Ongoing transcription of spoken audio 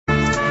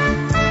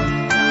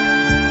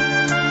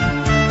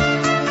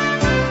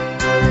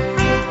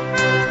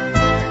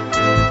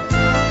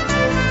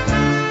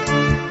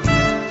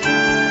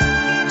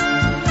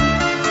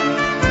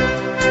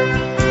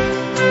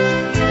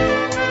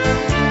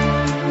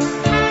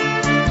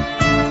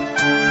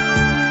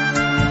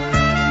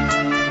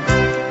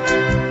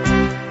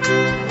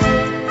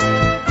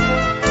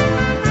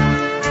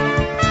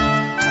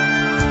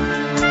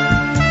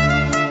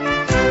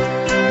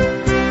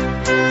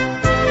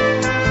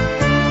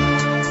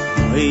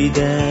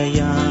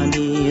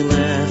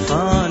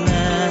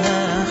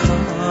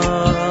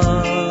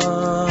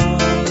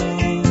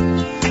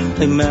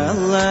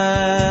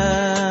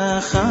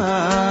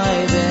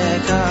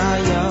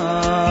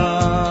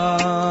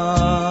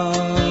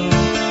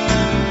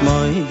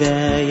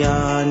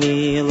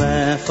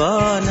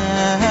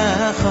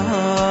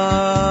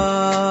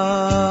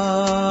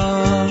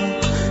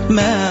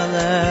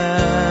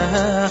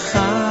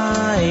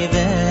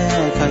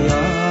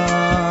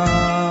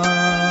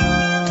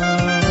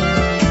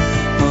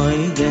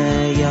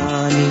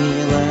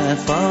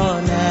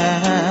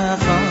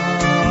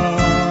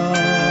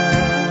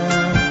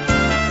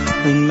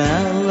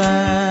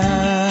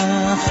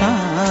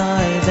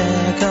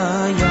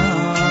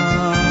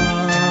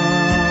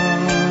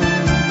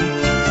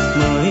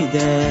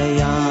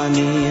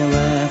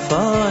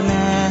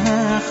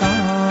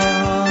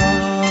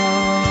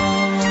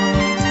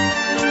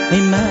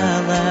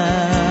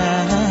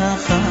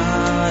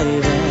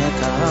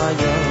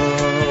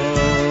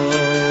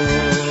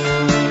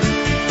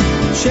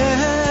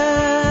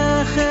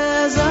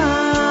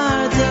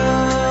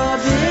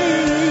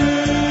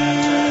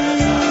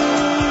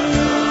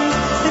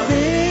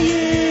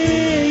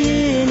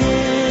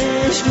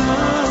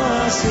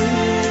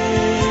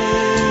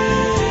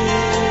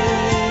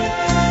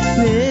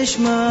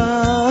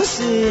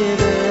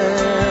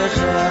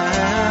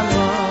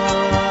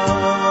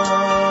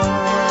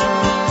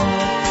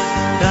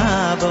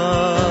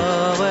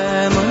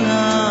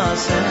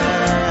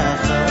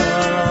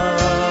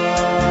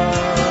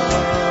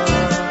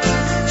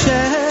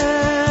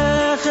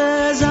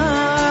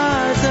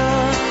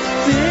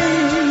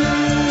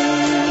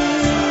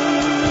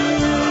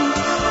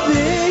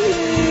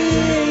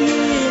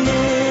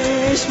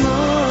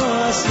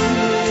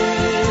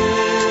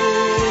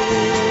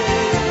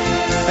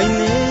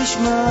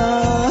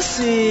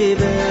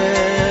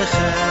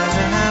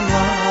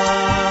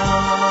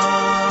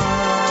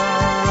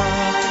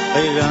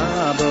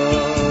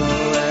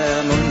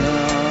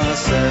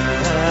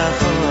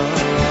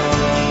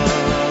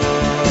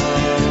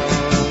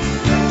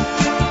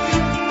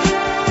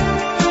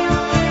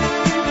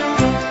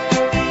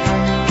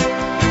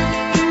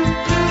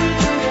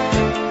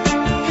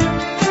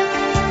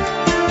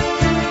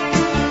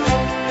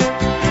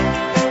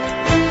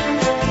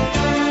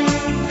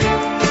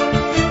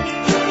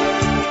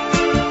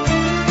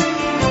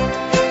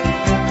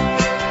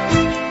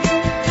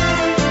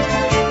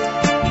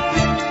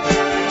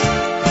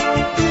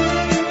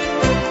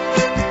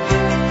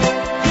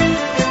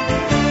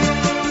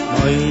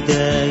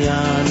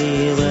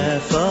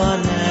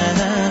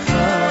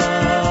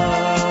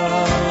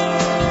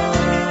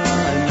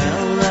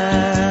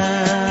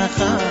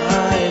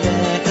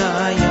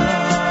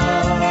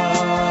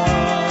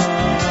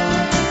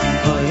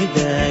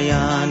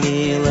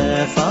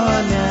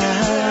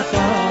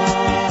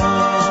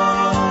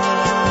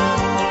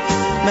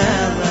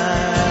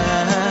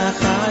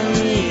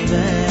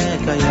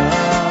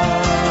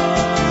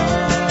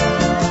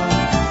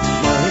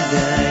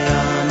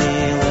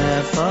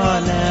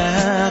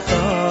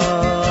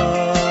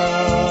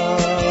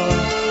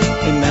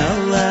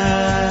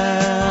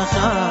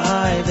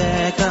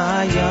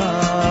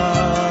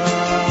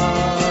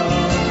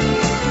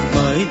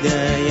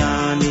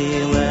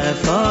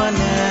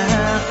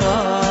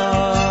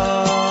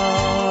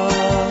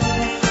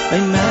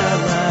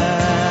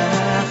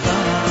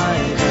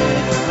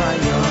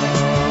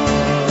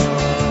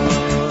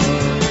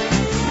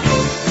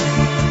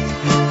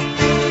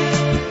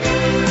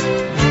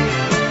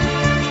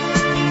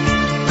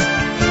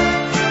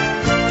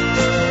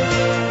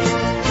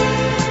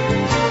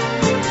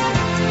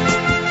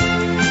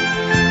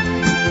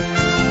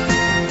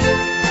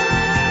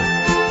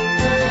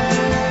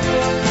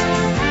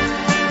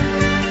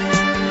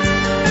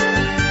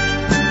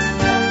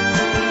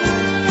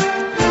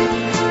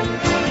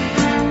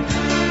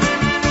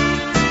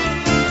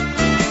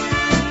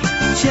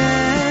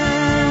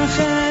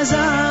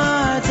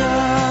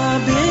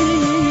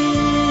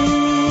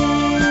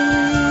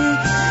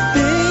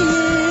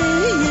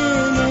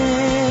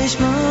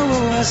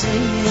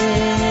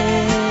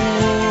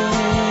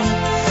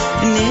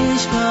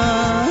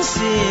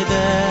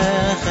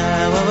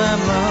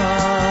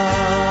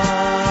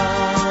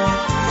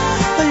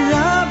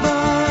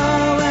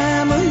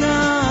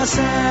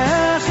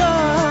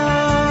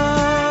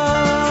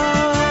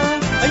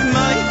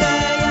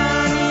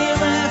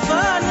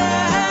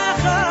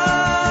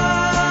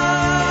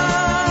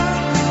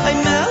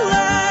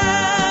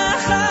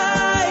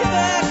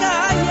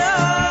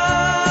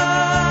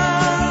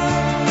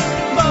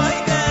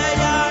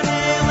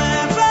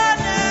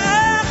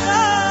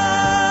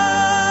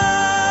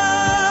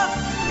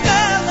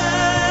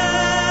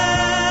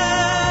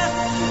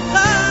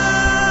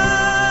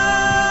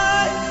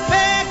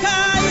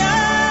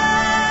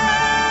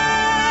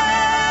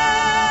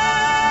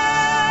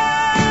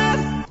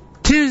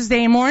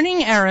Tuesday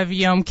morning, Erev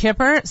Yom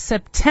Kippur,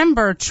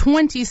 September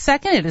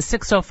 22nd. It is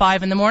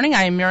 6:05 in the morning.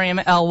 I am Miriam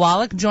L.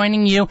 Wallach,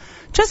 joining you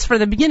just for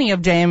the beginning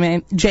of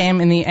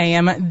JM in the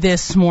AM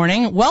this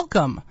morning.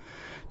 Welcome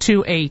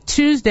to a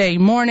Tuesday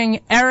morning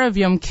Erev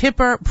Yom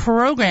Kippur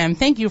program.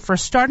 Thank you for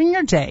starting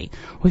your day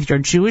with your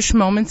Jewish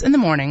Moments in the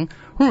Morning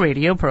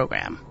radio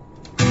program.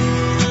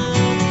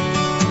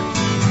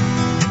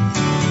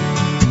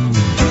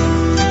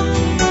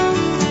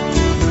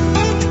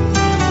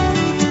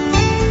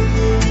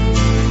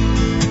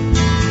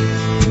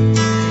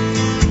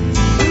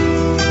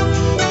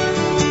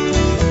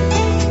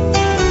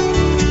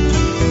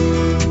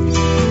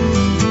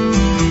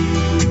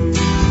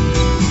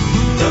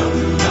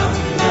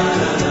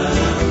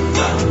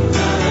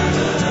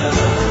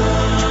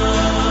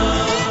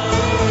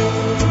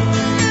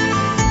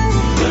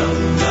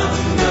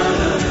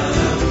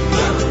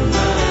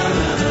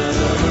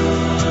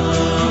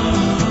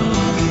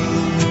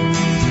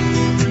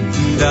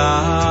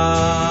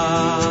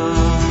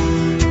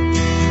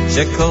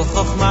 שכל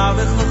חוכמה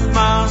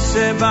וחוכמה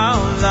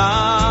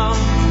שבעולם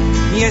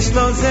יש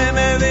לו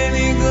זמר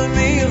וניגון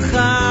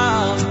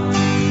מיוחד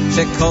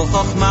שכל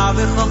חוכמה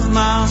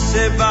וחוכמה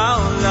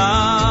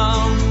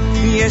שבעולם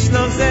יש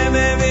לו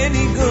זמר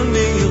וניגון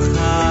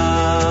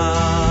מיוחד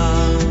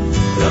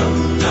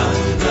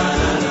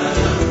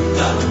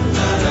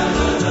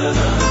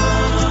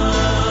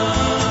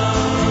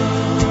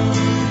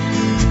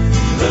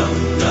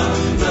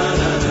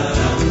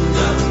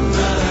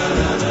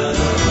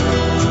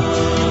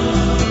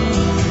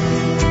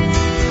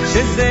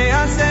שזה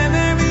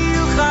הזמר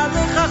מיוחד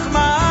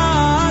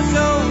לחכמה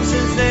זו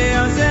שזה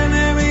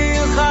הזמר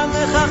מיוחד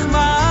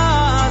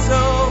לחכמה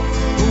זו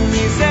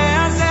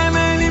ומזה הזמר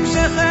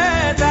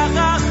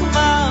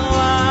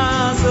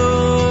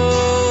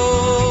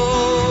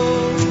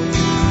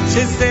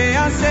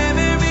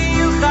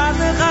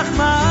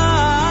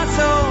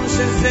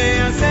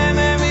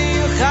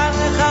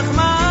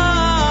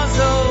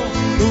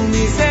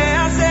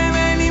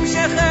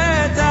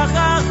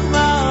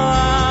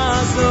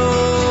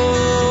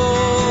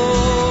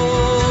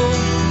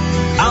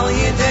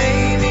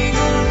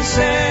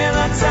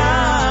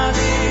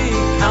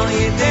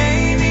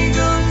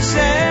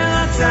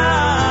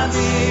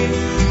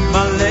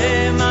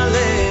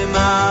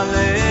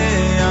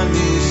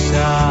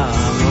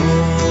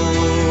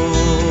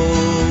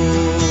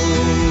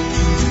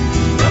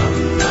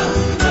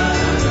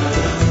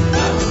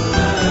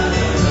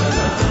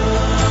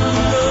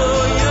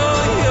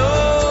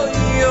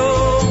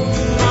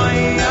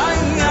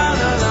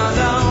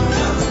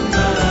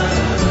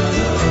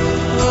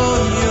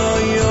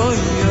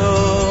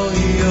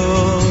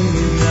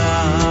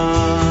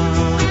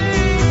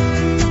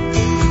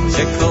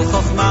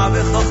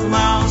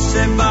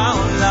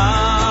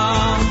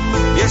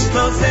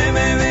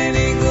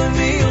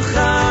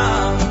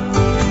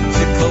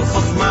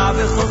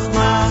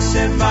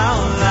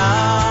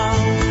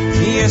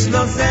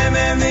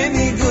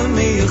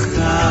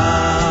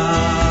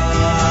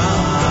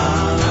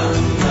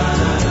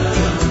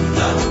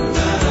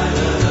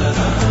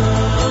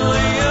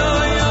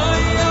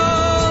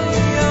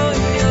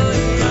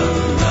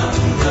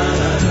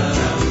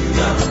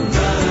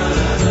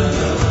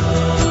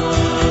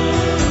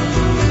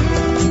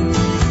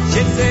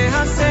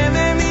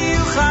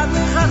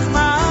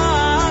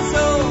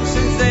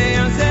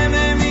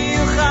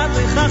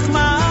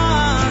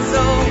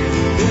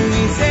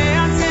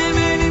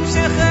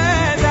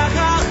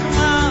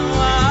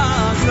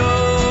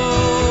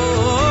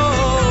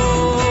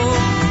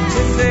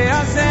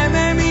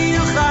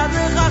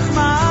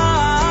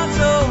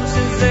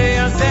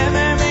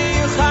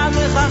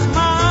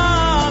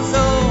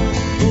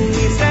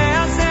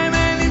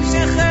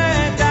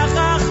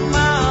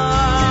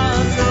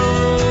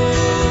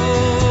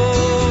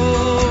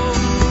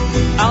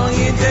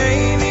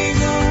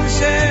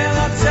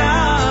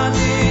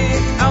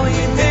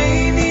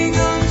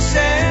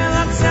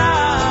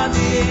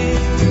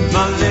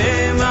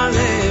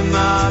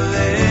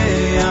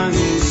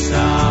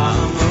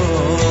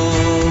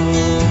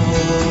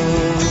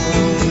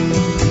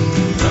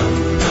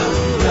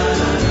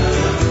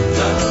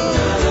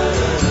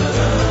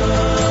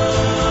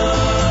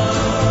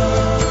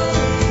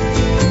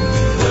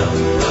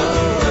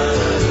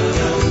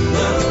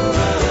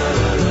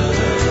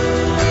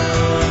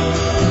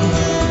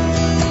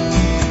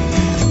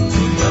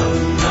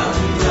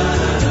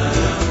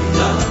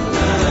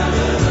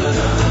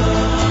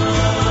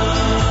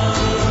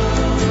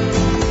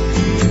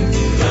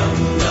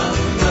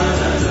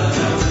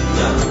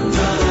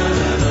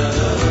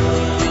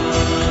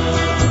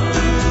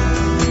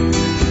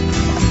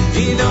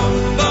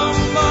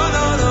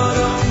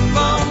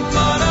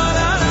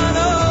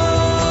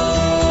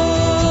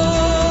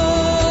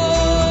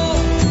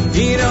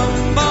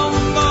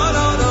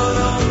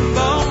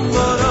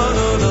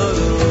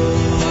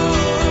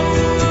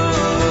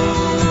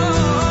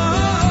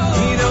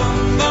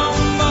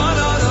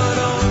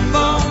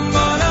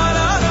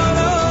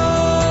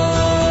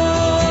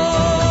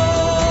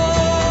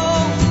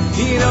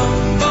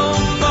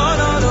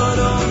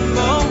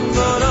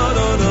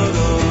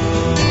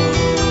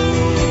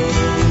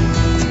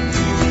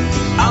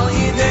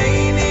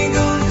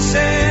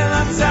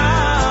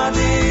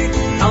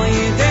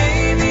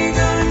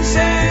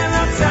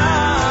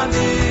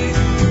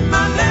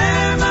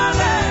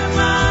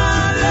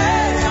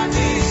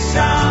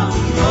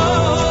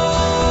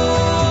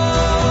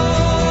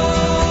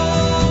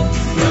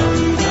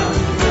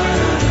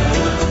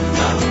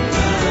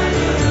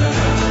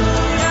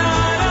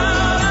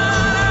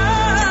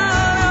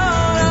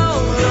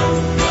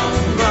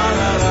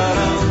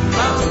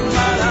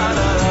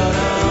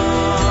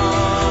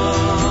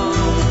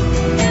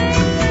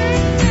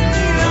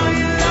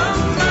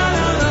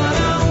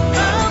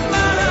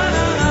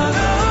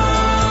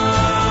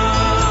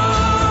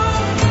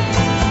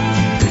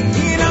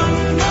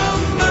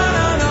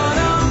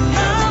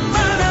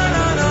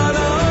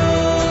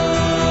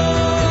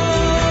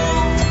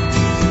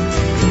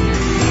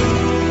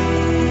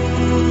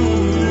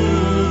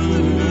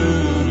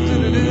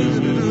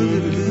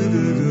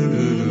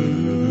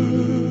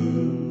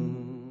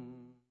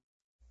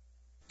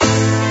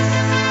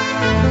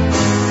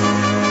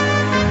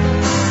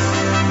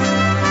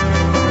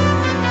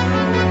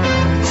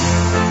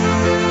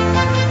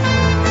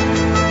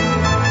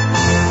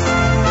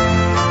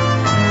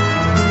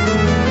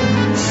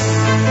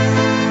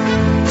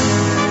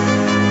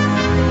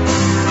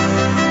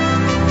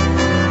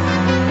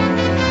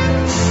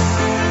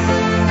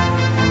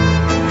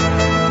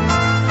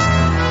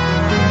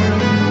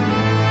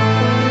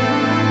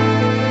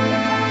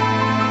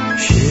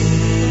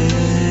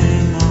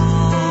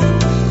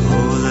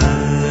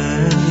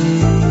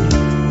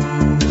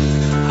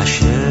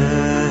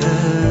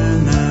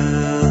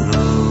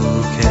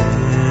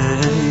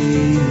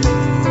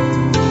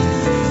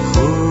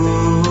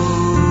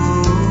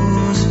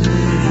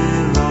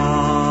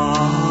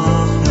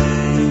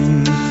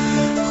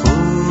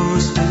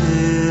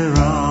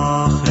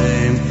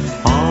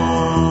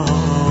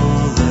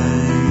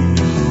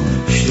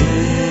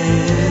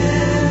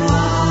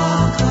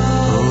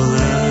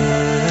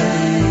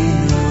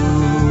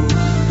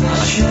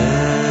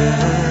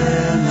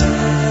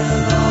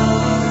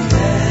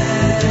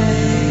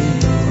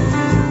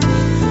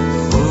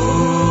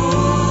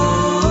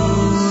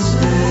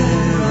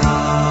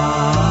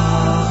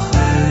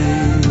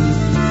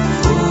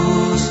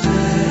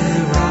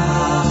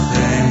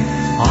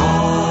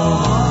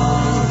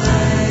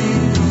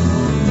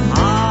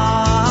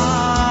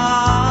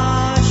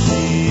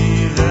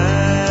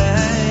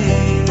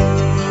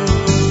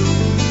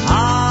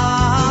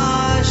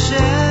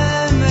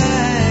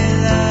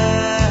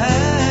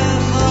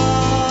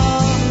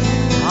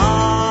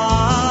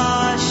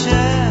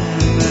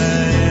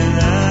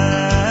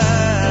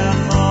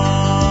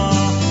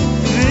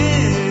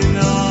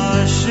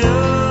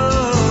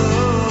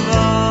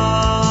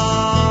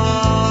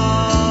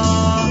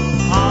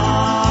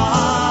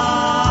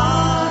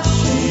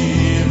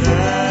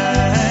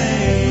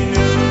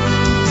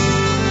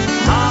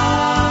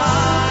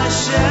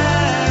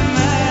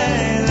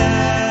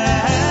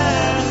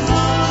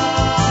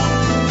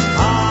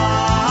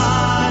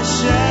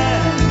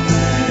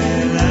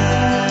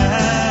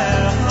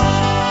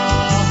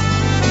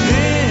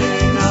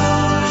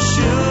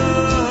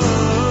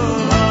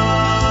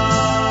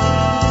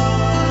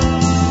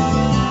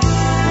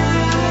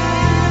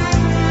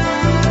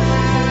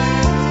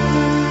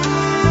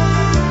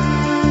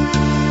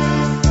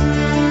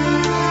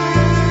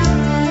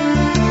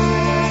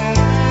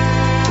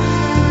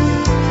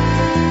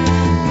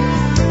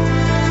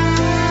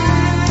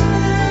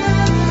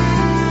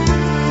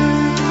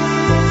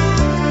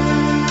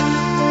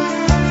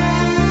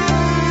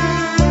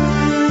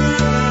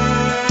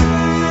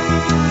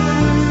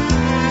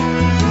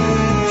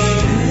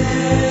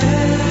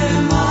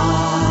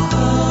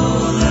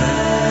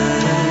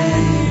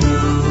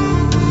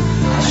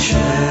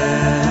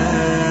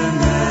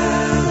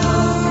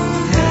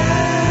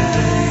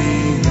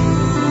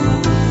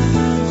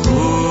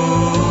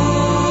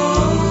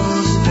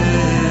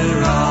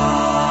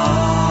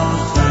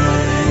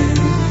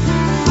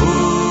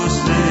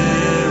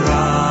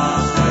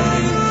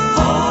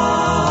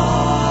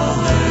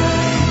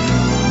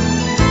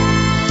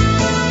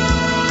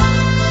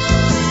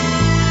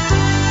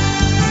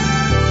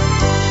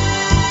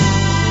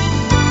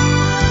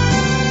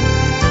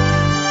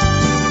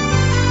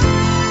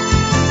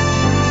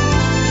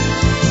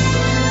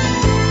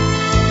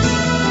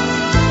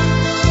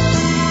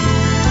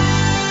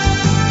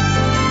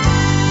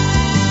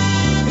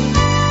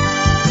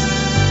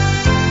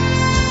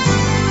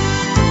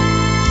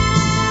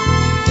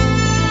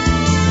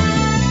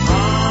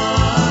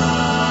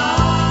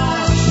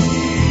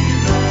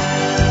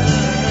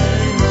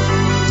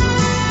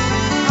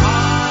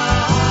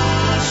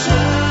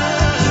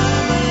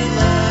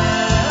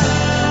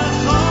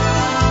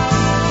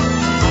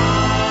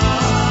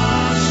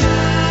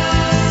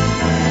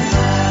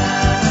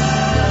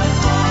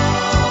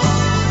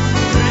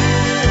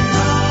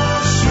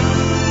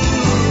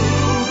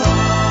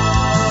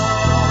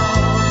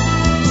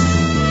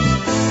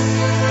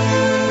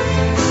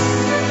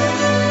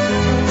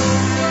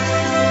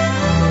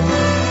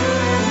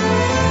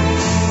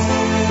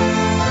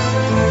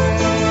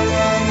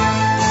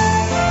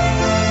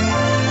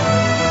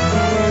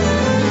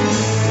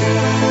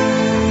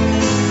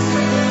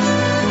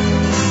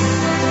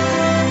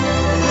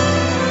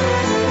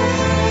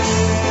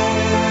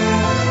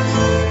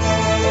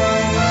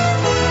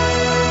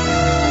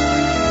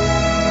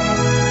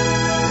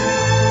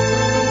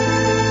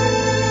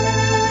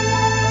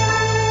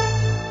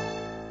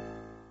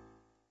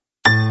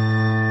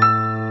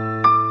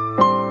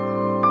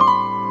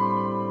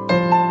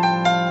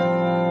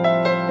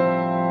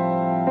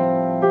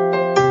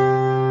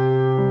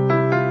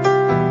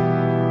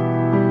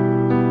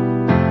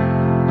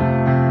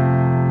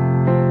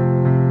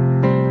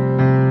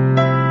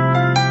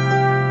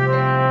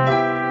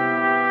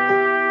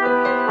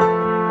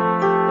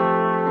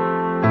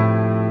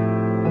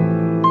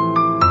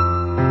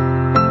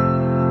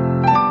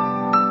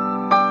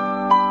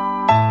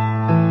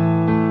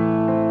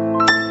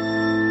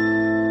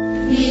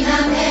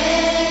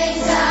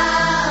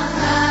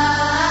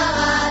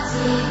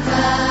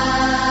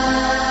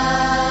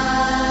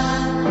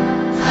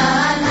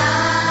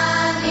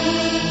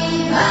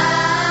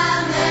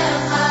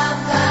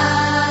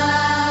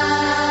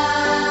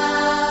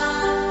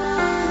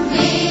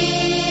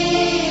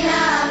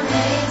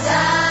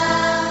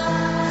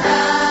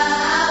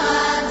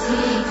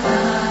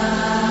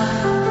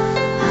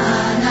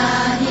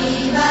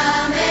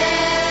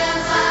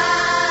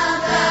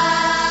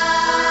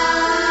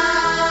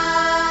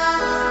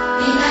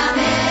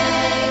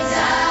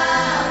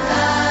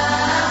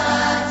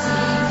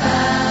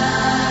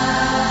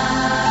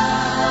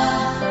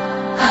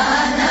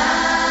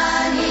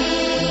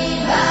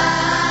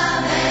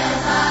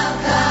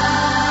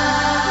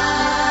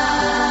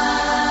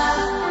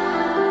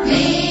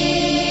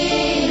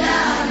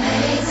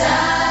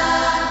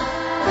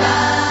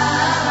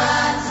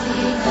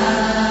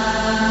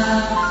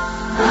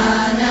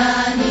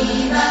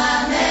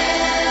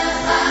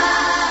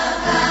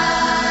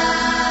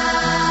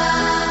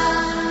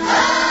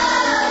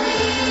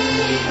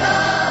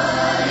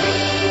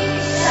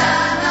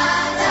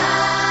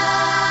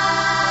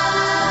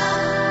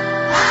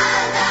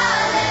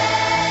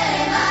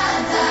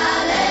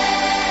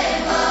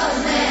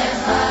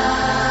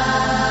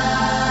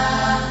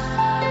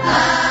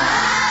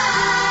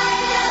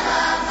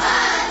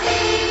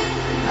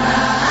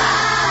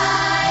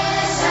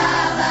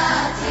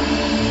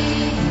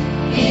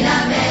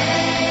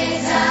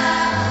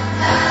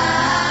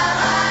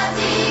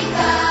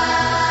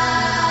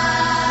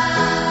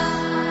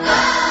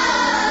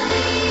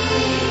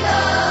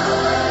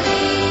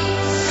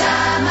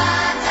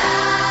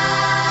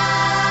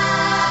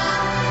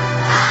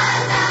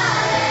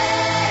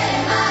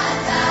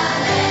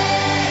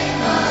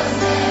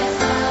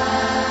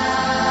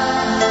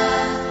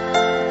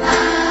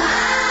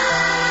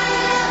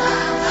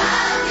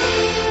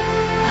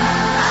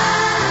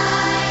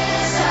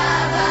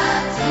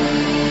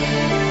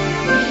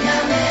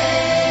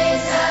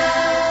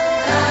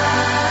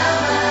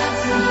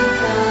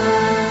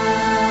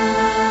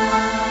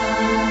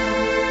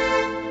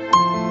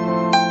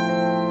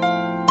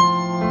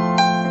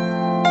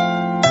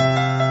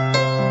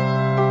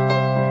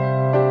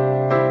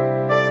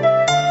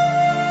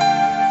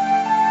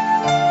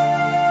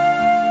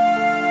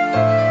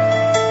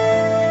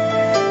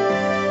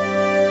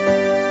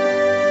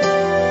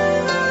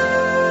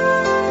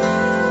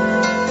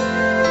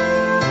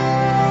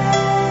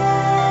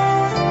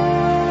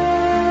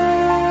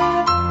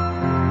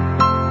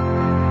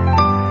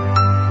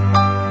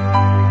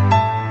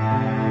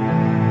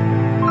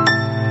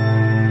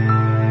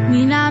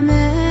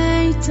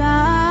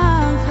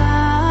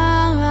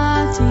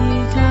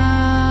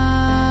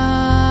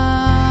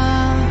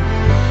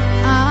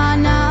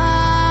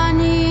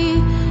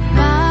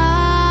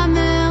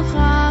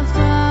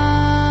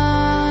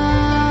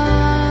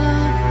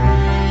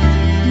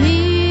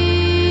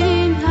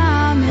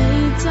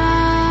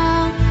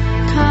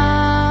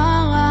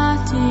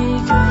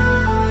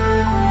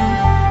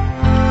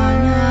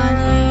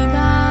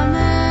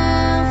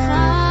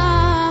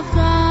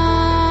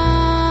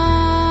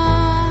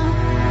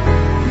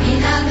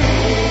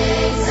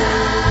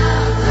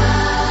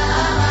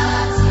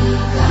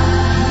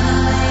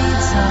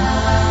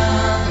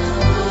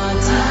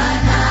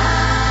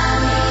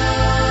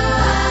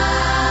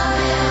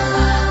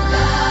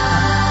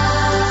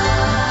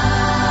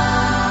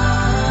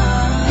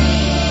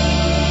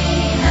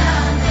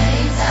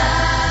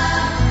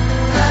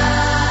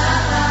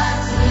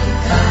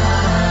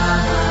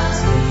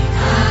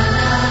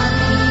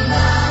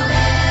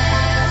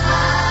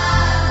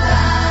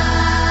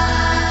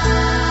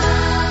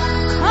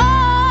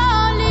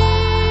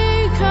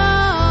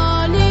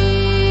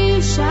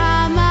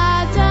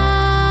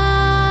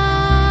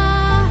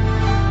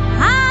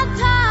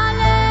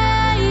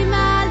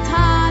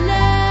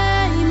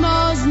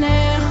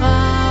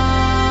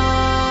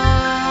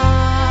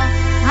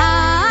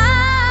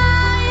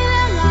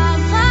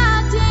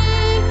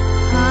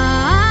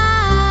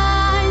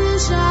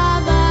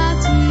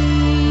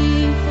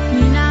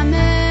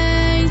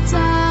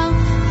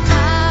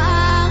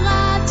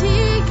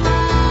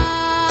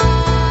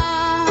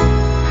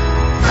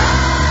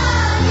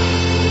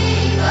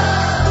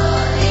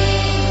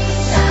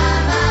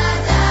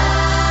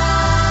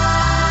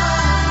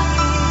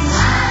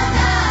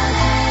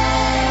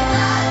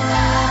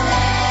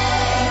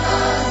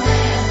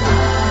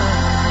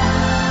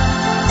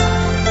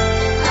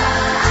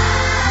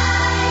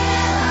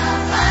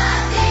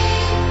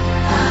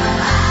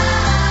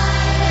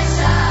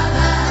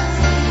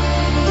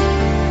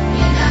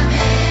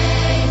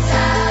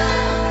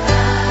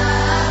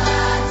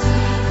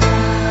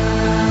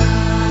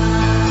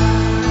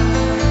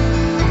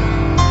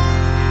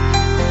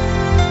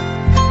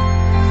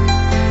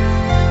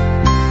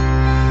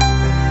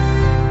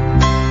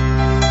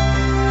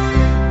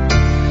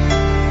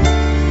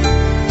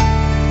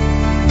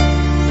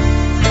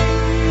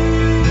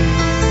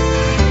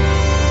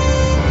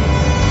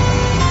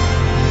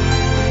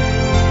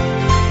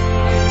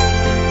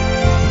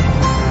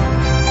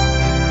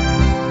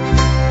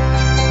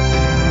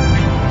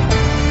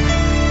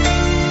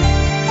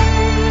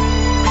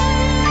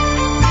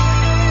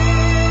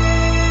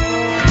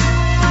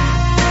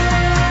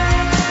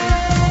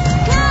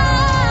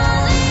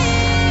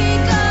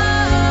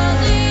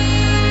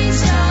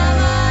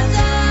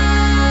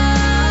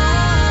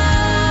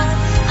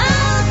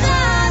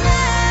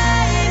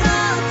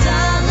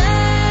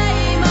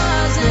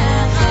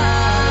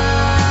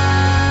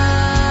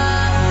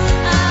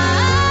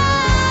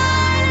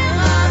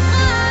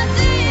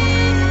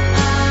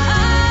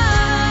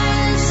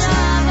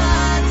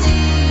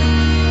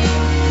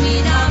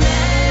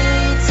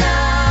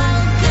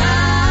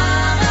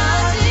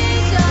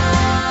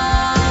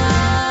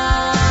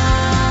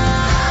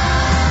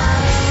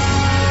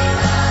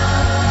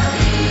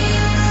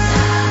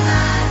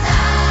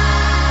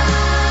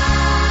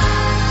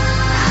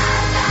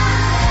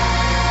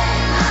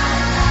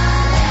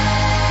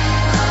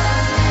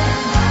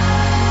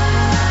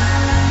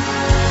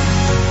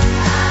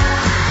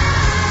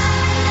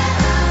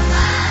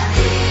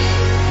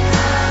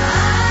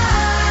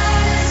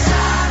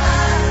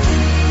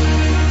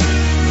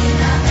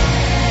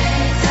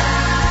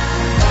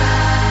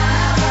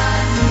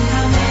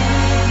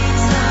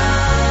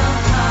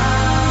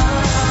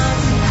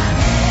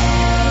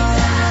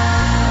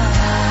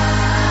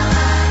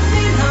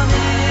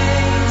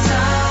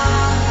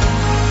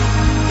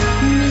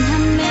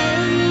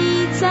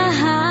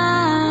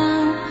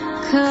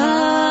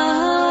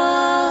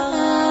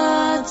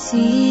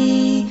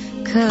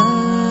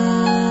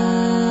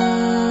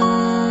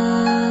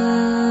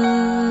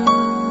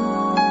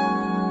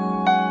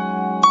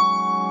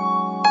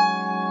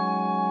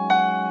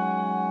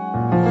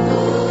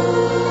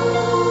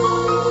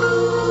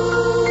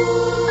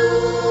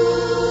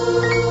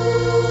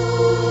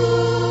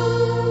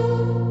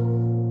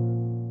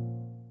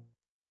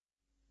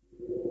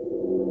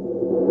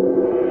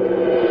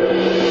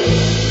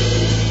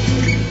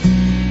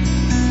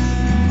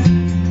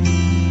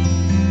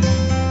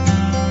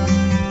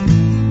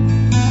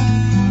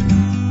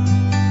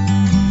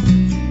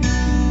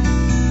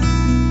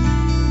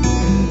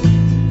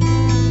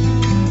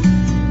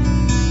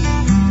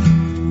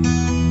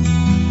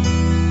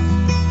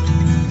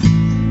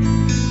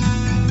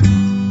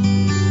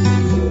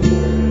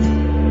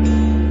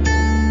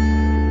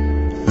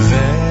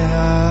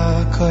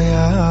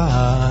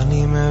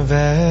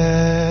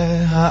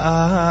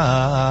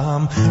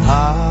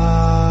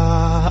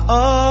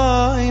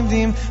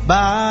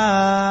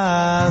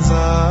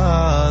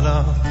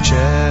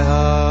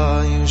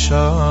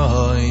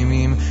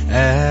shoymim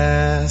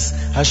es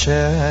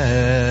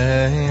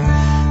Hashem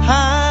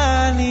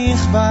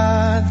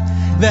hanichbad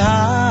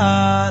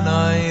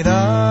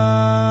v'hanoira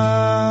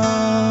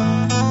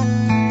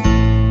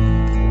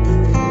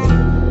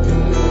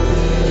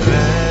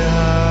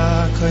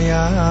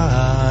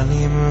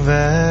v'hakoyanim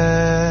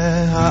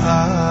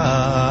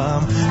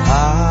v'ha'am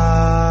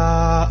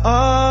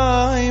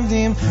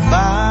ha'oimdim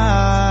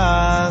b'azara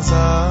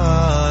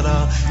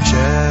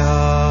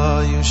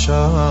shehayu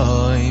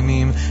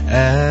shoymim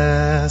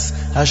es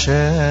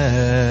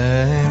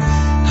Hashem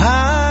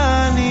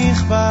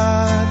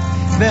hanichbad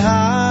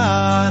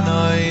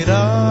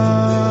v'hanoira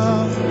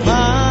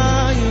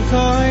hayu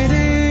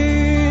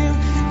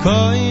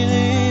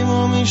koirim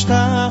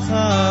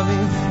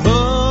u'mishtachavim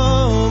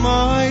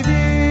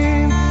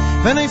u'moidim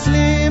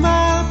v'niflim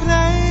al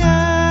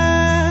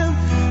pneihem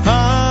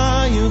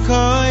hayu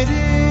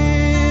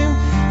koirim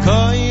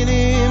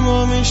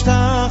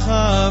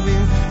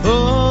u'mishtachavim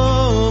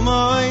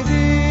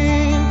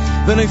u'moidim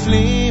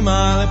v'niflim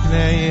al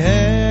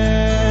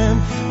pneihem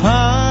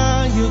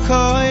hayu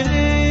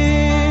koirim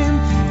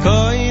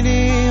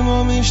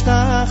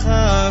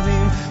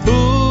u'mishtachavim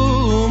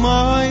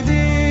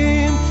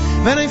u'moidim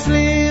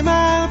v'niflim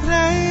al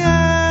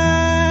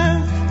pneihem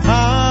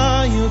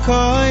hayu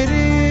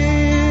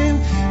koirim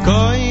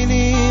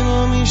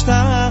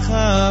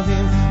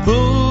u'mishtachavim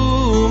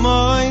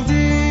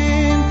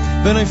u'moidim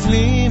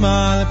v'niflim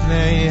al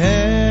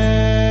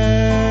pneihem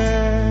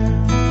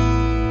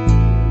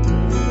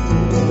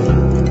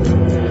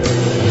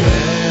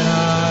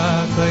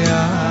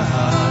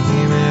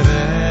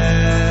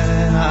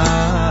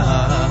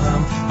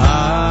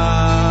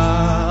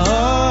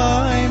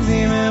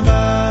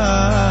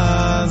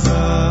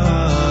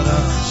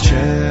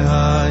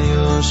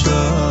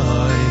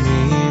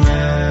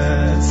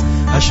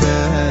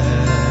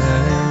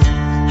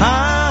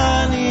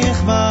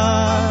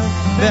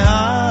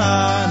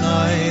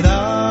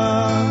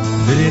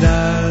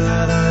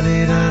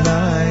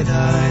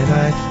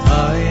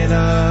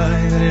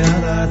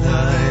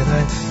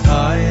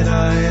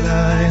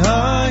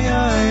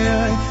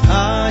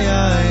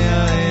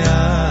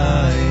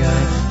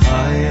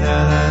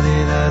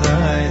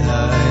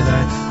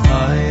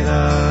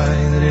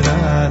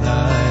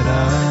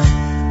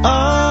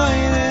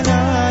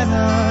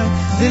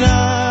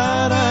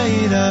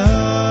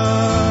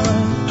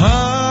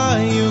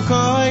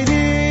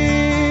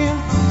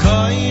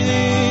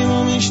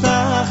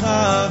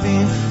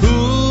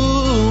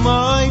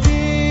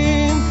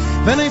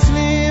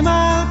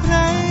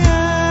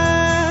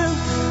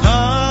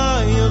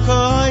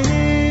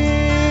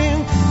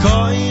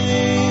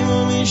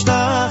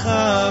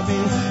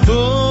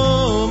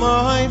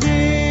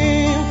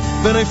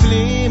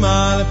ונפלים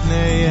על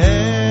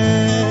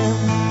פניהם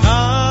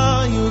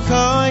היו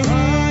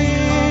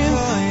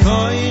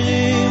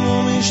קוירים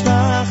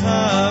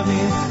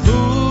ומשתחווים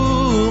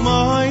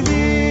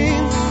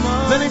ומועדים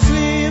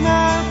ונפלים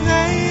על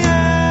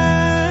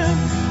פניהם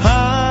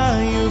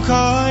היו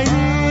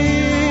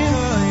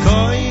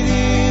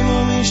קוירים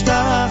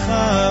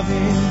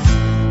ומשתחווים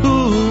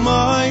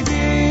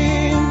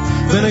ומועדים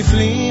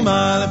ונפלים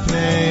על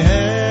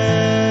פניהם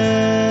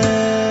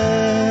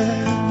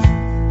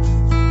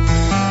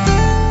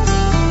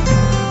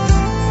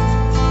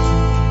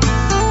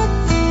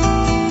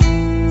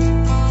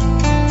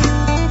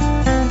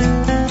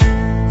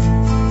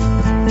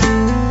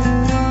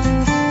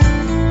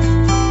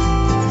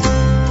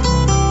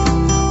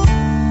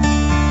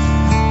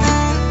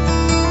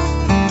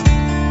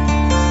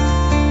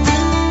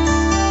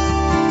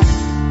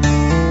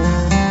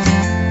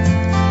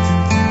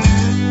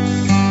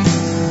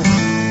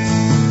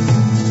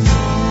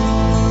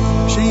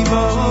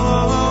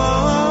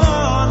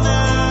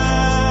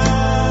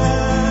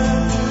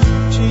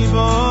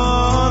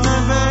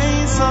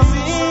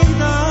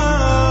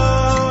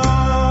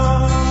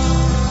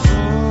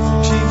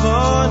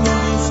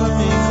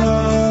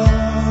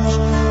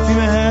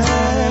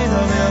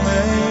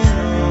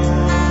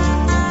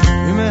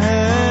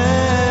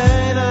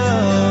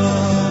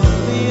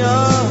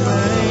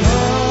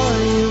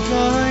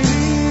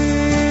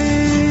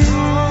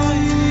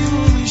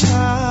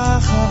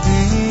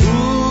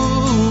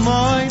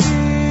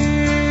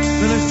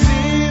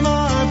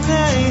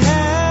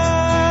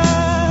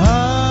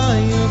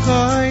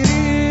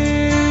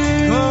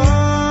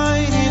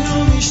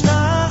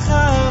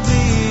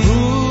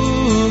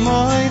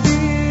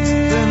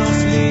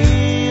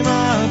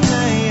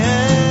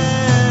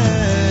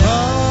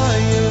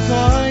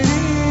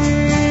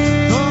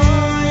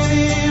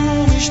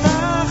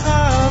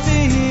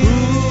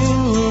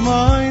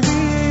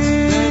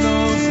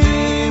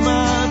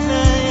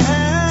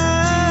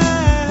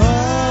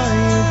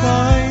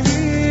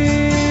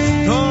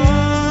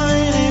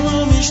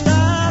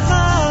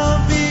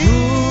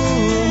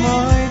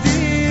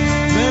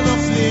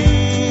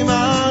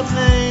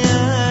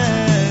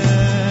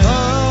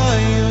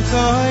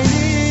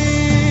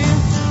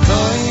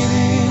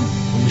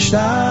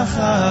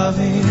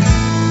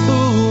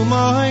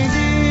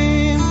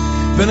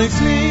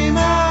ונפלים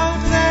על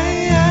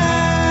פניהם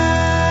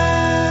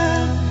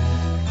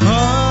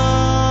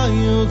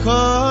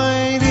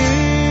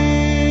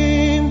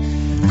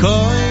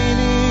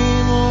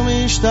koinim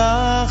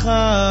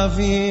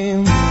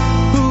umishtachavim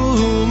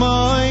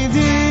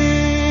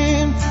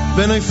umoidim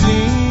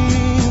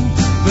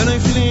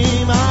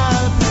v'noiflim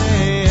al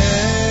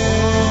peihem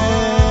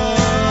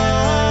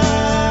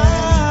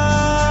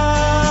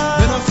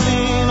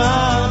v'noiflim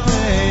al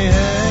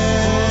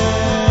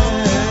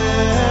peihem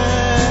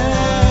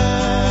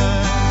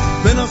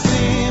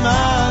v'noiflim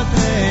al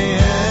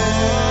peihem.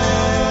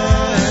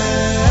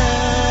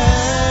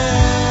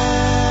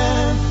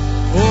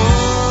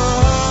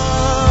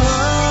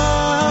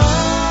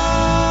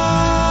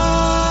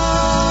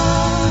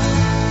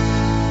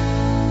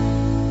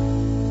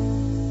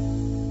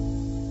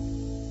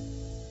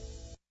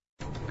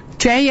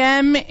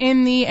 JM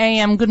in the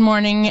AM. Good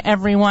morning,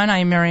 everyone.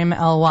 I'm Miriam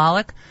L.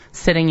 Wallach,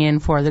 sitting in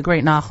for the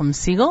great Nachum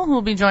Siegel, who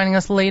will be joining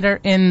us later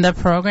in the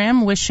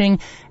program, wishing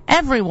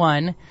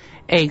everyone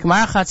a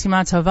Gemar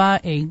Chatzima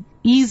Tova, a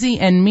easy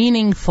and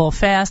meaningful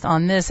fast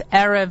on this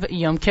Erev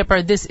Yom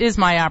Kippur. This is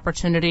my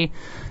opportunity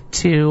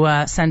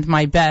to send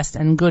my best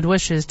and good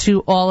wishes to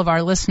all of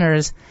our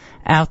listeners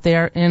out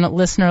there in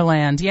listener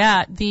land.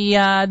 Yeah,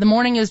 the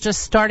morning is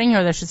just starting, or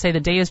I should say the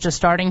day is just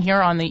starting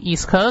here on the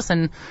East Coast,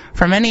 and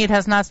for many it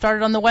has not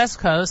started on the West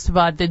Coast,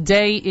 but the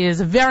day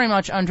is very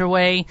much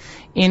underway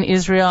in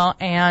Israel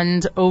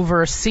and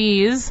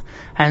overseas.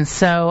 And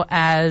so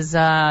as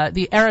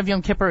the Erev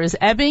Yom Kippur is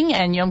ebbing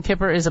and Yom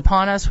Kippur is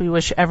upon us, we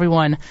wish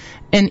everyone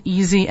an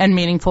easy and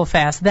meaningful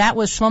fast. That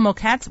was Shlomo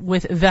Katz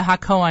with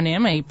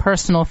V'HaKohanim, a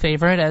personal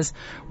favorite, as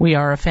we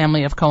are a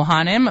family of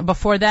Kohanim.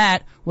 Before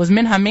that was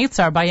Min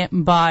HaMeitzar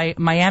by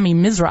Miami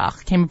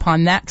Mizrach. Came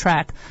upon that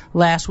track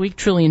last week,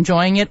 truly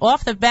enjoying it.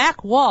 Off the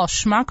back wall,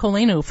 Shema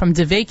Kolenu from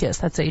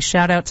Devekis. That's a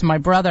shout out to my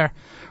brother,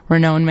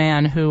 renowned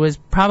man, who was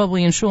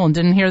probably in shul and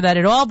didn't hear that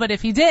at all, but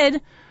if he did,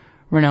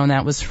 Renon,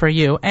 that was for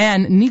you.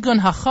 And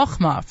Nigun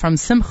HaChochma from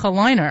Simcha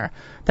Liner.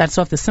 That's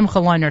off the Simcha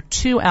Liner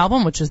 2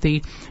 album, which is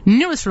the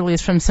newest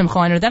release from Simcha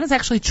Liner. That is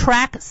actually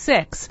track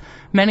 6.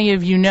 Many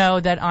of you know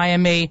that I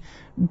am a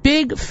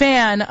big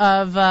fan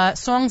of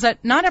songs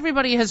that not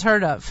everybody has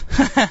heard of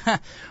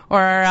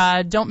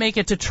or don't make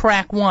it to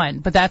track 1.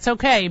 But that's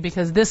okay,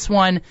 because this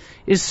one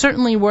is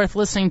certainly worth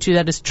listening to.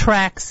 That is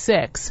track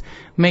 6.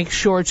 Make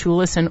sure to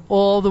listen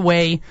all the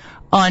way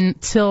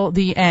until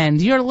the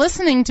end. You're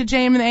listening to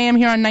JM and the AM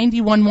here on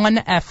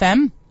 91.1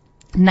 FM,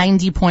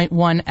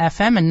 90.1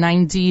 FM, and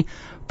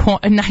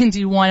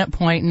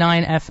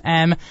 91.9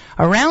 FM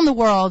around the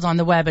world on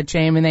the web at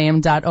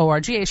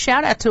jmandam.org. A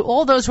shout out to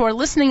all those who are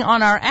listening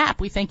on our app.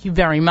 We thank you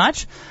very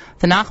much.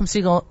 The Nachum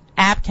Siegel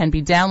app can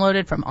be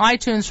downloaded from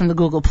iTunes, from the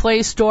Google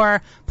Play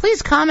Store.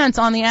 Please comment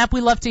on the app.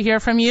 We love to hear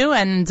from you,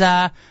 and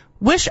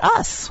wish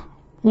us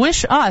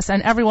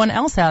and everyone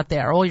else out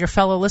there, all your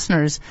fellow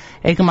listeners,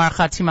 a Gemar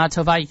Chatzima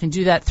Tova. You can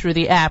do that through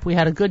the app. We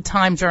had a good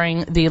time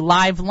during the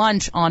live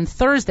lunch on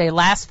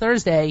last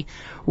Thursday,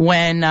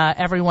 when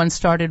everyone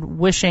started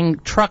wishing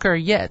Trucker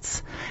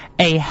Yitz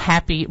a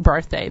happy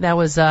birthday. That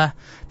was a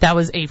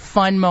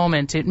fun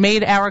moment. It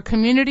brought our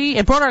community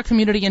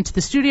into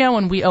the studio,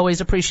 and we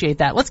always appreciate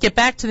that. Let's get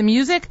back to the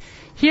music.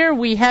 Here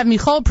we have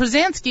Michal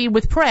Przansky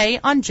with Pray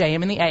on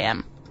JM in the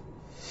AM.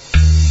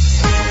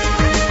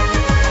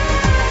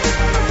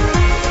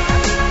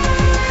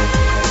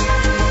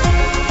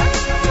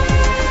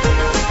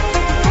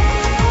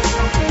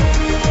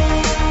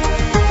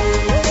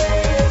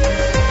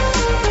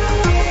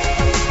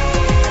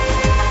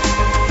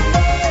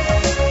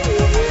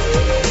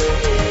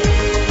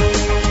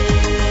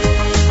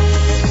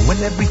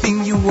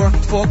 Everything you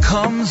worked for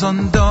comes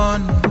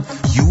undone.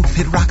 You've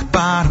hit rock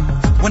bottom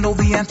when all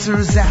the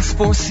answers asked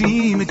for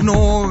seem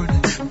ignored.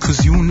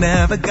 'Cause you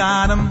never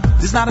got them.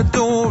 There's not a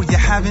door you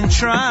haven't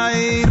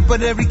tried,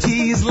 but every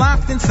key is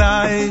locked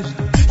inside.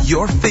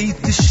 Your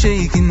faith is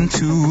shaken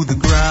to the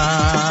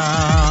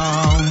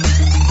ground.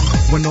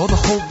 When all the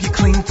hope you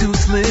cling to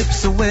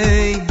slips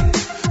away,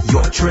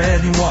 you're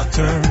treading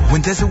water.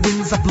 When desert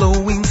winds are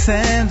blowing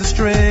sand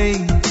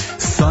astray,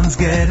 sun's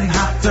getting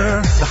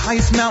hotter. The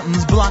highest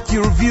mountains block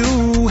your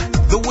view.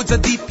 The woods are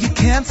deep, you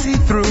can't see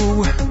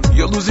through.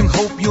 You're losing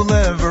hope you'll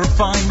ever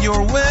find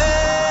your way.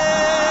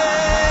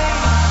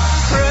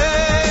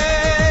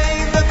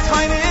 Pray, the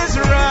time is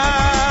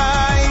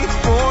right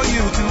for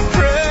you to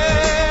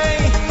pray.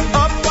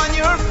 Up on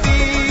your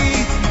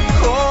feet,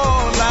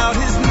 call out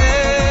his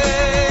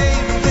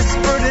name. This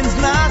burden's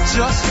not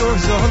just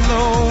yours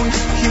alone.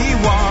 He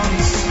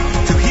wants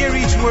to hear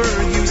each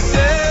word you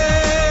say.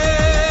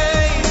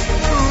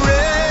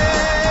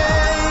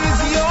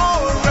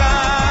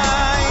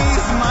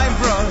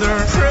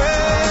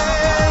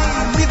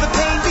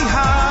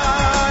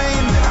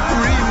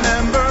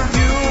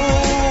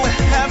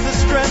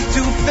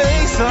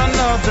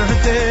 Another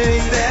day,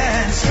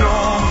 stand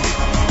strong,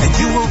 and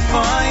you will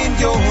find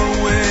your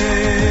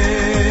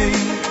way.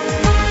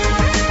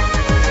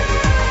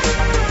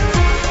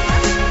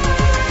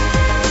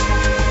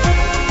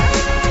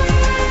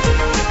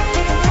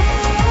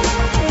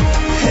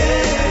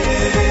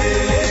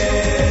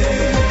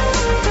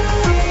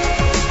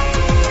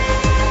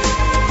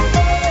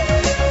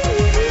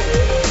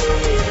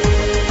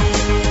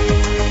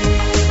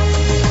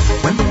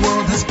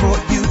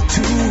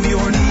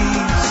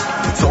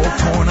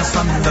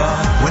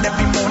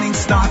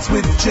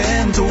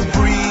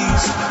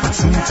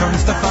 it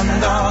turns to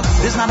thunder.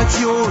 There's not a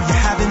cure you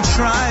haven't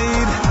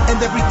tried, and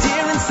every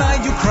tear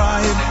inside you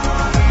cried.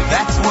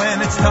 That's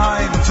when it's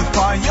time to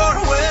find your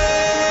way.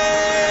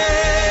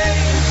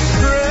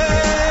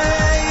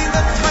 Pray,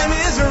 the time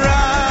is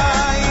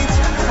right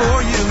for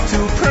you to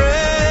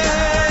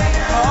pray.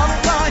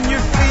 Up on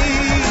your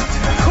feet,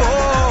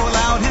 call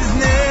out his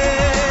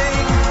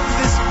name.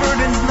 This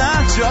burden's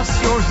not just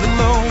yours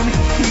alone.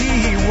 He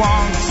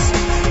wants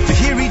to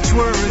hear each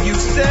word you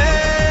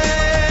say.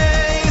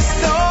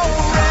 So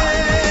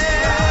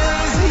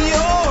raise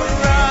your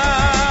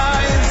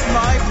eyes,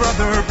 my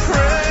brother,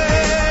 pray.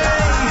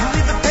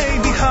 Leave the pain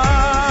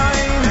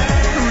behind.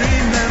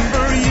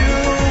 Remember, you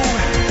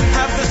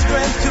have the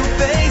strength to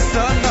face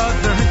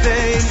another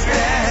day.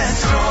 Stand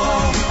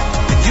strong,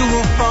 and you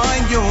will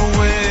find your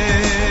way.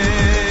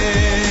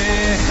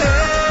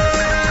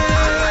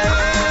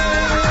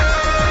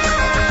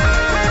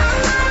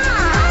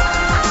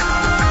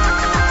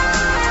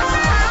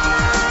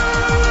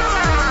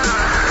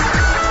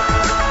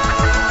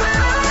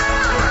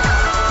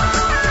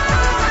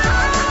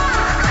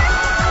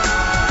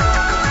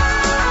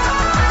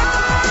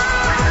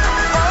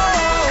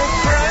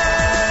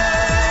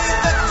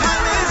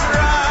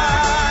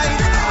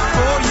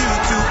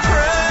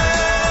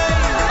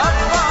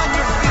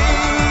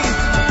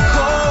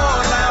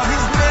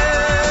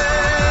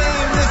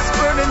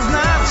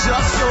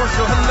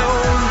 So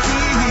alone, he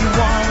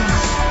wants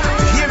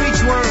to hear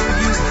each word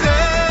you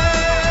say.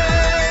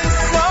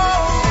 So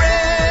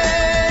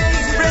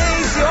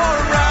raise your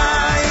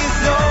eyes,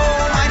 oh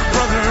my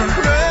brother,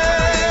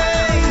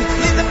 pray.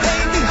 Leave the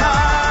pain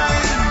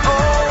behind.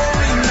 Oh,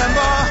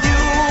 remember,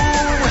 you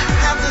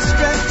have the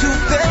strength to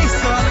face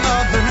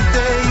another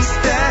day.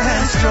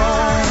 Stand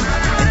strong,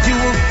 and you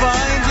will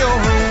find your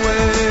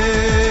way.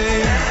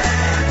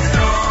 Stand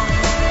strong,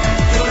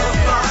 you'll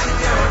find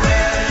your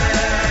way.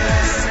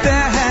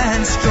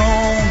 Stand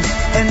strong,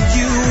 and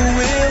you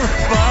will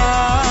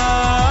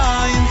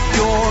find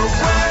your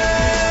way.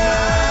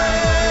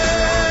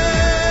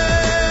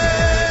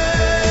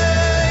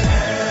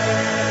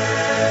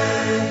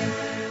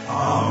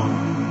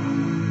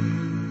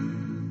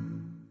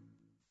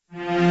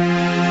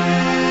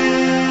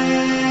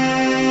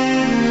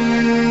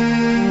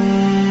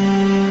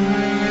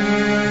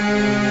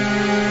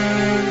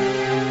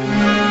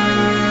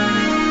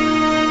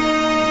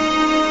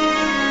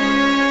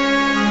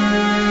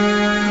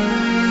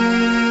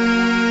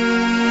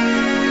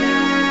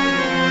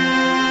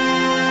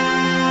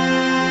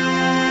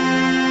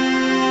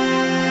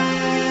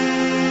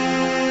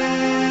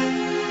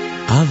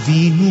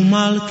 אבינו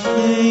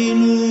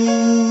מלכנו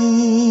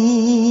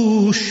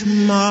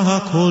שמע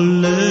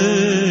קולנו,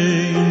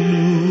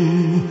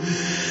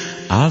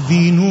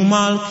 אבינו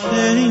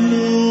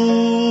מלכנו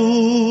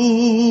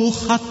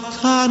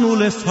חטאנו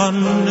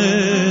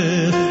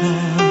לפניך,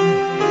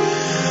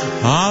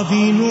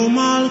 אבינו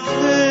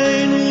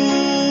מלכנו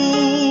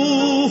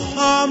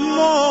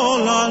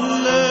חמול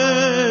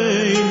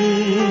עלינו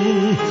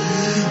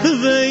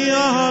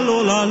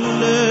ויעלול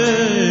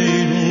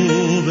עלינו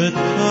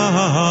ותפנו.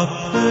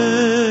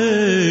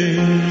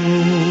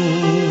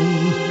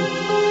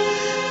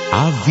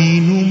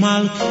 אבינו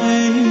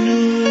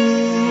מלכנו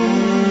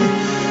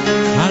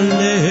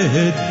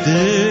קלה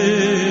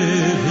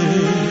דרך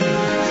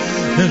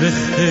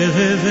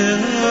וחרב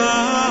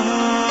רב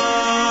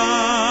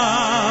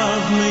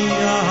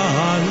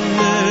מעלינו,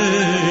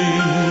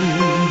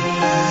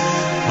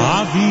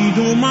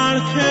 אבינו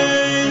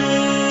מלכנו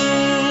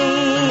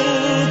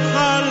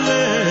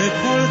קלה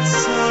כל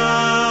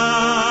צער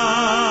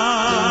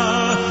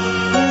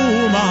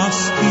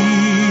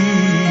ומשכיל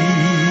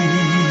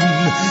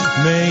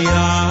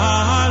מעלינו,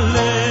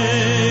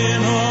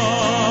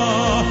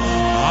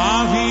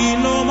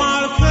 אבינו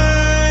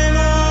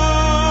מלכנו,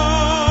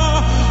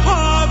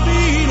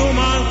 אבינו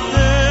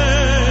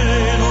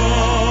מלכנו,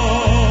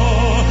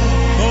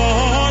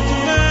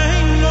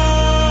 כותבנו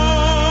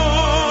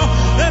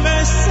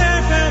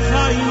בספר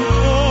חיים.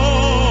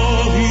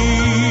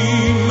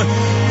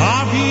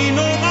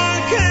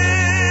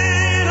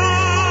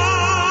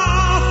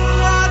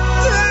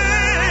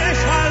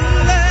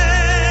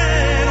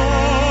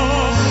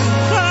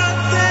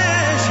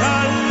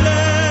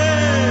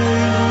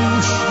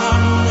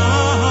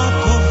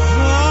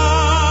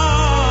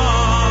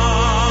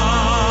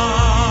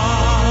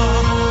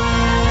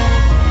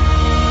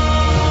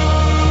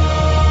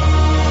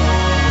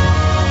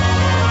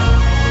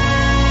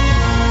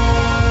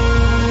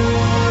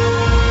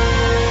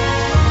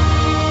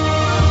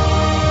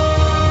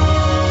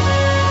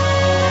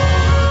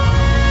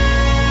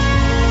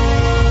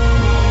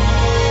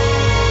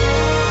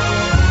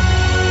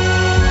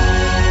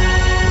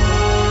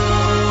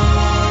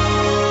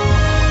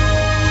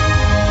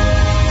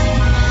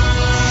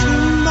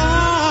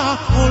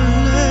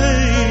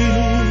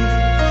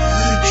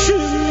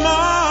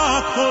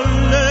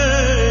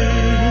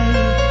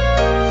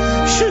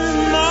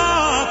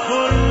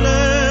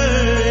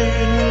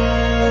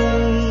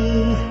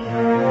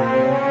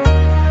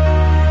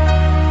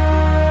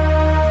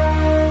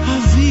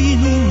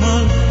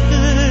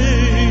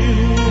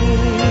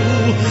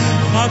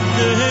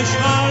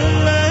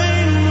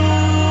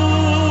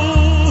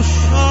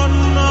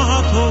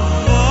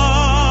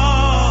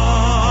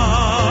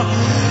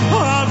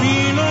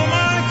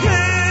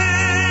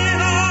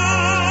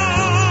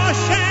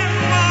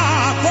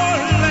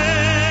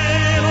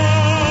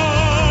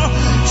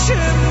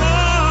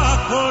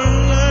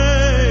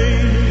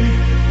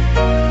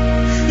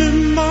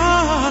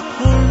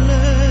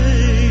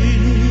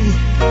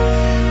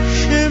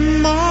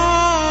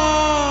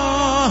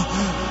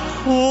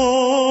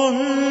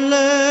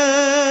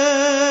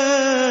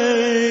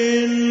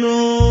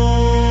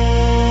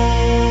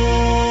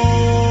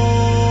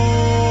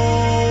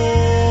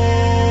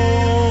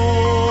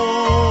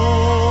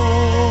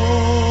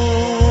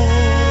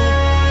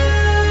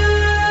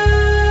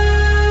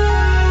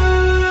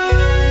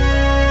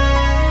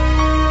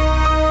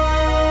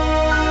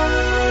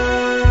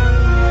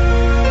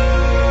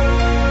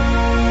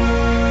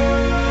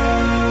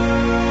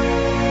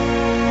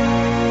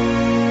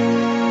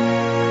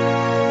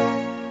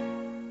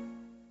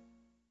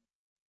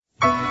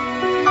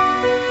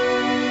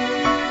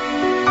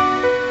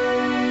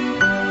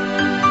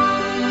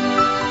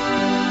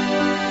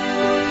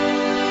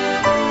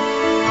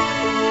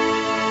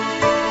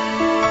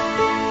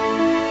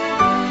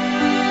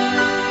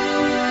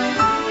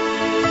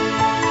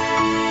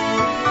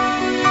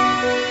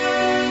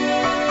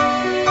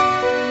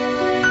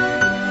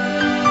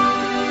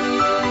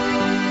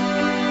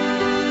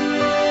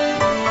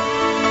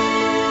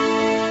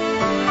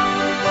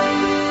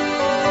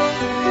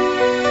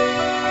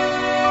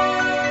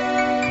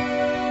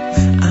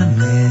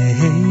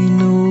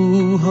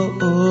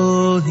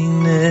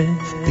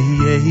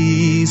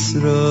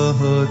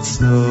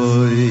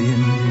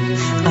 rotzoin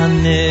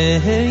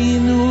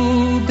aneinu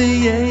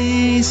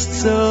b'yeis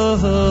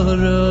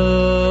tzoro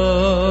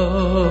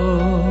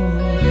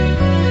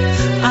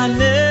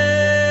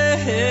aneinu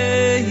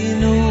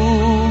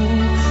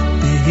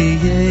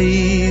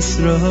b'yeis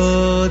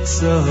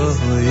rotzoin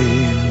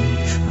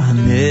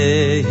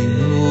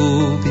aneinu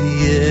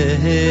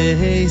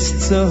b'yeis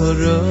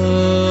tzoro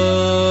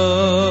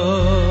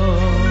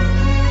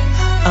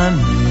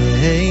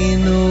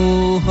aneinu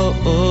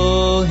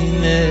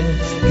ho'ohine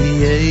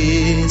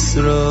b'yeis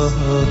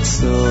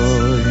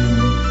rotzoin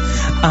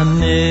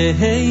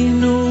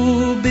aneinu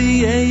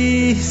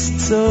b'yeis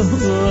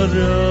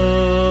tzoro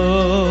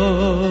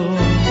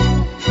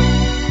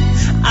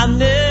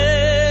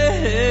aneinu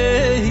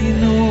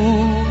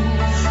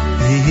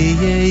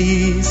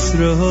b'yeis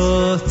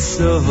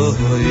rotzoin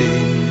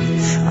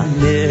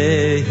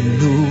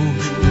aneinu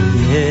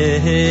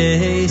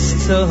b'yeis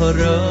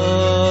tzoro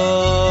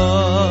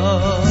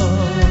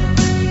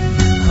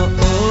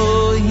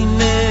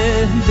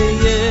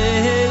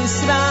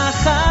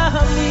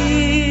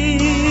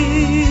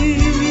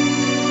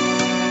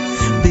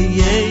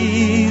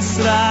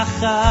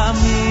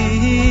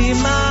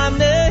Rachamim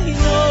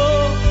aneinu,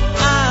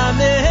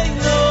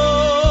 aneinu,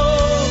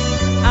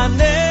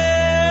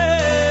 aneinu,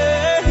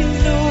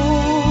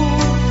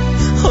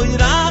 hoy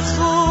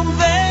rachum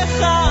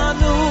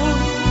vechanu,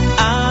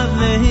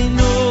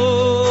 aneinu,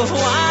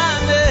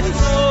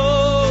 aneinu,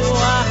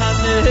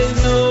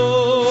 aneinu,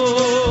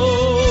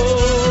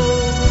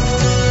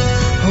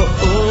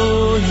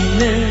 hoy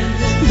ne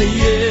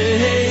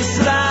b'yeis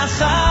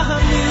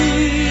rachamim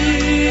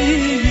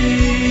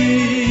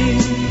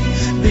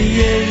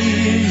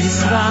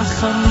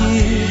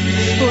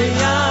Rachamim, oy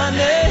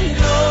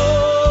aneinu,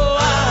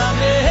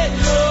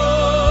 aneinu,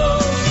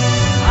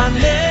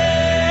 aneinu,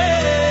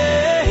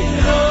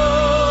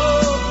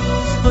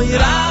 oy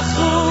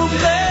rachum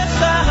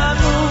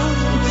vechanu,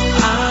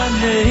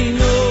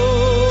 aneinu,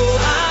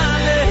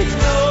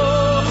 aneinu,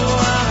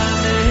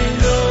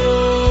 aneinu.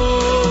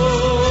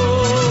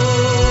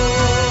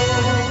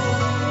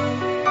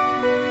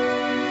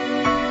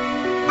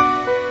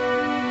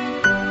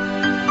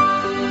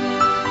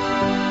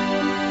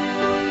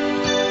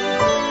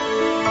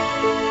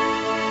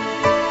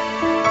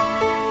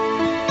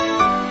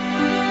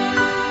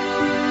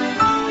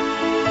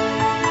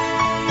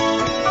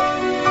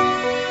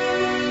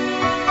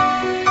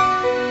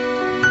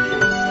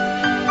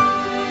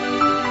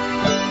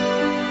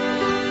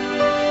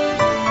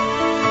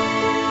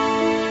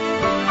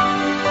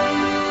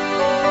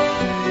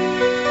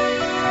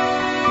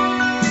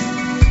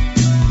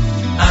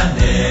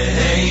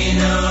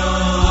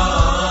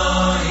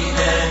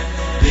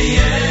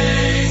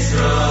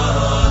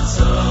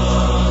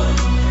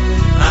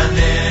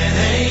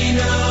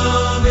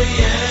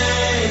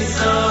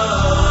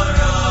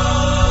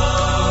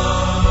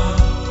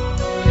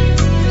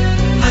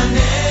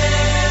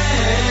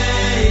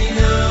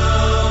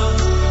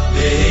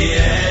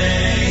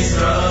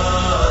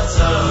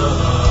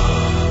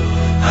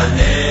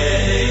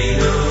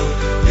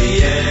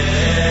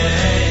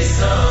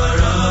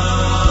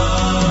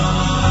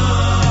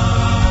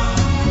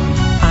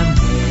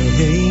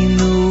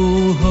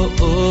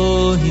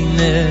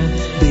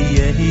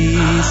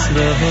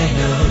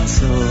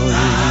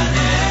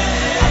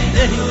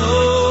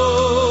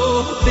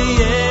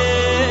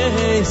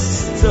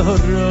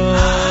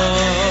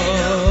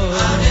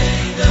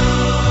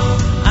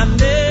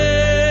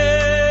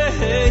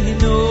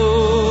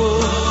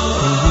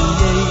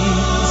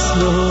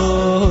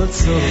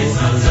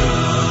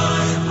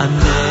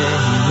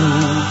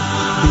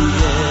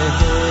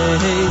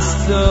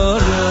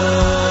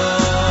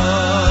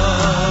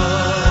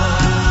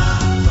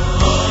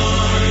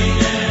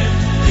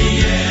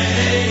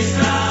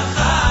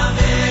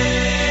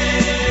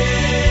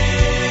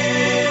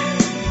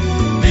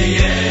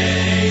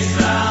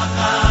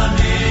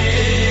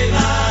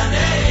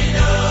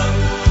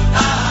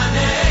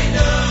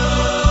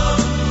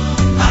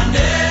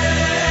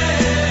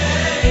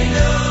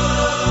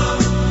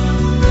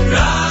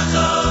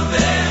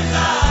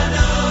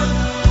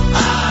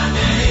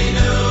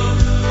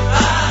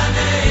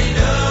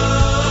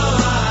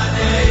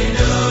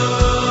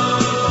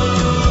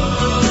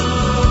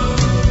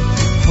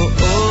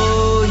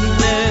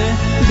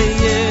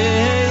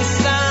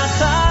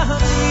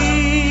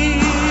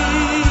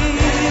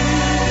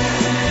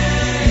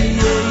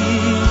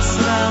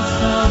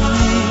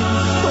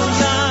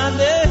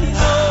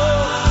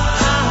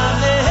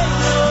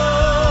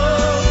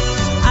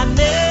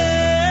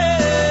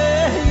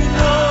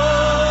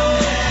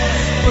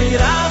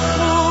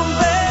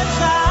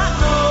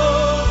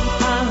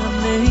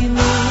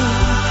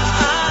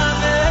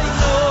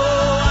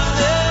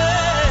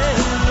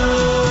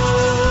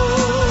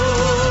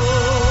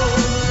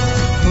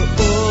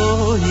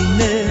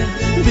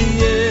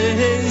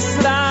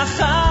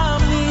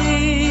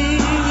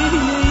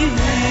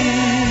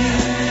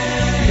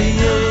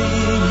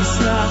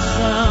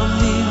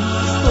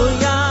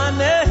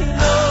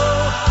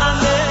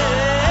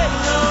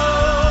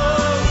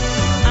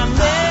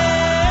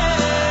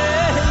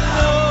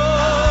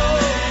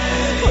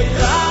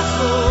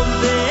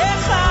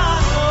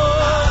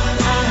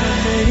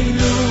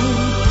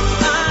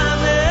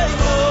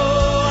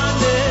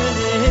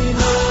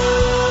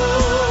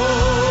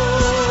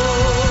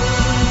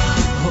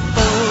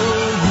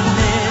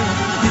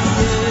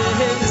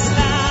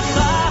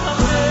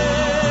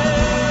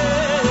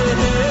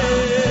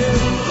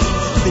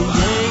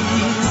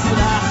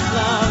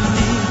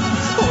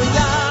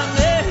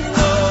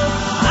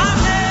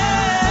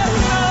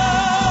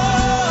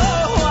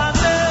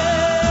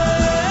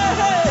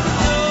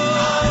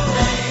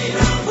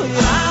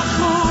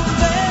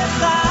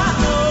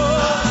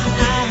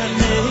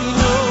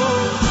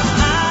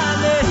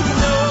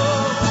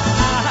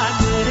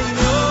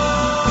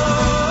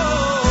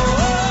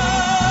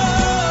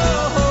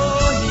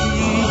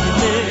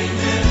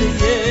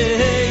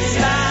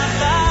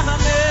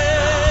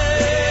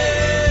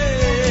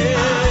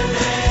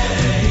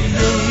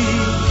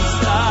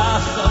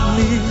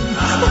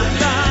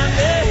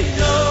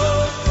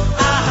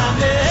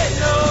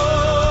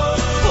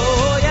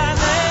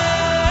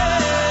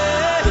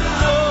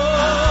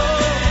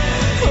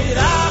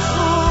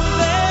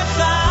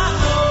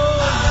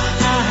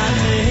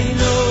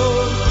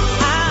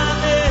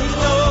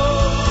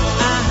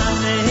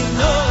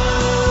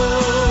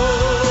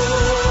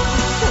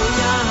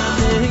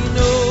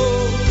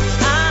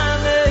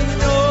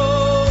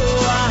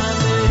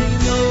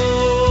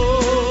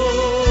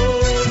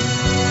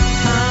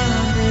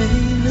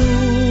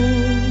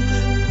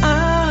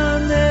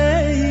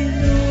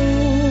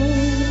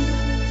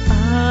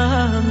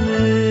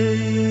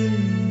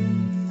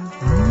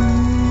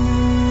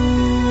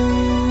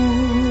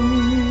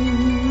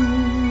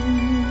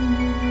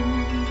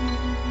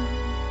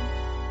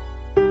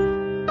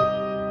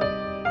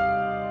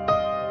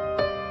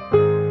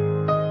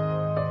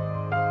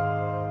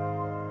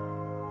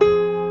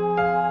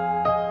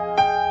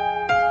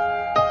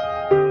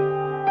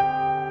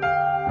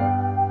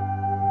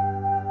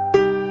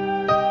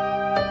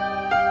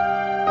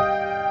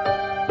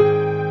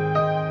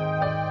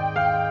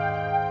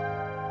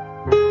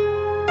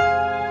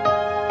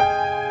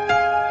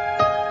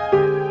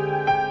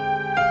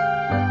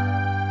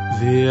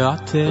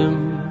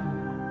 ואתם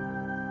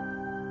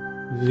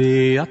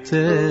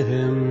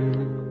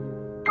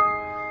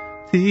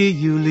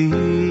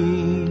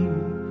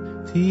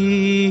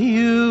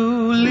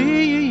תהיו לי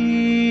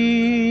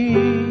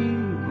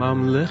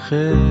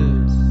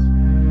ממלכת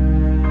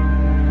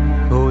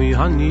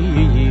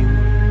כהנים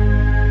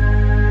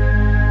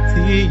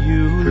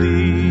תהיו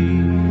לי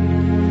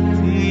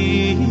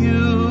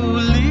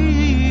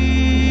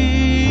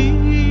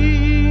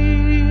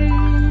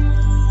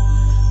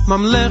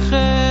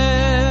ממלכת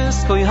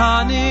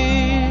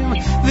כהנים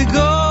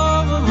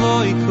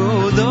וגוי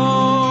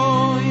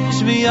קודש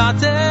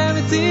ואתם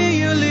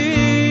תהיו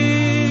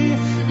לי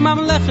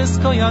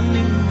ממלכת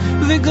כהנים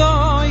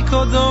וגוי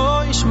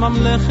קודש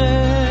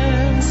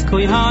ממלכת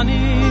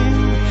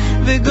כהנים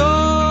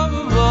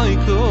וגוי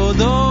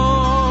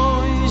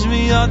קודש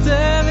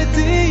ואתם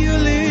תהיו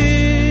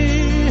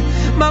לי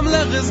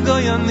ממלכת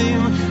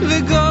כהנים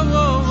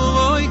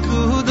וגוי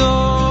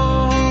קודש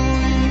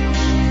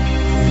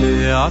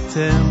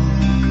ואתם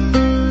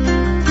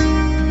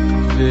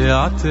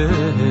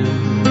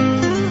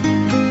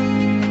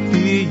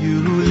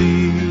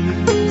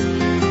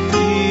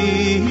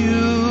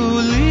תהיו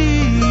לי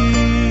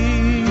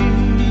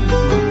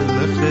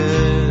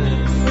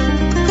ממלכת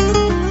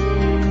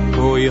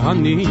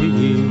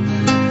כהנים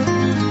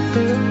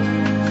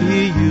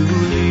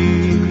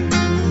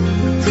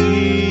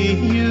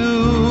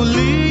תהיו לי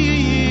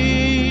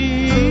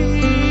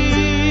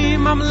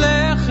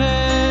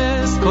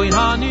ממלכת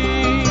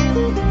כהנים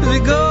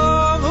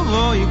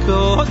וגוי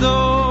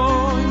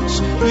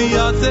קודש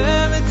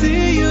ואתם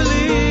תהיו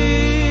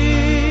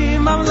לי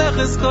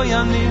ממלכת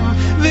כהנים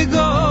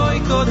וגוי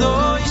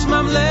קודש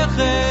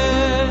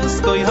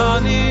ממלכת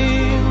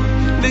כהנים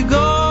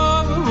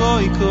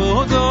וגוי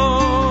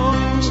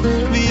קודש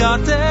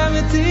ואתם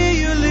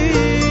תהיו לי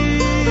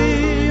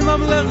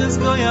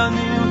ממלכת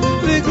כהנים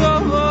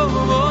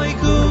וגוי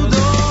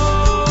קודש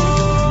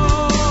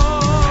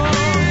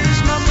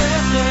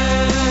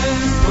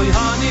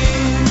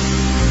כהנים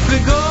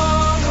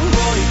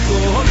וגוי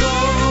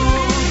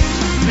קודש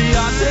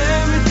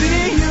ואתם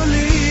תהיו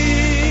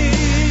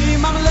לי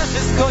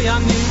ממלכת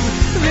כהנים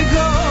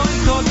וגוי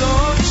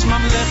קודש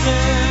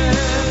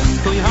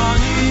ממלכת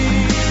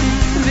כהנים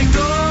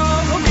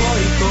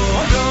וגוי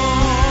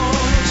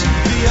קודש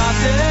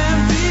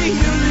ואתם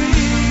תהיו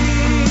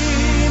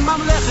לי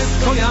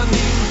ממלכת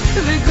כהנים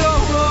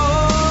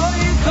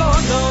וגוי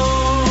קודש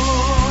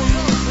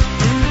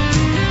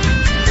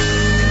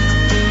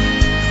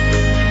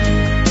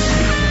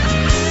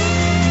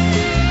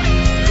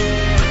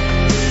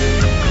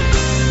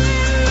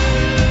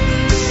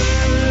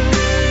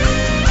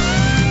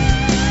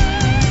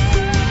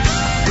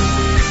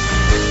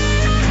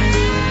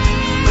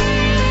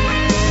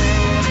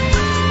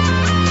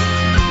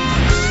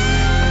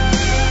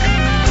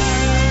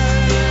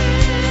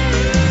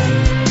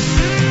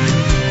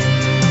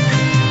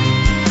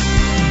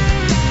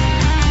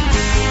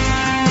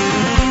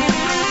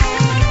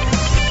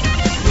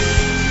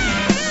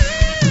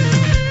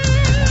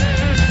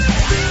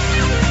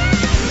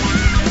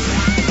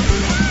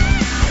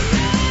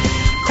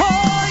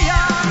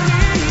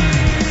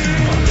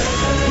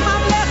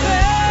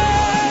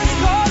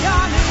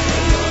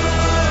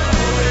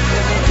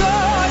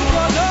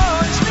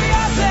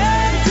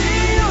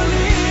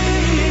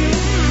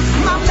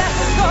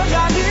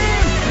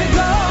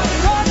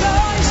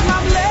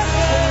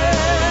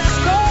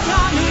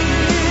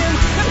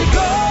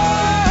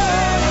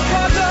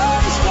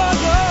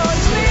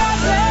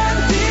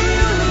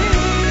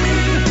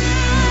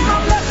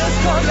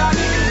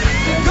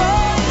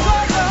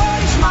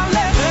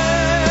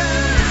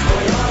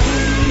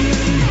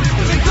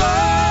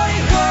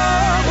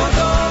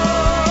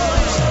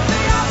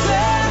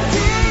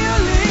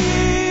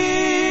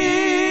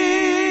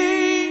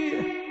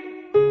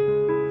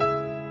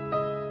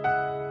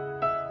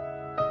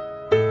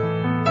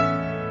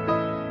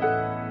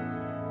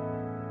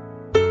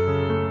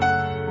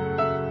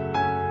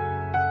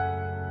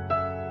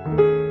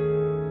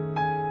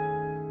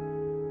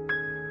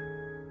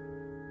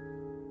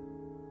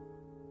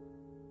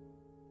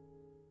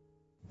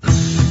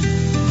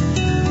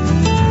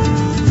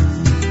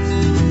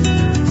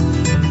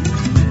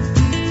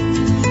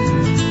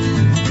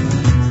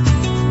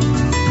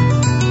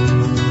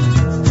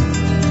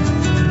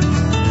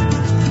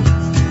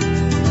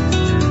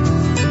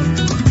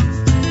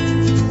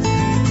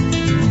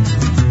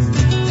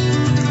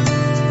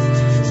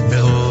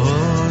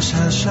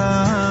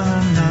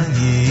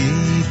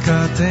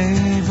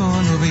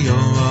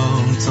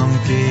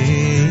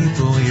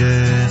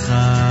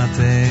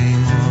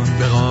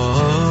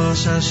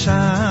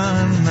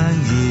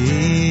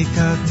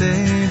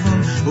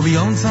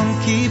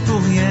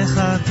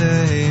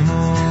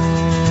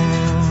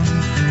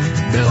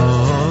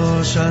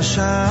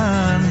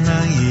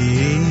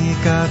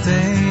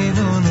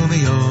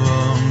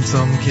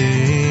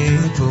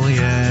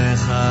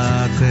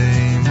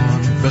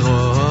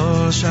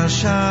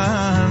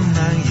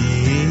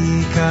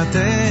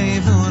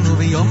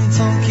וביום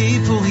צום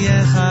כיפור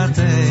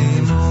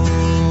יחתמו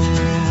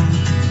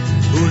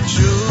ותשובו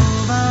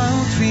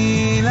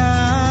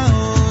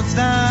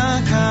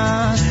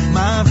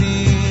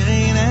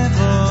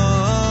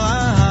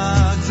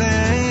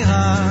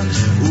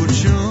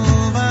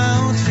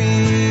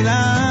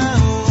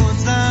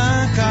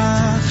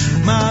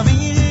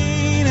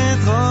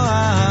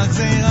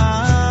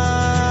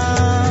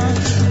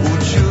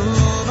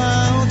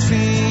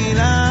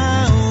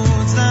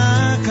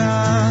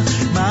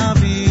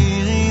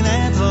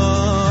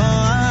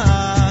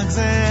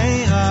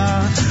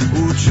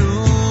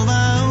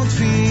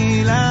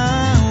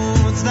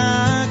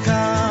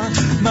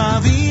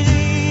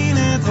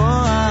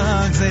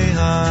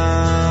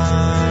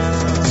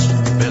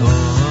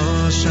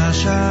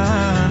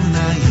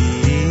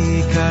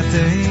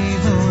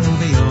תיבונו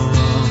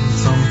ביום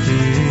צום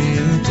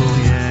כיפור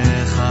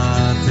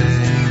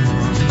יחתנו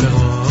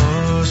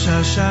בראש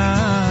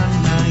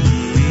השנה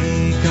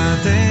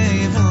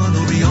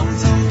יקטבונו ביום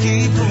צום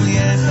כיפור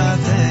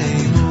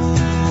יחתנו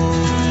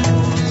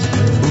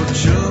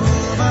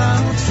ותשובה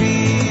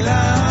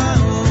ותפילה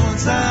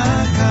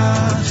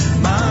וצעקה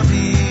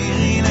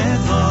מעבירים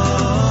את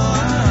רוע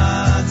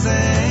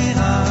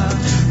הגזירה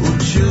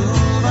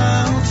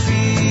ותשובה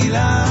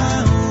ותפילה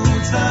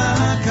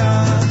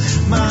וצעקה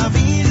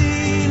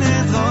מעבירים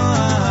את רוע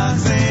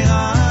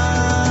הגזירה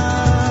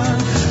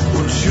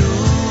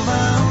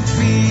ותשובה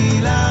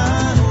ותפילה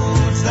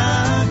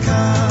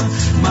וצעקה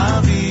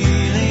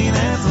מעבירים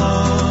את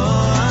רוע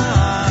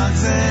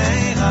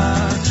הגזירה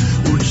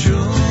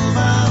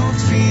ותשובה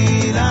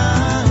ותפילה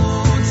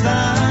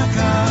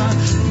וצעקה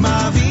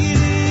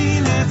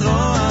מעבירים את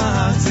רוע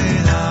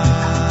הגזירה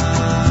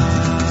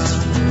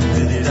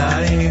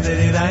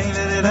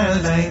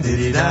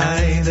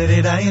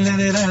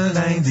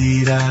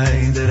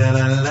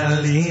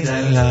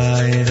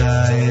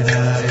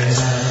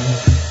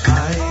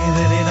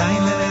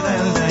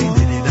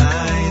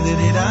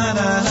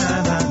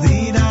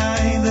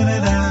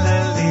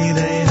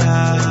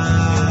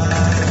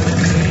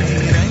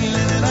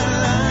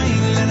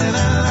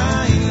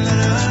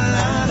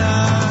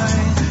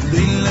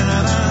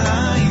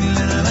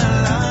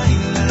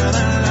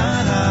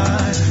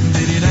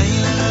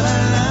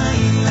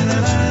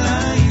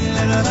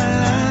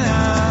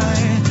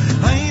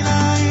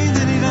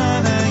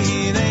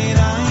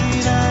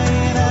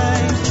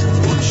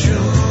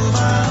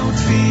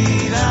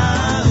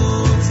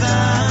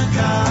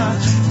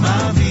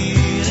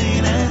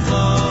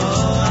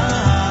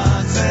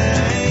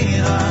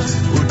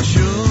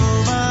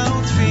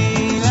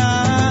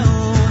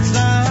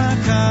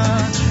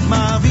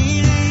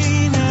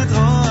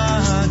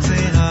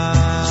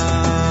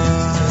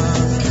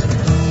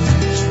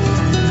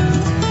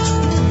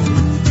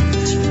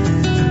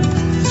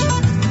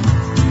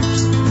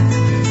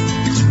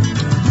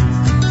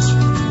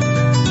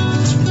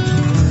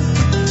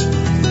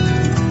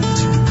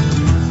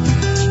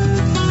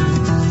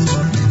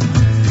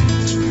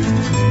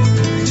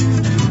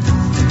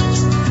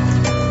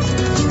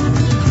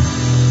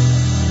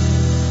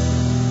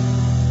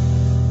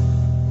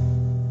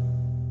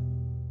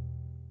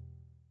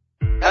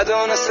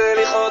אדון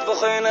הסליחות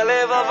בוחן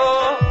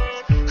הלבבות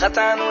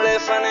חטאנו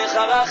לפניך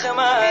רחם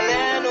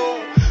עלינו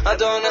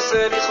אדון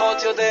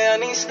הסליחות יודע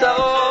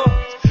נסתרות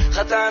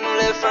חטאנו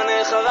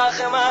לפניך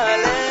רחם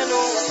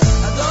עלינו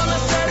אדון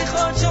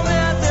הסליחות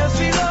שומע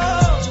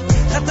תפילות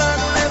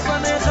חטאנו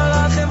לפניך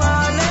רחם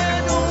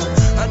עלינו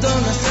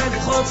אדון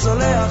הסליחות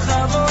סולח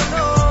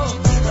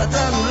עוונות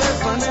חטאנו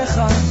לפניך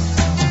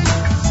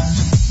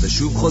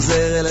ושוב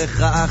חוזר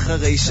אליך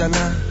אחרי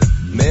שנה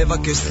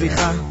מבקש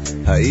סליחה,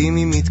 האם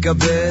היא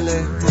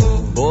מתקבלת?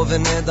 בוא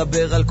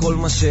ונדבר על כל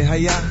מה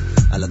שהיה,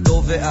 על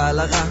הטוב ועל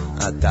הרע,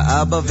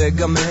 אתה אבא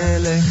וגם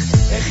מלך.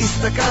 איך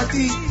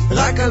הסתכלתי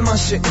רק על מה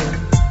שאין,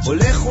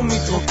 הולך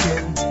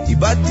ומתרוקן,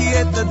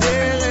 איבדתי את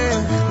הדרך,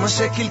 מה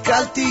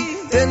שקלקלתי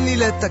תן לי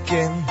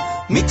לתקן,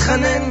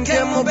 מתחנן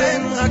כמו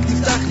בן, רק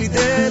תפתח לי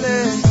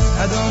דלת.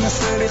 אדון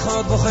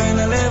הסליחות בוחן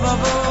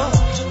הלבבות,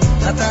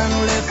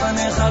 חטאנו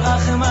לפניך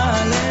רחם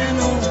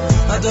עלינו,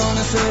 אדון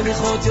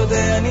הסליחות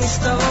יודע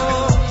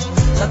נסתרות,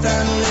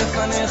 חטאנו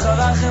לפניך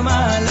רחם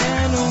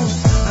עלינו,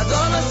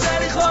 אדון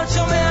הסליחות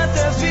שומע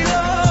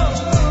תפילות,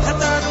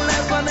 חטאנו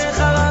לפניך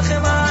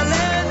רחם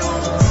עלינו,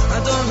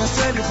 אדון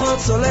הסליחות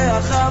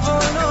סולח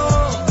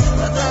עוונות,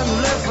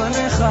 חטאנו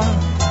לפניך.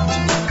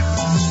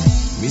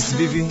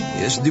 מסביבי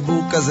יש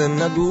דיבור כזה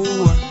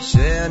נגוע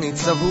שאני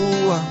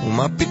צבוע,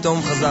 ומה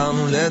פתאום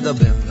חזרנו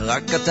לדבר,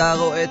 רק אתה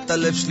רואה את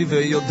הלב שלי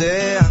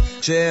ויודע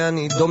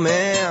שאני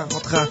דומע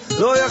אותך,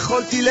 לא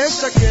יכולתי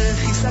לשקר,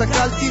 איך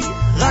הסתכלתי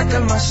רק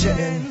על מה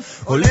שאין,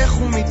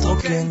 הולך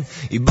ומתרוקן,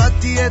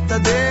 איבדתי את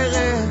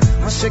הדרך,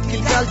 מה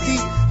שקלקלתי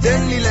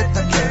תן לי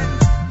לתקן,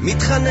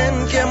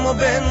 מתחנן כמו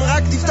בן,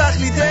 רק תפתח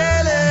לי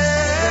דלת.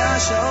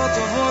 והשעות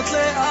עוברות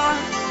לאט,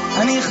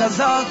 אני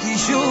חזרתי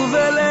שוב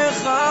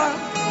אליך,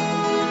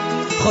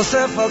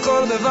 חושף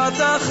הכל בבת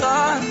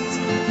אחת,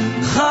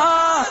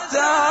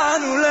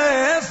 חטאנו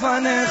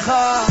לפניך,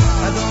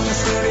 אדון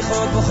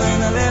הסליחות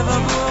בוחן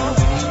הלבבות,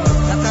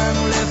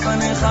 חטאנו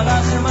לפניך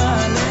רחם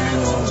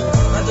עלינו,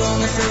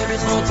 אדון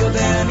הסליחות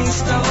יודע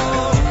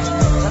נסתרות,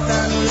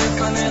 חטאנו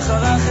לפניך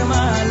רחם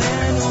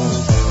עלינו,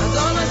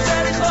 אדון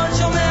הסליחות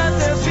שומע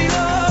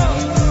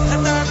תפילות,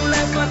 חטאנו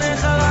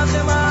לפניך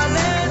רחם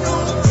עלינו,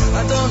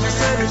 אדון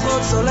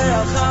הסליחות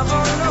סולח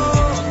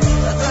עוונות,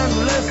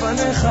 חטאנו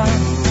לפניך.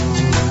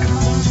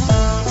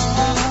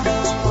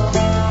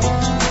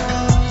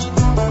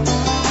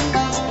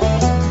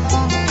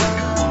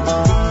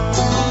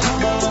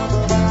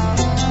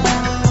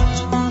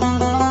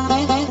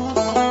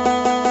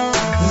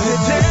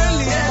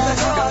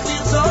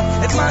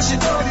 מה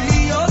שטוב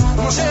להיות,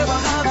 כמו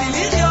שבחרתי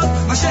לחיות,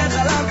 מה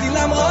שחלמתי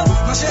למרות,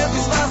 מה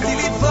שפספסתי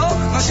לתפור,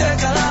 מה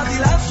שקראתי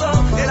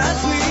לעשות אל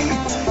עצמי,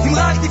 אם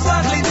רק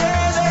תפתח לי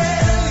דלת,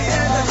 תן לי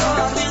את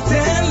הכוח,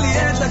 תן לי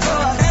את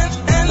הכוח, אין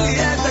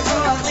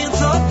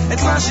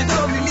רק מה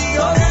שטוב לי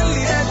להיות. אין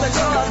לי את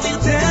הכוח,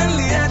 תן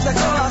לי את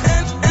הכוח.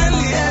 אין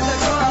לי את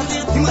הכוח,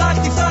 אם רק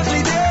תפתח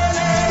לי דלת.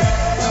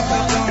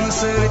 לא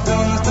נעשה לי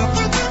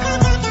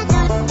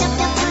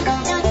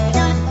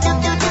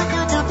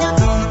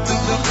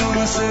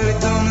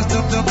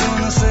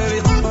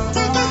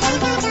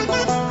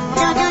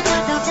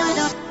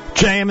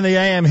JM in the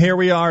AM, here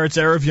we are. It's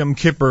Erev Yom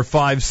Kippur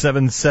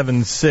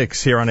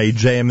 5776 here on a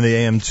JM in the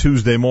AM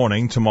Tuesday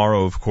morning.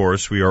 Tomorrow, of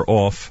course, we are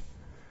off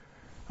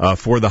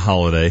for the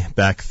holiday.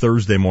 Back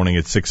Thursday morning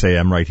at 6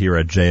 a.m. right here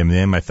at JM in the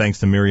AM. My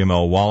thanks to Miriam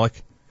L. Wallach.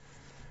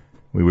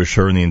 We wish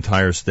her and the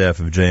entire staff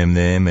of JM in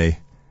the AM a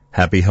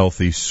happy,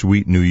 healthy,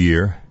 sweet new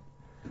year.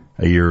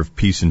 A year of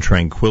peace and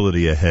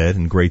tranquility ahead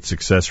and great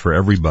success for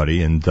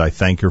everybody. And I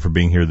thank her for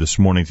being here this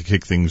morning to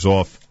kick things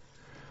off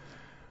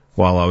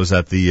while I was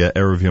at the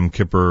Erev Yom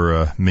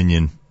Kippur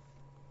minyan,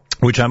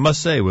 which I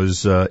must say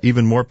was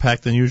even more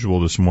packed than usual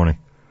this morning.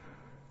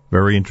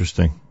 Very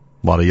interesting.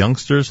 A lot of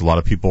youngsters, a lot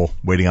of people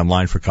waiting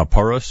online for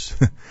kaparos,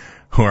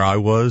 where I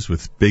was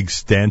with big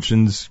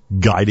stanchions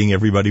guiding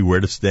everybody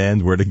where to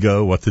stand, where to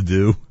go, what to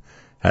do,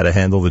 how to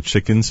handle the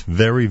chickens.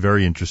 Very,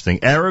 very interesting.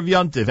 Erev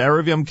Yontif,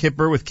 Erev Yom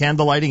Kippur with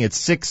candle lighting at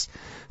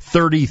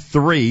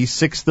 6:33.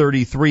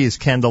 6:33 is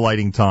candle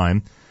lighting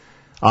time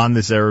on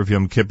this Erev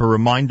Yom Kippur.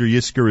 Reminder,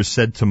 Yizkor is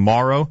said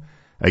tomorrow.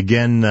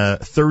 Again,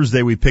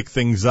 Thursday we pick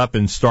things up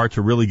and start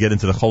to really get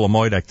into the Chol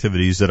HaMoed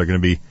activities that are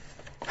going to be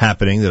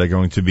happening, that are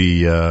going to be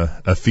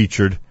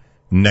featured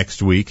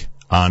next week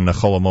on the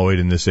Chol HaMoed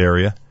in this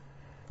area.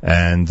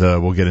 And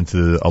we'll get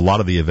into a lot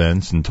of the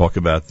events and talk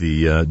about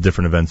the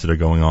different events that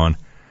are going on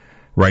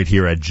right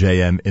here at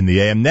JM in the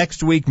AM. Next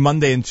week,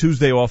 Monday and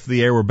Tuesday off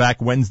the air. We're back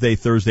Wednesday,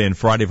 Thursday, and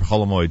Friday for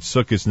Chol HaMoed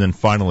Sukkot. And then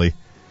finally,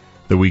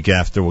 the week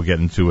after, we'll get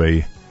into a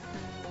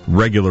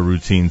regular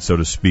routine, so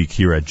to speak,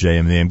 here at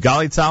JM in the AM.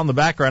 Gali Tzal in the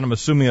background. I'm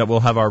assuming that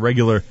we'll have our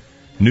regular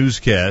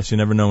newscast. You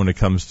never know when it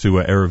comes to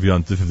Erev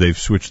Yontif if they've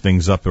switched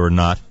things up or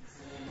not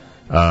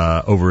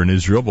over in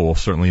Israel, but we'll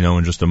certainly know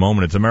in just a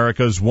moment. It's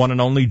America's one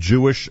and only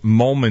Jewish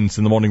Moments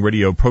in the Morning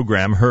radio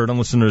program, heard on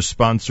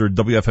listeners-sponsored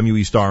WFMU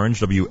East Orange,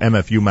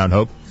 WMFU Mount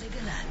Hope,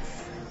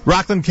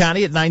 Rockland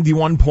County at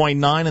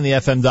 91.9 on the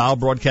FM dial,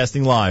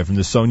 broadcasting live from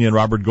the Sonia and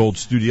Robert Gold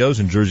studios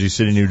in Jersey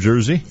City, New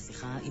Jersey.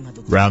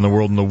 Around the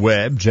world on the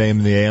web,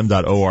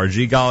 jmintheam.org.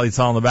 Gali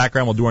Tzal in the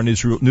background. We'll do our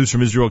news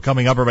from Israel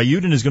coming up. Rabbi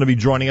Yudin is going to be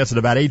joining us at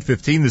about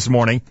 8:15 this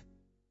morning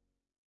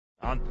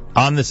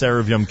on this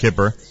Erev Yom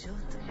Kippur.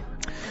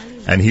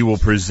 And he will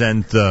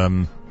present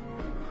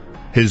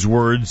his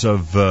words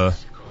of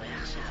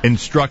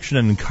instruction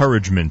and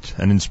encouragement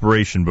and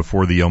inspiration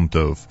before the Yom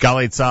Tov.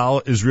 Gali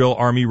Tzal, Israel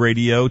Army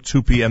Radio,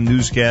 2 p.m.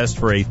 newscast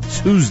for a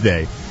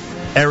Tuesday.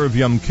 Erev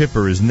Yom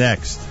Kippur is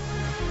next.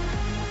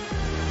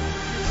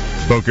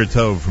 בוקר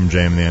טוב from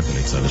JM the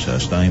AM. צה"ל השעה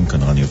 2,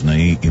 כאן רן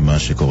יבנאי עם מה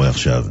שקורה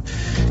עכשיו.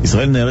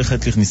 ישראל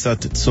נערכת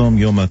לכניסת צום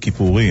יום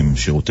הכיפורים.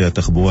 שירותי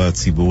התחבורה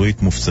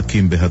הציבורית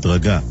מופסקים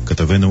בהדרגה.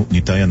 כתבנו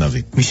ניתאי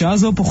הנביא. משעה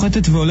זו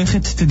פוחתת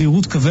והולכת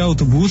תדירות קווי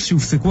האוטובוס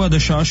שהופסקו עד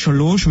השעה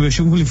 3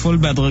 וישובו לפעול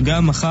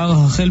בהדרגה מחר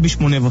החל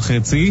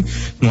ב8:30.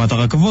 תנועת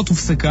הרכבות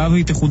הופסקה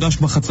והיא תחודש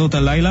בחצות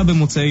הלילה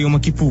במוצאי יום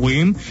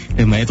הכיפורים,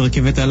 למעט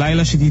רכבת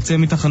הלילה שתצא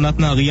מתחנת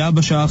נהריה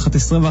בשעה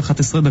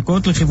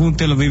 11:11 לכיוון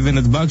תל אביב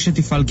ונתב"ג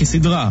שתפעל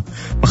כסדרה.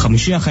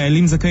 בחמישי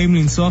החיילים זכאים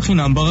לנסוע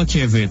חינם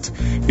ברכבת.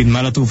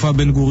 בנמל התעופה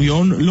בן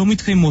גוריון לא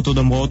מתקיימות עוד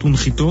המראות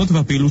ונחיתות,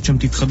 והפעילות שם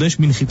תתחדש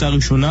בנחיתה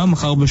ראשונה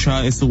מחר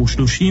בשעה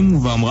 10:30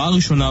 ובהמראה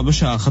ראשונה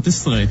בשעה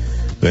 11.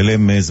 ואלה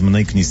הם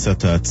זמני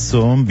כניסת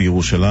הצום.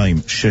 בירושלים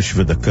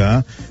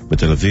 6:01,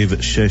 בתל אביב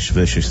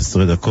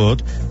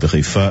 6:16,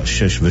 בחיפה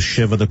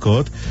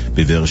 6:07,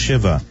 בבאר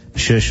שבע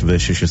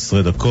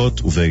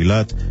 6:16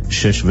 ובאילת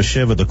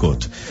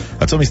 6:07.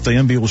 הצום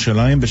מסתיים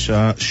בירושלים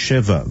בשעה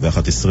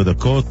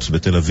 7:11,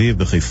 בתל אביב,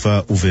 בחיפה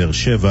ובאר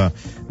שבע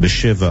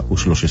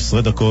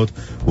ב7:13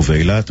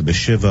 ובאילת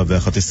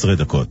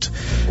ב7:11.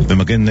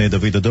 במגן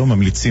דוד אדום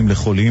ממליצים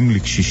לחולים,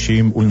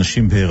 לקשישים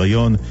ולנשים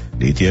בהיריון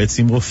להתייעץ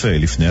עם רופא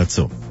לפני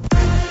הצום.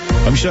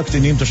 5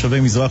 קטינים תושבי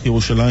מזרח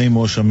ירושלים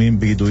מואשמים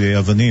ביידויי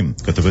אבנים.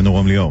 כתבנו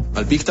רום ליאור.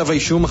 על פי כתב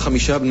האישום,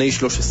 5 בני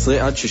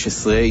 13 עד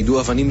 16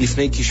 יידו אבנים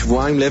לפני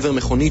כשבועיים לעבר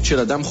מכונית של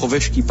אדם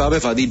חובש כיפה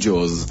בוואדי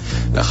ג'וז.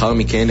 לאחר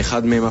מכן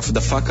אחד מהם אף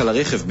דפק על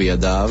הרכב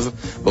בידיו,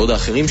 בעוד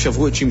האחרים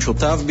שברו את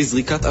שמשותיו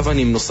בזריקת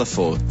אבנים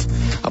נוספות.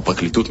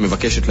 הפרקליטות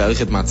מבקשת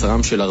להאריך את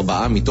מעצרם של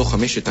 4 מתוך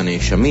 5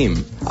 הנאשמים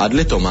עד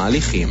לתום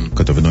ההליכים.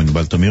 כתבנו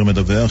ענבל תמיר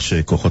מדווח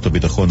שכוחות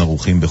הביטחון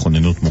ערוכים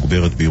בכוננות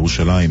מוגברת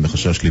בירושלים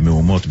מחשש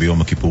למהומות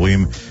ביום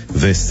הכיפורים,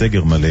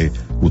 וסגר מלא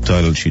הוטל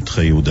על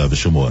שטחי יהודה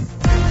ושומרון.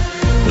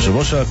 יושב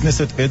ראש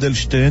הכנסת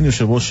אדלשטיין,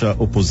 יושב ראש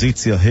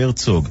האופוזיציה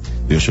הרצוג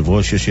ויושב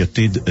ראש יש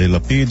עתיד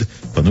לפיד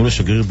פנו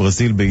לשגריר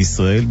ברזיל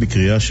בישראל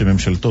בקריאה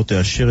שממשלתו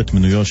תאשר את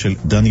מינויו של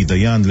דני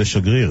דיין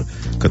לשגריר.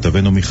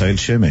 כתבנו מיכאל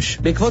שמש.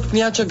 בעקבות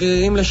פניית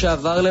שגרירים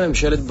לשעבר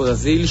לממשלת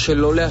ברזיל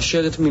שלא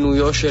לאשר את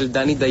מינויו של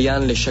דני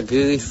דיין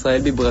לשגריר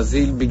ישראל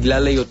בברזיל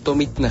בגלל היותו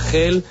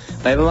מתנחל,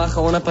 ביממה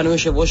האחרונה פנו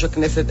יושב ראש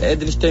הכנסת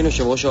אדלשטיין,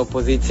 יושב ראש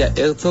האופוזיציה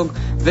הרצוג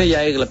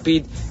ויאיר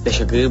לפיד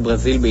לשגריר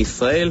ברזיל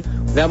בישראל,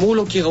 ואמרו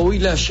לו כי ראוי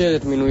לאשר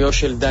את מינויו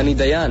של דני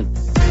דיין.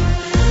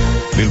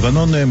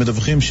 בלבנון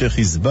מדווחים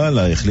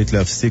שחיזבאללה החליט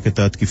להפסיק את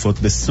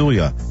התקיפות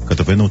בסוריה.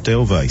 כתבנו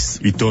תאו וייס.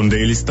 עיתון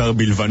דיילי סטאר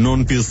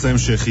בלבנון פרסם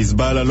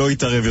שחיזבאללה לא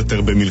יתערב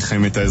יותר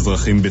במלחמת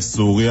האזרחים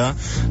בסוריה.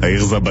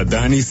 העיר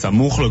זבדני,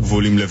 סמוך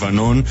לגבול עם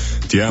לבנון,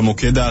 תהיה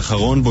המוקד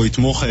האחרון בו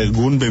יתמוך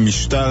הארגון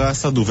במשטר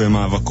אסד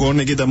ובמאבקו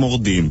נגד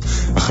המורדים.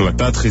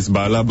 החלטת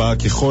חיזבאללה באה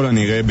ככל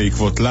הנראה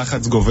בעקבות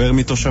לחץ גובר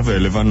מתושבי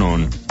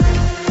לבנון.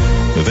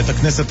 בבית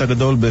הכנסת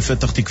הגדול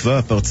בפתח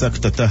תקווה פרצה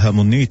קטטה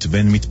המונית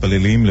בין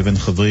מתפללים לבין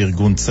חברי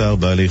ארגון צער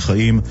בעלי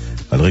חיים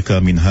על רקע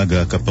מנהג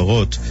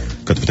הכפרות.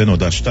 כתבתנו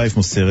הודעה שטייף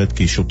מוסרת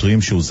כי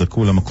שוטרים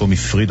שהוזעקו למקום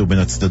הפרידו בין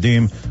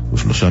הצדדים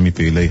ושלושה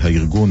מפעילי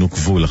הארגון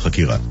עוכבו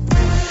לחקירה.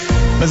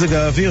 מזג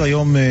האוויר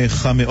היום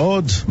חם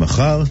מאוד,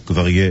 מחר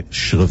כבר יהיה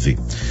שרבי.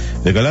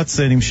 בגל"צ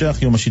נמשך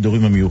יום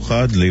השידורים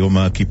המיוחד ליום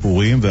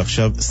הכיפורים,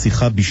 ועכשיו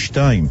שיחה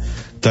בשתיים.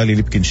 טלי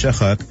ליפקין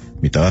שחק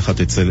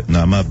מתארחת אצל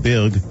נעמה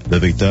ברג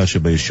בביתה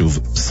שביישוב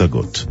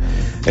פסגות.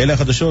 אלה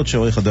החדשות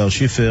שעורך הדר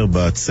שיפר,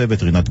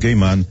 בצוות רינת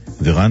גיימן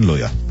ורן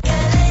לויה.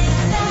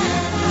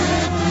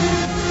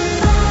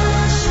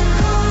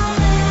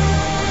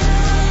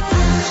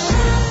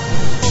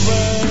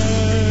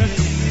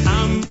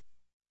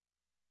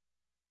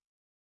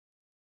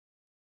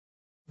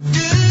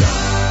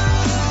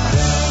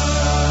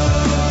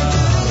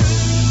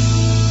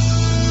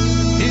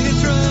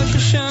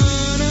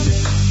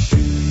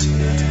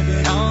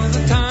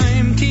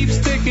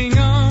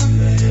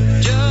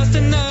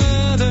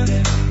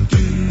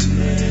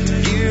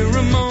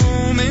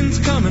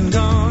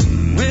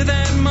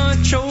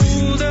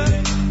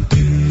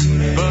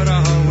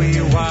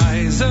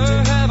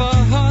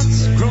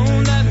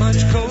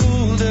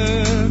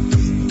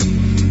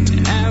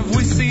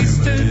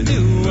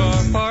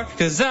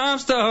 Cause I'm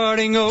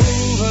starting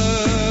over,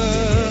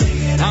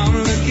 I'm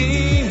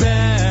looking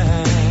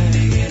back,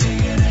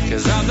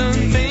 cause I've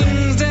done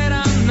things that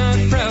I'm not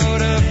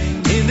proud of.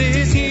 In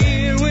this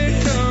year we're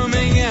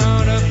coming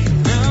out of.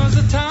 Now's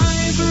the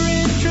time for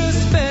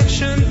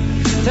introspection,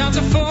 time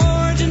to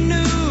forge a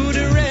new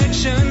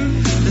direction,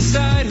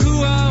 decide who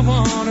I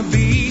wanna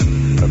be.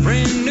 A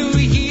brand new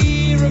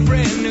year, a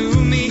brand new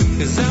me,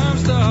 cause I'm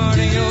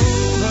starting over.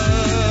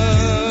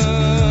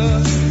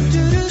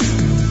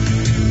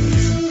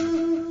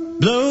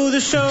 Blow the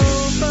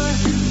shofar,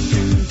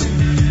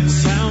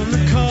 sound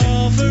the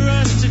call for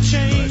us to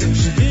change.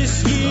 This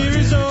year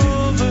is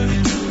over,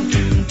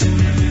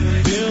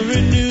 we'll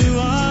renew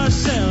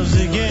ourselves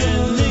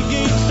again. The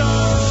gates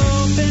are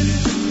open,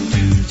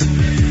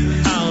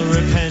 I'll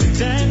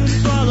repent and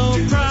swallow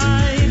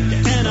pride.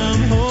 And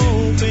I'm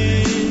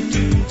hoping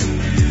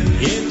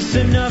it's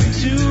enough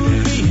to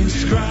be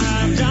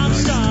inscribed. I'm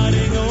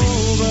starting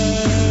over,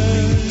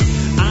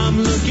 I'm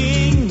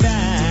looking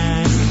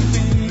back,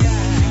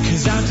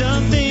 I've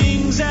done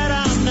things that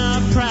I'm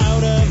not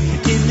proud of.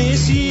 In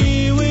this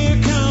year we're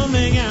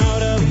coming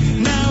out of.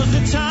 Now's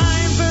the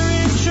time for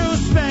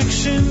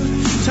introspection,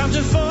 time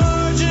to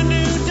forge a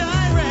new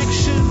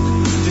direction,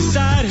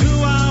 decide who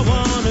I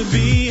want to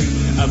be.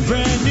 A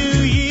brand new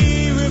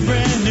year, a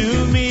brand new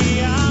me.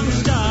 I'm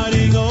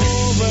starting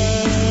over,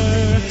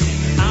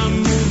 I'm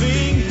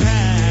moving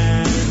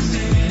past,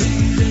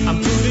 I'm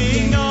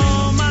putting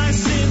all my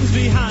sins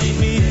behind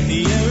me.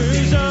 The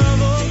errors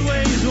of old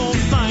ways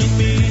won't find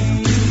me.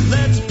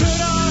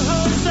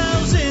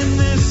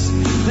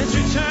 Let's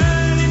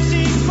return and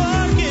seek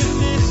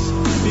forgiveness,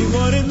 be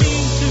what it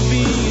means to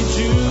be a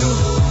Jew,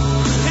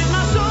 and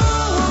my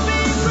soul will be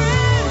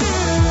brand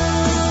new.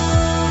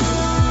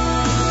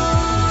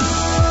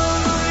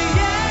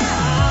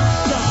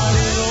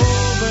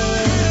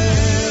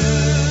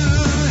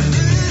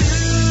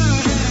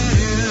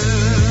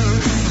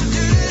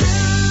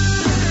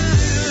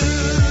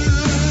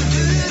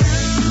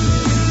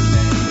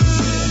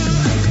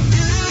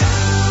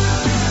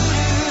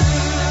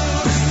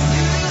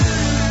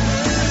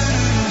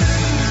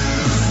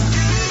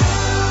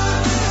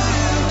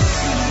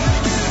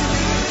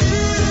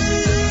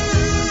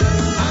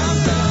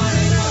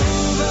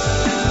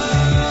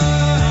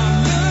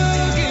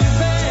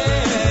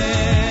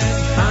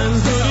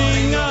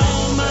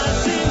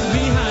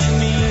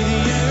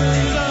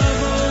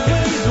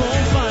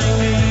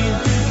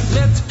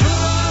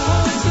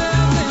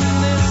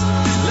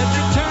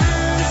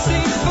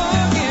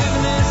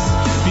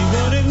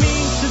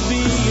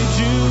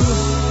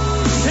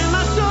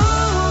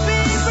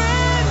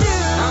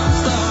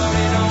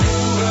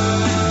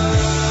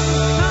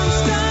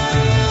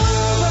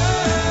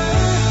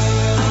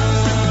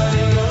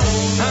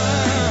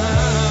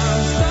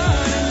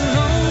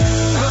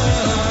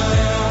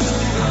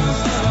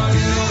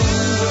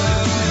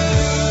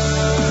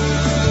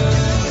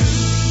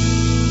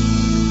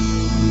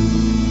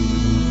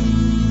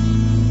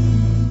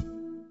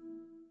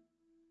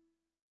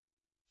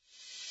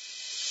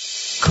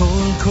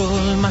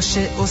 כל מה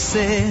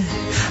שעושה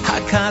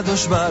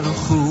הקדוש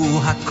ברוך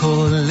הוא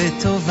הכל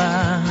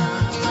לטובה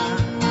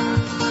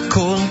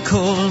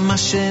כל מה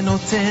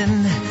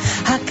שנותן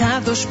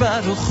הקדוש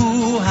ברוך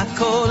הוא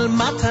הכל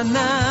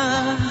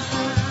מתנה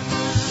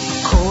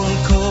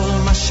כל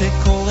מה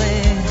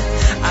שקורה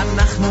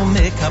אנחנו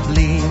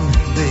מקבלים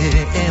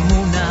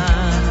באמונה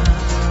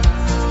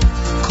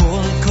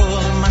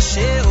כל מה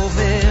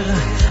שעובר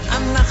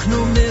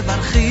אנחנו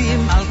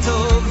מברכים על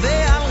טוב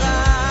ועל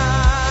רע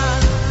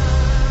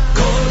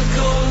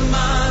כל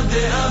מה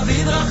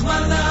דאביד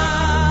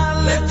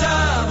רחמנה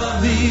לטב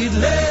אביד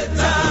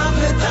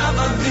לטב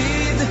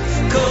אביד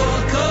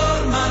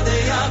כל מה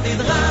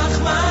דאביד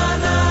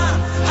רחמנה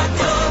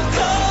הכל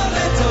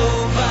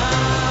לטובה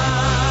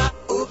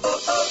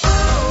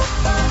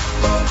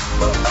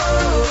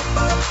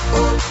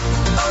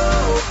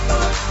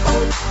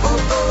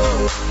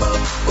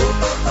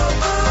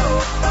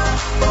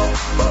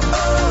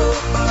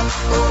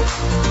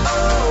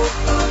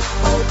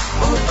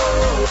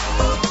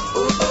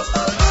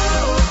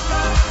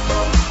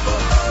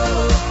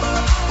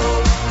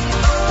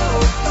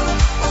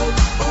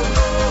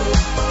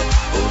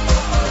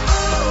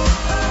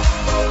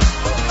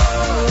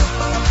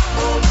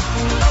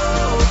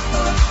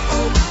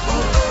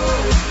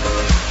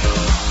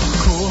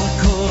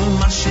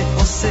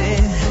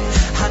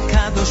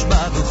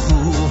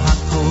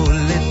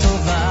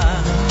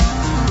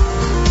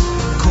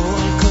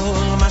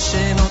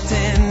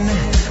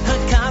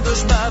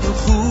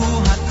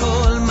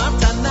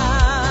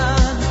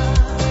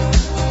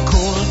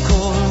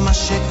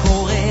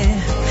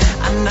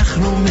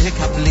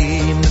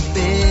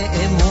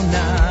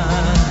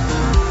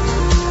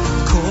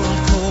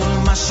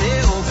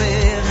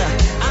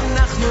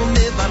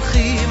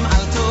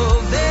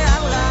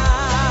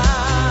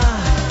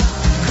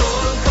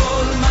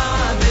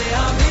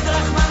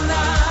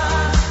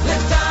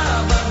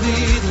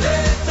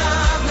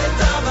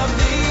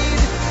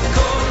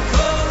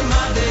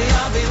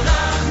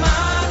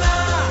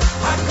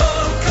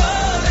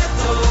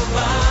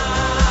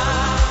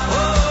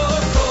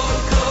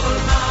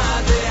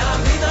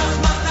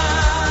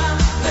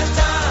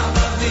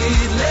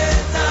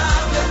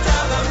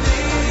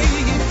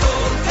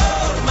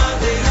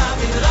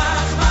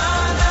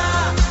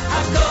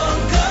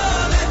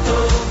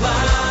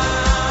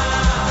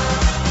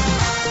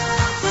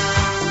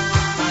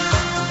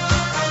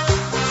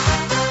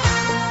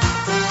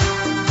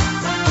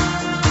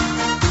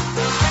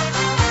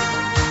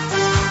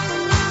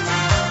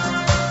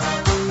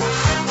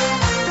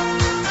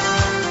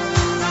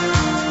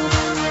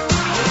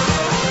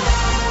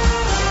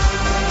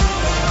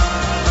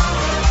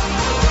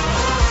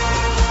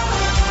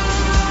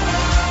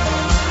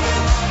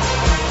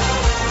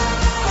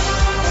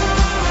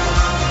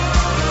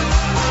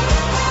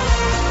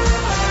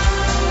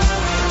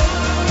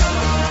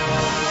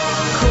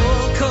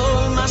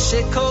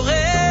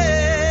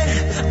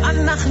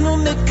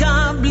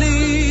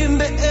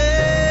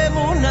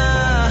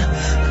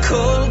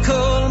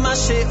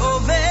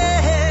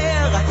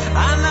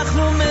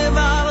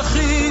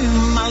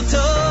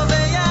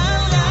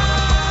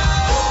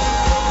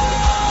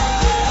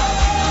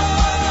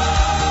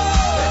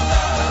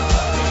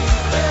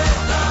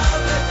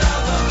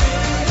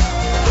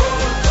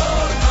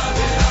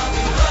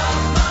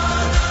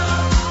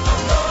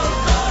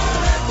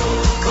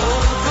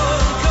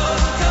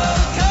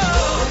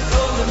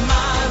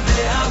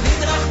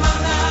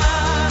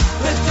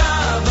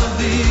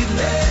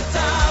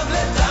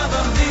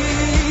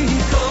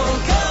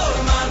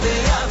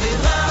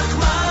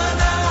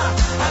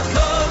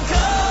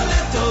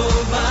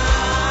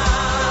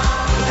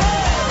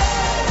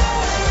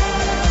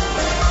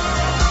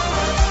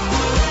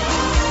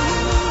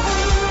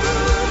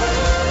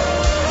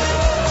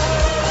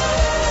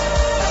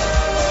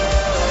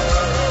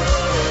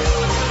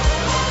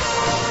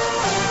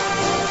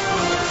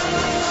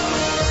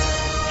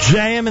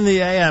JM in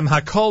the AM,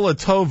 Hakola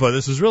Tova.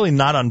 This is really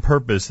not on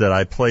purpose that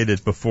I played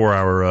it before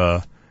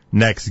our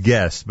next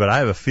guest, but I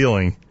have a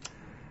feeling,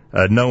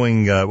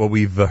 knowing what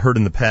we've heard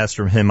in the past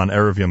from him on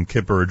Erev Yom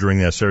Kippur during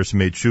the Aseret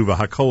Mei Tshuva,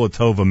 Hakola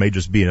Tova may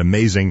just be an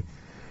amazing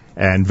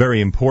and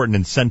very important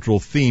and central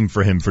theme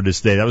for him for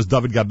this day. That was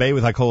David Gabay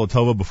with Hakola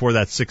Tova. Before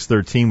that,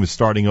 613 was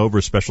Starting Over,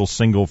 a special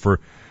single for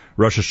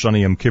Rosh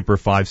Hashanah Yom Kippur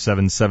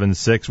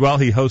 5776. Well,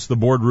 he hosts the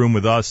boardroom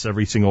with us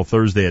every single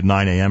Thursday at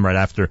 9 a.m. right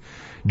after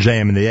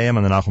JM in the AM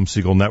on the Nachum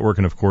Segal Network,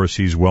 and of course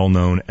he's well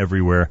known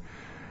everywhere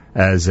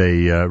as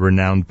a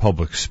renowned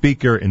public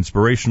speaker,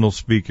 inspirational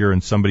speaker,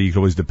 and somebody you can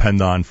always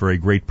depend on for a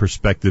great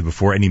perspective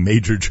before any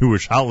major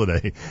Jewish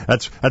holiday.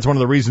 That's one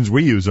of the reasons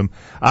we use him.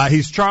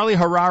 He's Charlie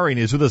Harary, and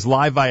he's with us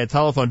live via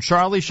telephone.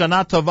 Charlie,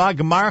 Shana Tova,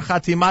 Gemar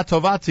Chatima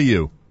Tova to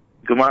you.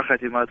 Gemar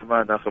Chatima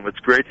Tova, Nachum. It's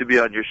great to be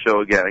on your show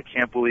again. I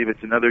can't believe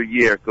it's another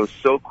year. It goes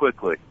so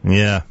quickly.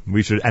 Yeah,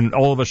 we should, and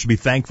all of us should be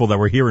thankful that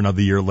we're here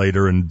another year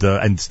later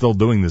and still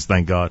doing this,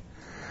 thank God.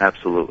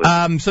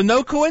 Absolutely. So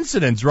no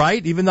coincidence,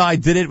 right? Even though I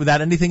did it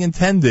without anything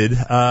intended.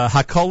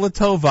 Hakola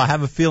Tova, I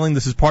have a feeling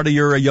this is part of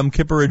your Yom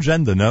Kippur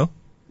agenda, no?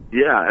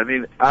 Yeah, I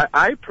mean,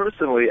 I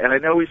personally, and I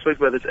know we speak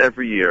about this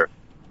every year,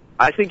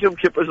 I think Yom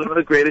Kippur is one of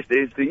the greatest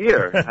days of the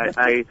year.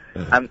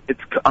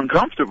 It's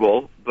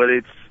uncomfortable, but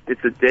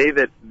it's a day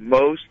that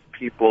most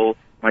people,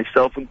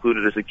 myself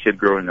included as a kid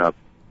growing up,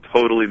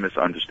 totally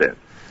misunderstand.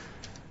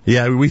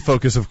 Yeah, we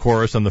focus, of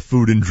course, on the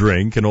food and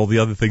drink and all the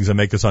other things that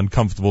make us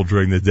uncomfortable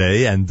during the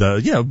day. And,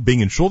 being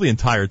in shul the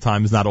entire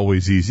time is not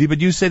always easy, but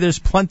you say there's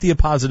plenty of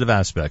positive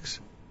aspects.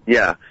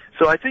 Yeah.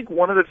 So I think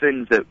one of the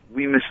things that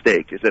we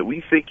mistake is that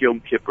we think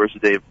Yom Kippur is a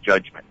day of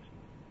judgment.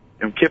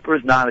 Yom Kippur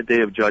is not a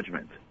day of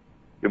judgment.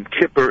 Yom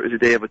Kippur is a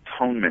day of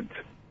atonement.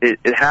 It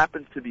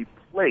happens to be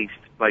placed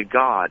by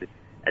God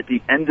at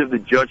the end of the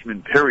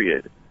judgment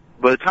period.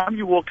 By the time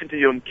you walk into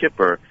Yom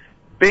Kippur,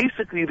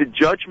 basically the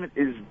judgment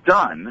is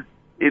done.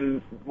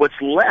 In what's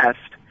left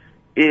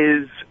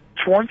is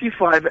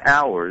 25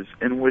 hours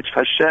in which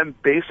Hashem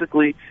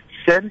basically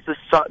sends the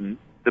Satan,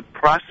 the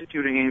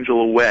prosecuting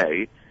angel,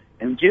 away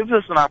and gives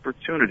us an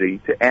opportunity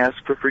to ask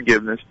for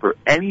forgiveness for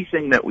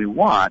anything that we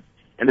want.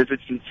 And if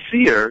it's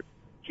sincere,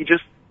 he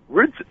just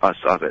rids us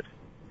of it.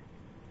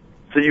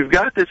 So you've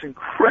got this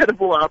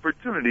incredible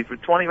opportunity for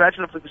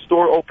imagine if the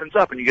store opens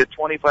up and you get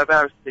 25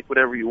 hours to take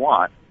whatever you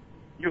want.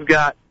 You've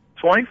got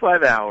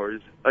 25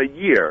 hours a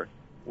year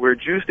where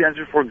Jews stand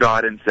before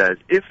God and says,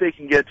 if they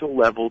can get to a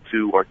level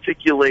to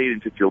articulate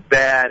and to feel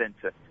bad and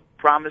to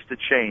promise to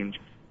change,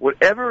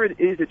 whatever it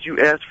is that you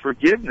ask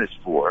forgiveness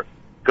for,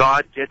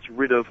 God gets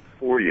rid of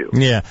for you.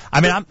 Yeah,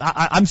 I mean,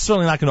 I'm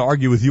certainly not going to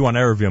argue with you on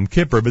Erev Yom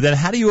Kippur, but then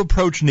how do you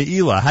approach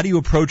Ne'ilah? How do you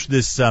approach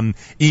this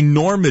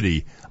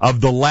enormity of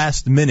the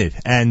last minute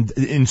and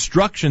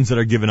instructions that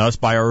are given us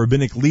by our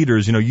rabbinic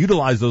leaders?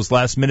 Utilize those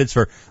last minutes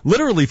for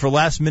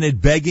last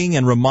minute begging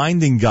and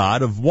reminding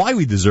God of why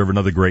we deserve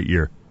another great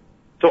year.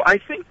 So I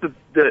think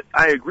that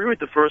I agree with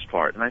the first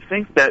part, and I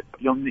think that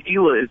Yom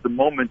Ne'ilah is the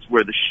moment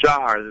where the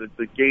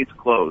the gates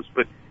close,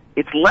 but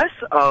it's less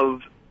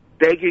of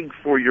begging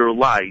for your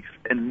life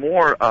and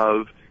more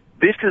of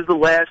this is the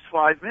last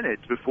 5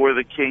 minutes before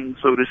the king,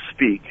 so to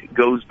speak,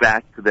 goes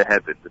back to the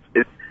heavens.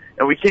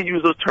 And we can't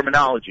use those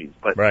terminologies,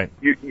 but right.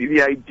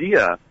 The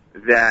idea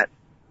that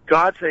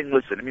God's saying,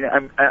 listen, I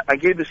mean, I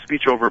gave this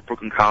speech over at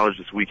Brooklyn College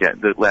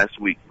last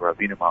week for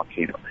Avinu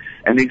Malkeinu.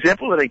 And the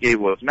example that I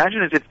gave was,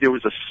 imagine as if there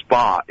was a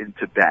spa in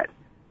Tibet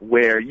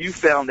where you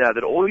found out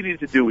that all you needed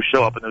to do was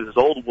show up and there was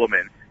this old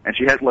woman and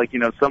she had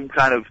some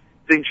kind of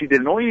thing she did,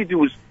 and all you need to do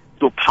was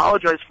to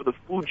apologize for the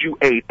food you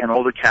ate and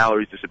all the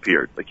calories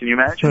disappeared. Can you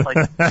imagine?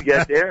 You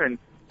get there and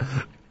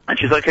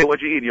she's like, hey,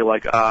 what'd you eat? And you're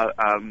like,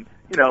 I'm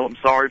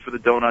sorry for the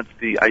donuts,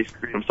 the ice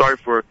cream. I'm sorry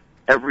for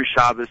every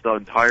Shabbos the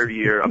entire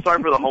year. I'm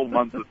sorry for the whole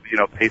month of,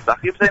 Pesach.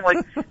 I'm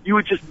saying, you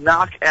would just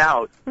knock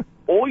out.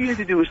 All you need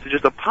to do is to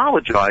just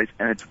apologize,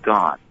 and it's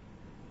gone.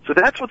 So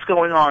that's what's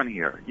going on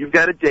here. You've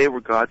got a day where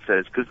God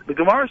says, because the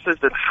Gemara says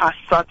that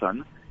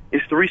Ha-Satan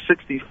is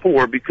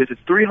 364 because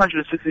it's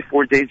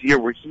 364 days a year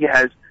where he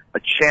has a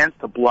chance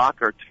to block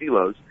our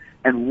tefillos,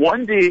 and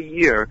one day a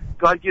year,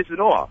 God gives it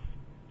off.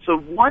 So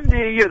one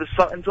day a year, the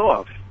Satan's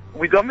off.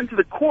 We come into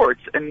the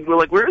courts, and we're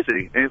like, where is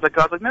he? And he's like,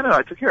 God's like, no,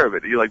 I took care of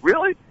it. And you're like,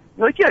 really?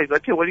 You're like, yeah. He's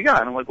like, yeah, what do you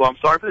got? And I'm like, well, I'm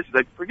sorry for this. He's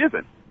like,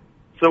 forgiven.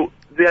 So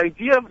the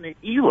idea of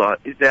Ne'ilah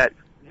is that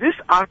this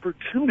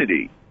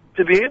opportunity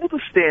to be able to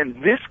stand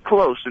this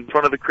close in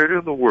front of the Creator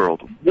of the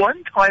world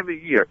one time a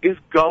year is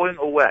going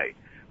away.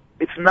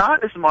 It's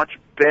not as much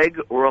beg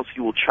or else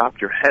he will chop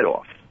your head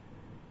off.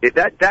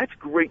 That's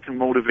great to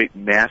motivate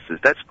masses.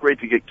 That's great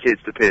to get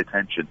kids to pay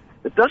attention.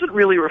 It doesn't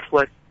really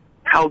reflect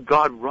how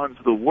God runs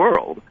the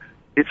world.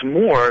 It's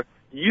more,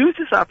 use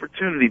this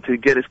opportunity to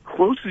get as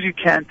close as you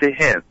can to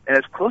Him and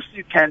as close as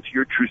you can to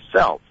your true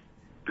self,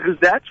 because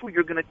that's where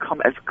you're going to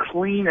come as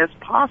clean as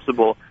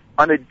possible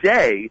on a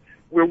day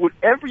where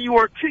whatever you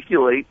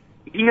articulate,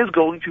 He is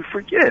going to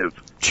forgive.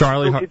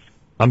 Charlie,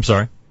 I'm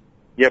sorry.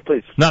 Yeah,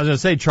 please. No, I was going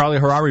to say, Charlie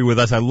Harary with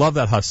us. I love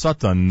that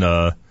Ha-Satan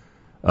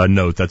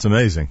note. That's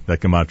amazing, that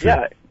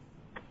gematria.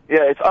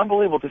 Yeah, it's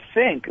unbelievable to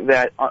think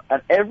that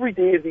on every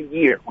day of the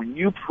year, when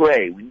you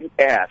pray, when you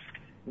ask,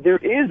 there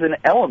is an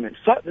element.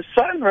 The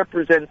Satan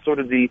represents sort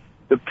of the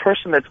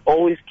person that's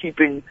always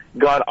keeping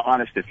God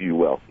honest, if you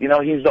will.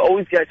 He's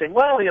always the guy saying,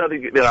 well,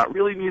 they're not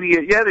really meaning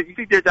it. Yeah, you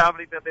think they're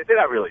dominating, they're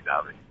not really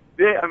dominating.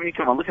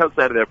 Come on, look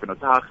outside of there for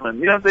Natachman.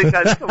 You know what I'm saying,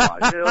 guys? Come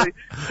on, really?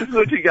 This is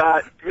what you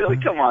got. Really,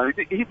 come on.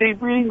 They're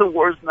reading the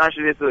worst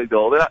Nashon into the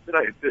goal.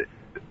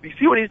 You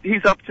see what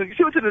he's up to? You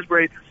see what's in his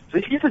brain? So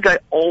he's a guy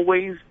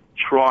always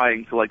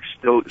trying to,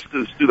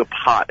 stew the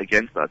pot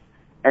against us.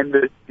 And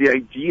the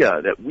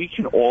idea that we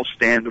can all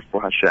stand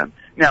before Hashem.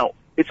 Now,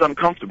 it's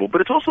uncomfortable, but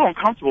it's also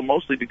uncomfortable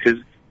mostly because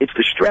it's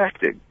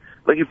distracting.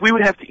 If we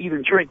would have to eat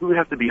and drink, we would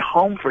have to be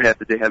home for half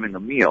the day having a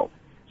meal.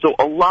 So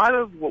a lot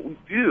of what we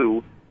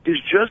do is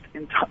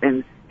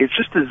it's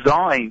just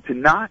designed to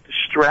not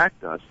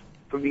distract us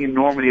from the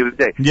enormity of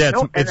the day. Yeah,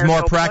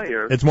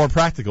 it's more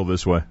practical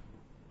this way.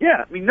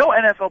 Yeah, I mean, no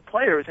NFL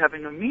player is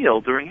having a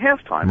meal during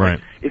halftime. Right.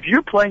 Like, if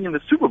you're playing in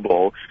the Super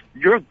Bowl,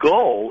 your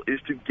goal is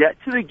to get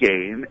to the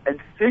game and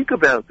think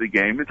about the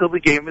game until the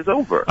game is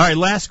over. All right,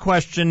 last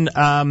question.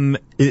 And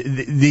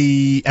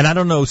I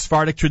don't know,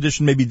 Sephardic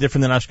tradition may be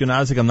different than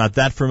Ashkenazic. I'm not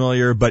that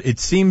familiar, but it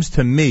seems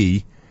to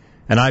me,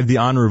 and I have the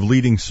honor of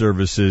leading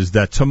services,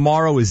 that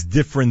tomorrow is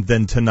different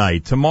than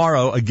tonight.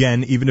 Tomorrow,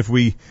 again, even if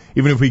we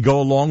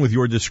go along with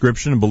your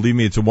description, and believe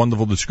me, it's a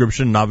wonderful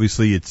description, and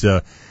obviously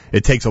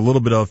it takes a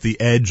little bit off the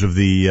edge of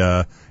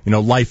the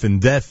life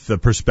and death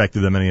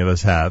perspective that many of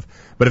us have.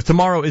 But if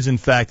tomorrow is in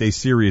fact a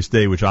serious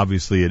day, which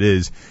obviously it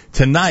is,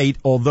 tonight,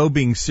 although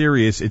being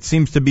serious, it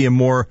seems to be a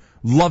more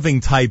loving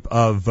type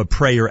of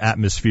prayer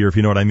atmosphere, if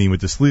you know what I mean,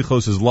 with the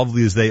slichos as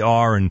lovely as they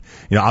are, and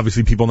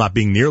obviously people not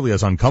being nearly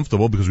as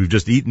uncomfortable because we've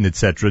just eaten,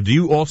 etc. Do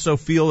you also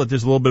feel that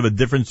there's a little bit of a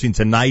difference between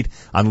tonight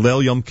on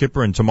Leil Yom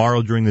Kippur and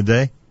tomorrow during the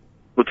day?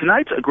 Well,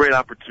 tonight's a great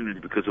opportunity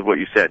because of what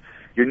you said.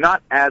 You're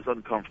not as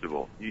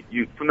uncomfortable.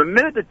 You from the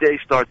minute the day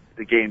starts,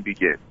 the game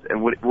begins,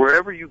 and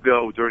wherever you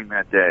go during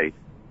that day,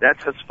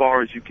 that's as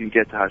far as you can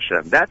get to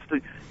Hashem. That's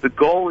the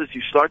goal is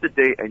you start the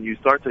day and you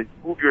start to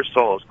move your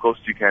soul as close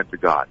as you can to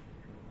God.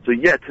 So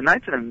yeah,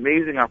 tonight's an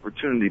amazing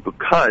opportunity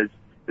because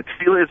the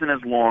tefillah isn't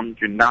as long,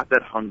 you're not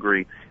that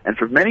hungry, and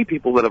for many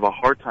people that have a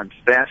hard time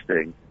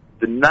fasting,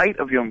 the night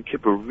of Yom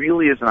Kippur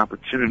really is an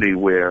opportunity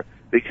where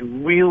they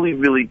can really,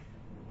 really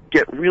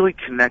get really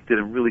connected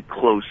and really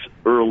close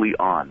early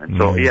on. And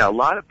so, yeah, a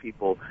lot of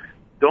people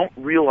don't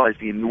realize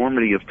the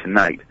enormity of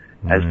tonight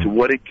as to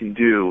what it can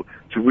do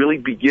to really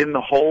begin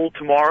the whole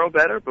tomorrow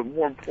better, but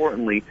more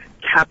importantly,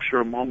 capture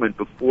a moment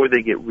before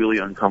they get really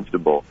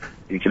uncomfortable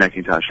in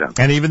connecting to Hashem.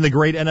 And even the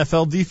great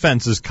NFL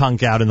defenses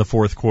conk out in the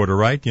fourth quarter,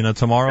 right?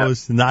 Tomorrow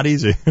is not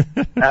easy.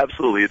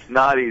 Absolutely, it's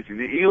not easy.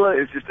 The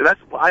Elah is that's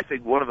I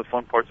think one of the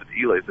fun parts of the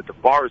Elah is that the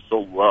bar is so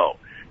low.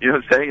 You know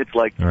what I'm saying? It's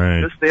like,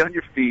 just stay on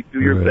your feet,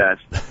 do your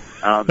best.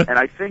 And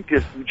I think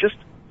if we just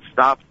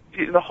stop,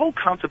 the whole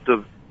concept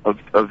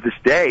of this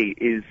day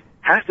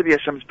has to be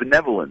Hashem's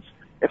benevolence.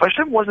 If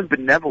Hashem wasn't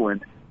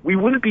benevolent, we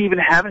wouldn't be even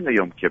having a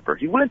Yom Kippur.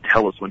 He wouldn't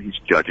tell us when He's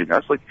judging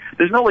us. Like,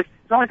 it's not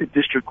like the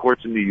district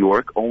courts in New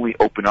York only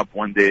open up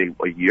one day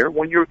a year.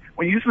 When you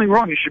do something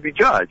wrong, you should be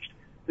judged.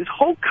 This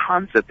whole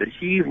concept that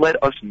He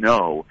let us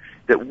know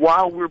that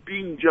while we're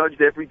being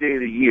judged every day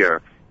of the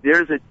year,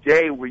 there's a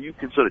day where you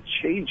can sort of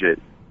change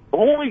it,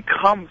 only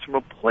comes from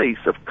a place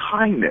of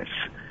kindness.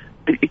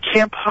 It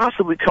can't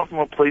possibly come from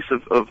a place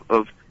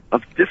of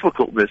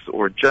difficultness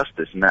or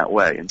justice in that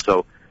way. And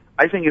so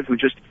I think if we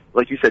just,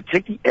 like you said,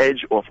 take the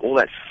edge off all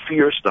that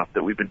fear stuff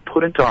that we've been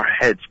put into our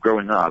heads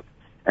growing up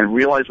and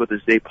realize what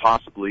this day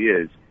possibly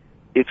is,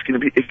 it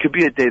could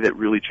be a day that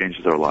really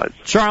changes our lives.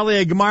 Charlie,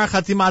 a Gemar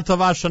Chatima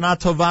Tova, Shana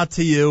Tova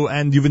to you,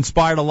 and you've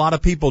inspired a lot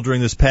of people during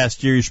this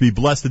past year. You should be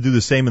blessed to do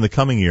the same in the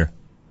coming year.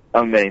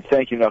 Amen.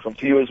 Thank you, Nachum.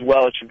 To you as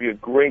well. It should be a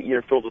great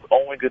year filled with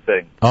only good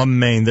things.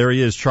 Amen. There he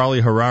is,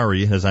 Charlie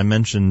Harary, as I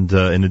mentioned,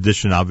 in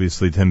addition,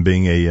 obviously, to him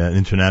being an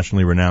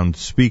internationally renowned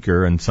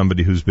speaker and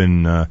somebody who's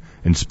been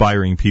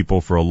inspiring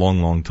people for a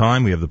long, long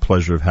time. We have the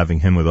pleasure of having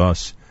him with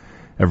us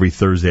every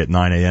Thursday at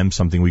 9 a.m.,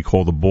 something we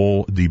call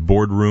the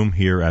boardroom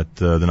here at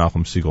the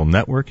Nachum Segal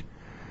Network.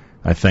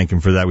 I thank him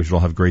for that. We should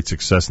all have great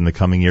success in the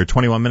coming year.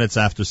 21 minutes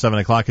after 7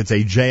 o'clock, it's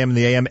a JM in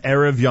the AM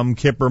Erev Yom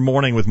Kippur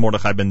morning with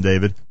Mordechai Ben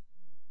David.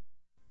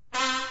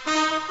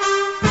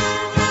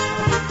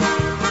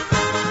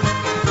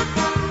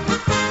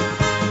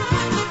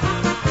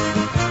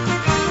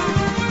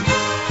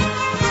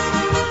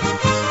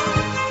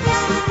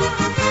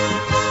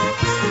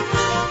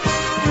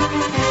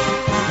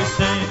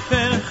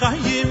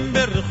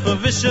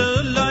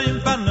 V'shalayim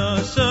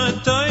panosot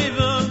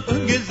toivim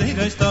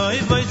Ungezeiros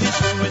toivois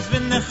Yeshuas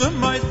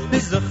v'nechumois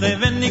Nizoche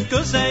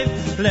v'nikoseiv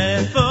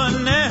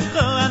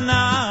Lefonecho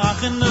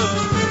anachenu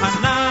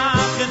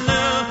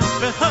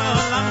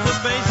V'cholam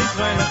chubeis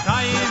Yisrael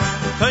Chayim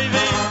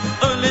Toivim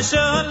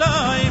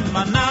U'lishalayim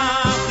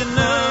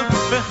Anachenu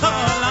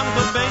V'cholam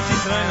chubeis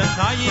Yisrael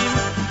Chayim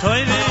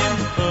Toivim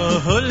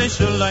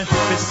U'lishalayim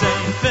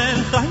V'sefer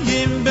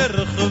Chayim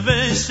Beruchu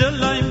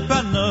v'shalayim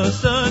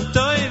panosot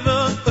toivim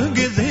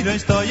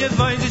Stoye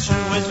vai di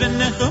shues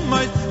wenn ich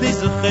mal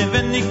diese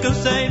wenn ich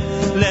sei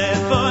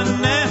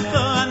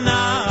lefonecho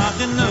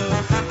anachnu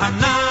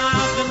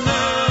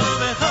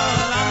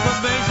becholam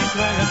beis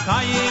Israel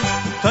chayim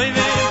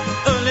toivim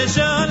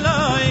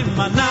u'lishalayim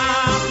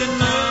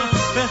anachnu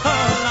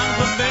becholam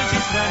beis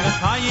Israel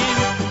chayim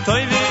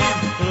toivim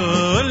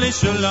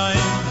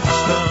u'lishalayim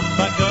ashtam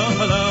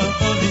bagala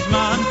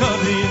ubizman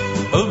koriv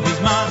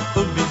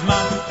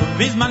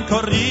ubizman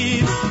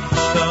koriv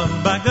ashtam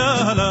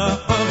bagala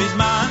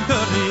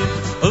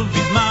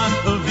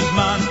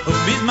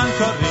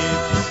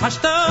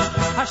Hashta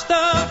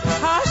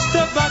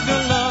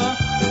bagala,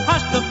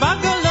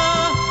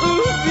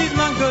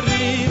 bizman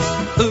korib,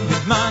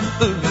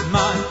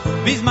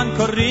 bizman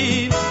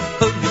korib,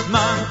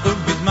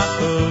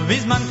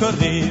 bizman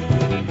korib.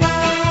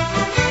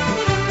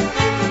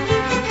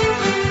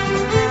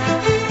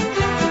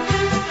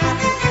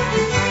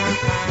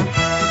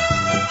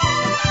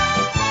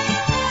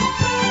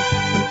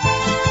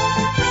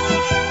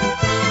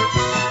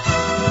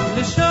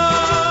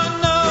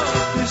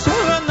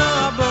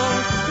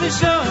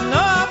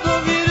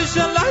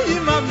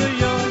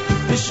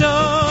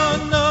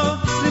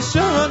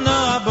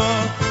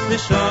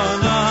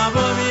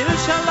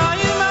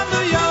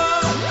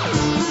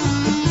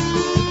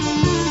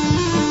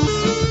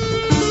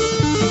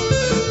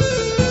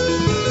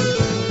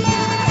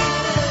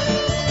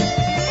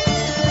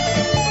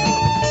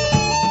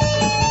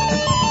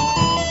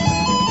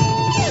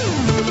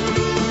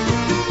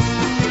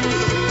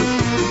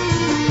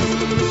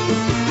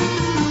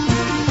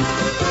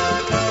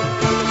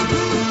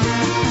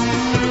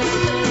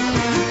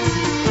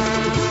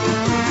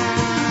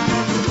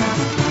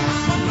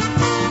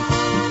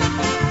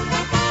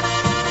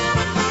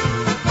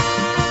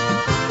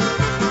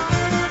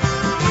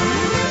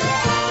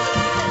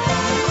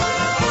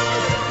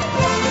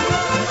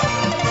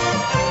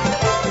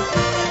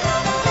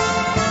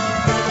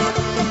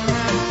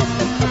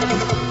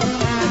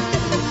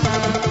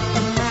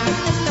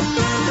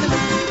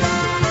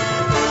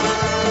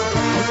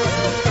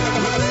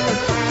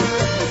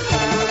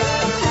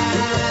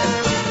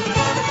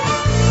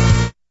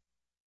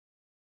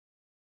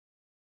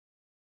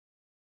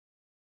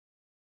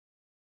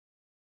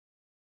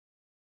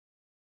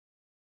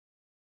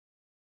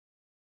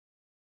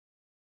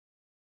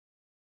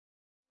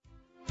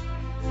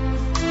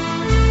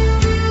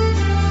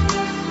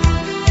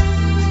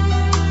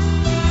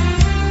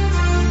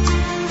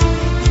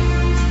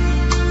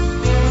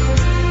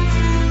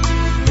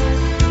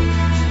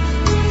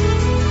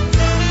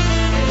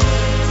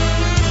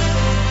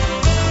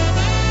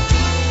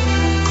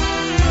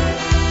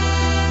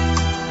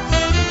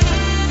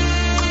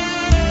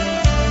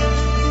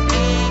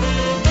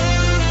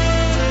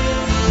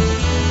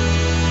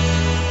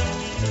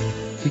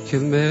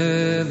 Kikel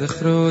melech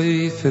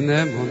roi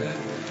fenemon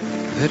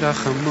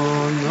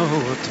verachamon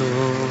oto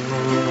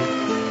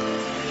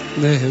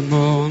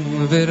Nehemon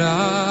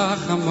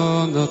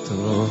verachamon oto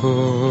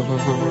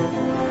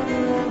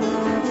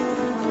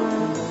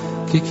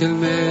Kikel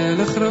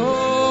melech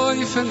roi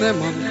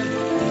fenemon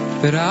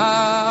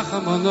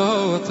verachamon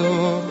oto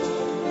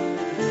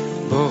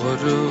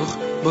Baruch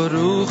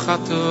Baruch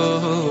ato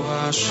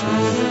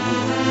Hashem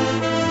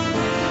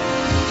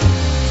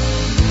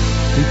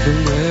Kikel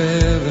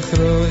melech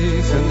roi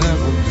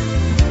fenemon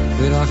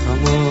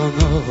verachamon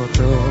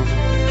oto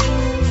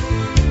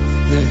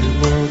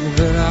Nehemon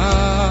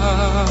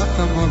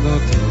verachamon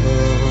oto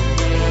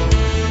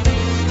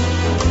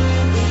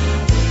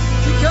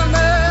Kikel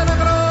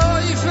melech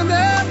roi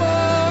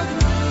fenemon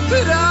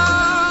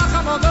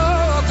verachamon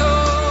oto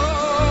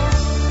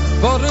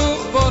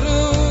Baruch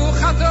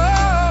Baruch ato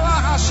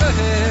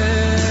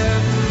Hashem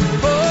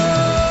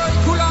Oy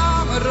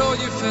kulam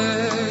roi fe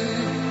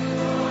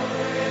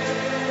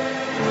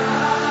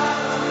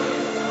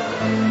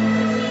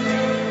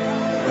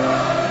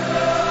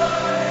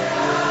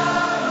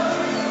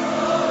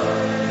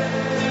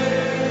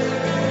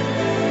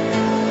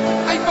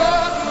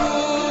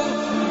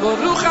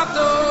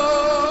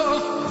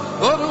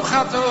Baruch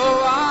ato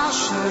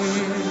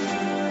Hashem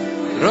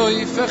Roi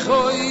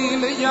fechoi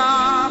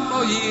leyam o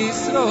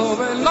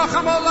Yisroel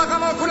Lachamo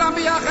kulam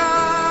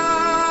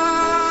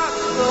biyachad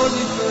Roi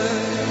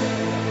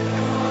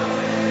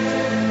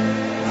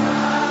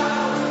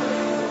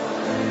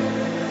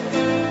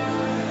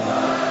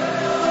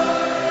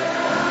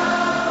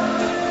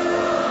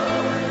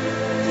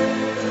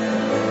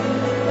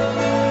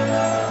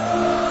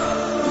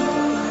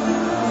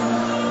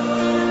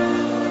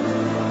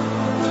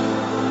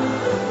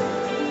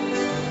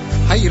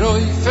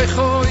Roi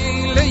fechoi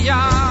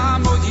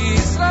leyam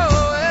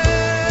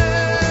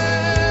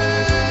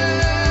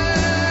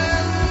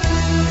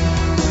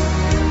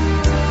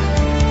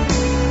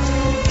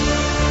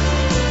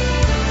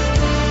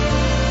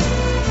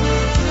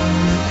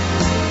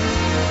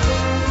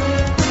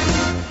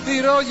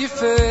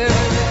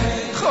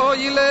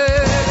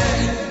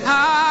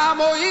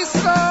o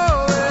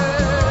Yisroel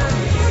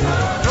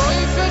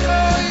Roi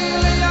fechoi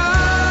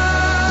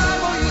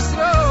leyam o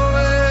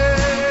Yisroel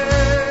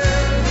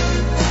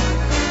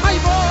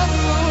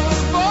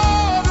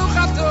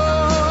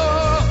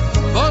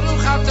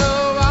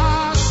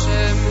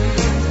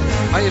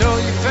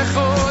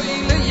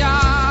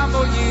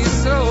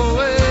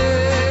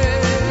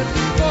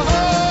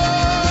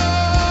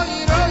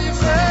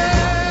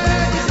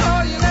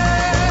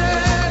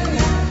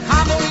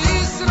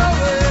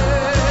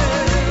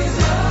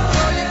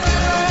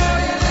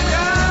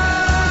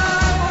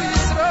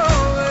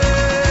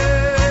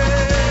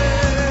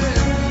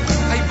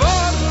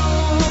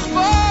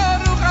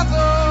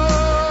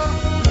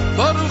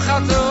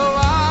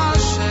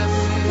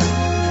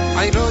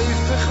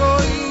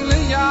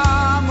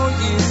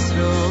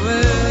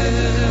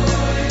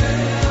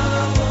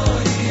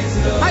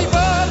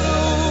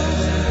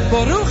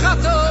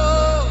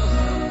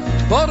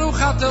Baruch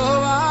ato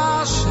Hashem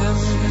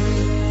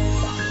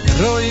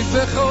Roi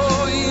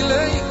fechoi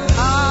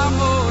leyam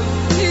o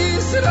Yisroel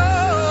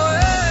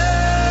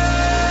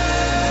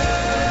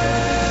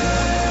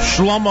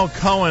Shlomo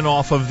Cohen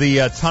off of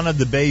the Tana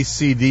Debay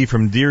CD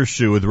from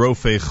Dirshu with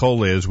Rofei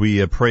Chole as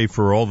we pray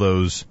for all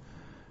those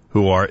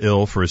who are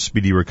ill for a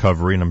speedy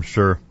recovery, and I'm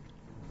sure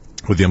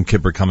with Yom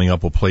Kippur coming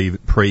up we'll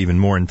pray even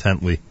more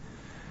intently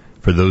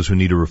for those who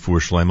need a refuah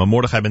shlema.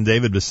 Mordechai ben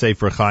David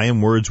b'Sefer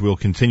Chaim, words we'll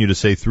continue to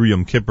say through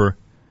Yom Kippur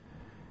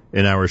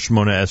in our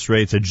Shmona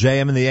Esrei. It's a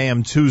JM in the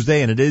AM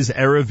Tuesday, and it is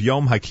Erev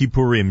Yom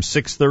HaKippurim,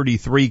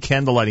 6:33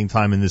 candlelighting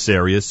time in this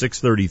area,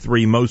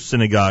 6:33. Most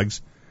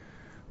synagogues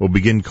will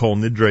begin Kol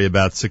Nidre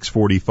about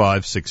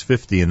 6:45,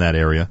 6:50 in that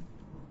area.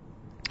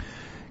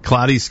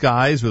 Cloudy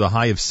skies with a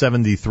high of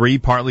 73,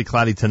 partly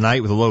cloudy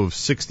tonight with a low of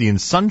 60, and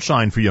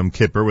sunshine for Yom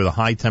Kippur with a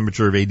high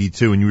temperature of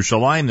 82. In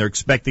Yerushalayim, they're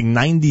expecting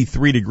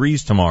 93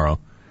 degrees tomorrow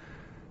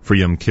for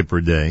Yom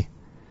Kippur Day.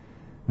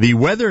 The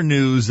weather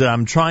news that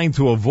I'm trying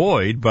to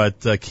avoid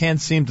but can't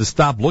seem to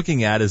stop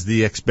looking at is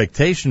the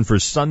expectation for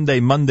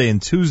Sunday, Monday,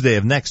 and Tuesday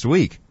of next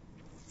week.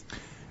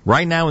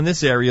 Right now in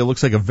this area, it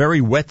looks like a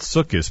very wet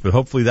Sukkot, but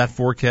hopefully that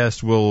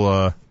forecast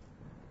will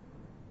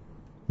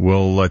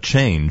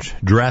change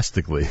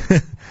drastically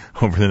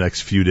over the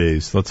next few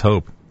days. Let's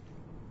hope.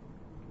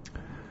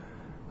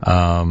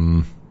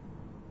 That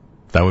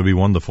would be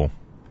wonderful.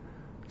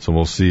 So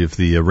we'll see if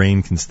the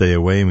rain can stay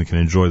away and we can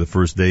enjoy the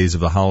first days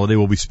of the holiday.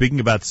 We'll be speaking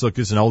about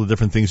Sukkot and all the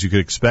different things you could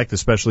expect,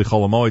 especially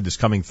Chol HaMoed this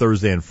coming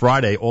Thursday and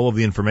Friday. All of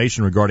the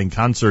information regarding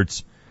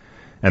concerts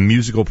and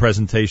musical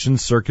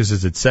presentations,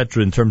 circuses,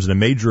 etc. in terms of the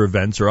major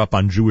events are up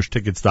on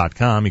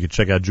JewishTickets.com. You can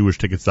check out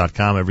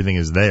JewishTickets.com. Everything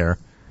is there.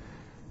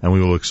 And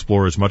we will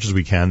explore as much as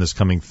we can this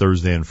coming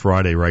Thursday and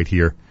Friday right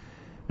here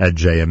at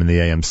JM in the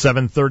AM.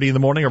 7:30 in the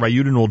morning, Rabbi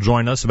Yudin will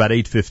join us about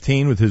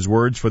 8:15 with his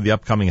words for the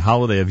upcoming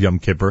holiday of Yom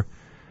Kippur.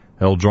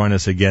 He'll join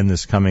us again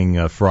this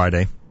coming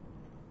Friday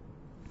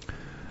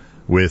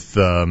with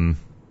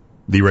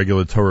the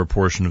regular Torah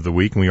portion of the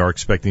week, and we are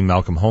expecting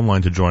Malcolm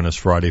Homeline to join us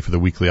Friday for the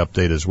weekly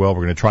update as well.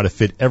 We're going to try to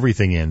fit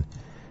everything in,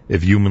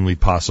 if humanly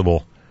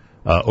possible,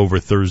 over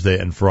Thursday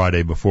and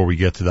Friday before we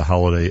get to the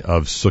holiday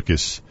of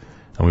Sukkot,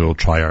 and we will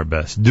try our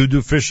best.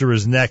 Dudu Fisher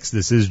is next.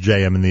 This is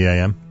JM in the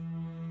AM.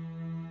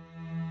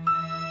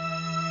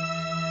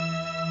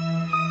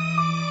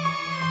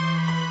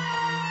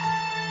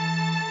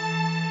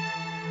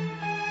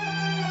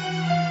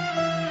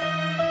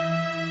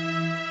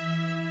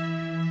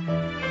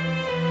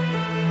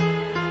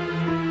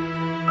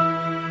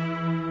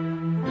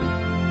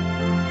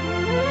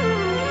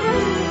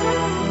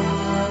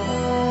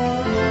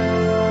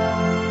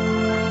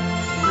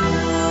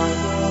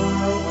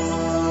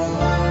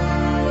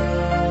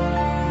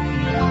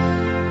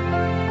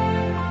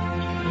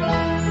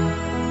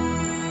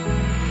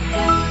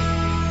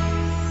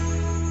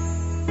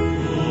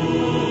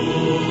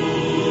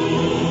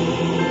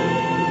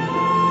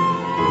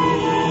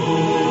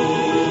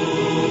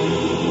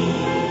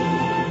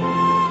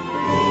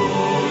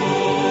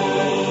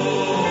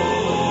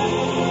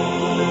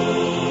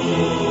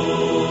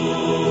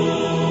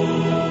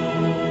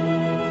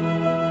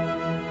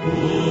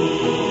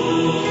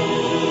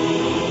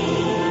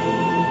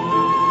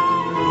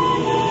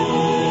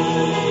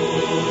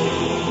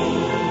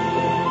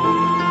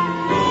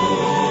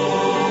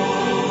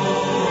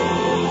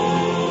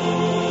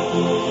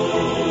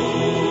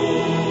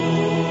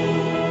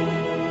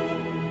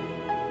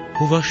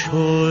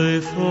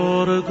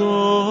 ושופר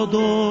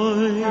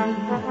גדול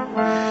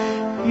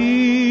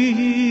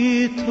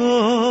יתקע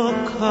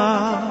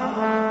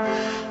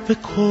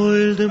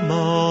וקול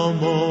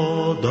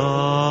דממה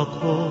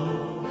דקה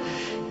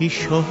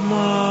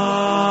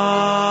יישמע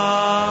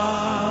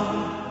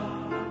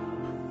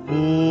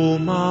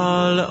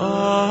ומלאכים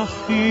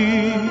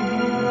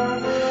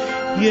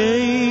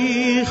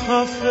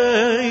יחפזו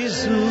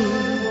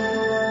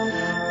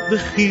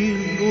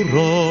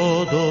בכיבורו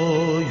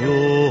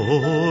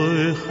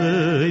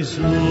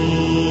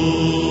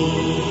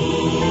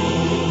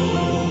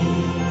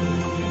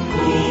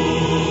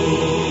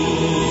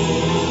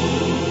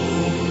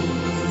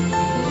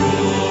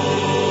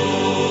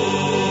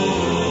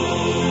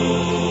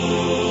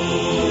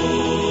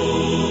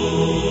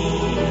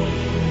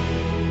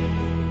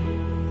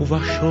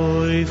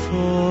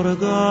ובשופר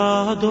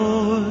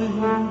גדול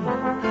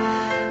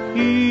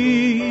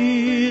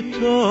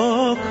יתקע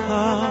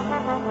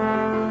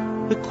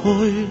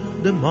וקול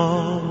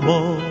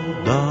דממה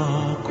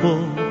דקה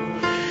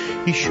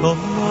יישמע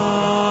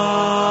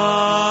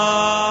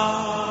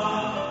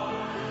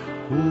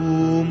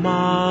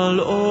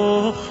ומלאכים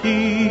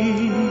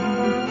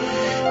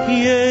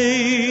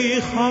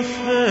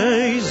יחפזו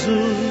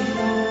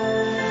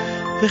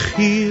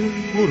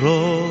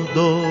בכיבורו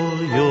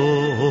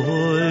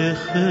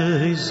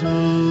יחזו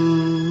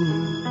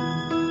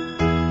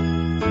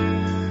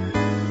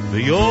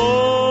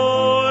ויאמרו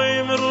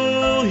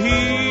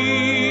הנה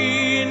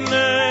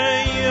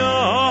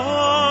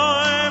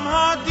יום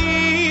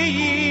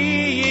הדין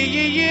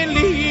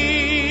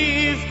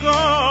לפקוד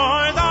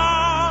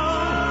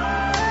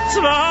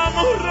צבא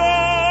מורי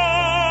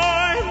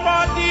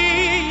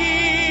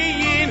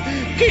בדין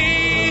כי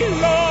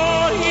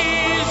לא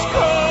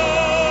יזכור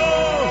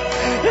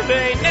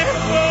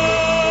בינך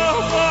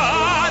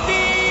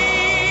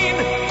בדין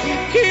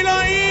כי לא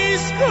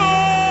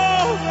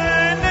יזכור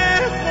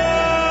בינך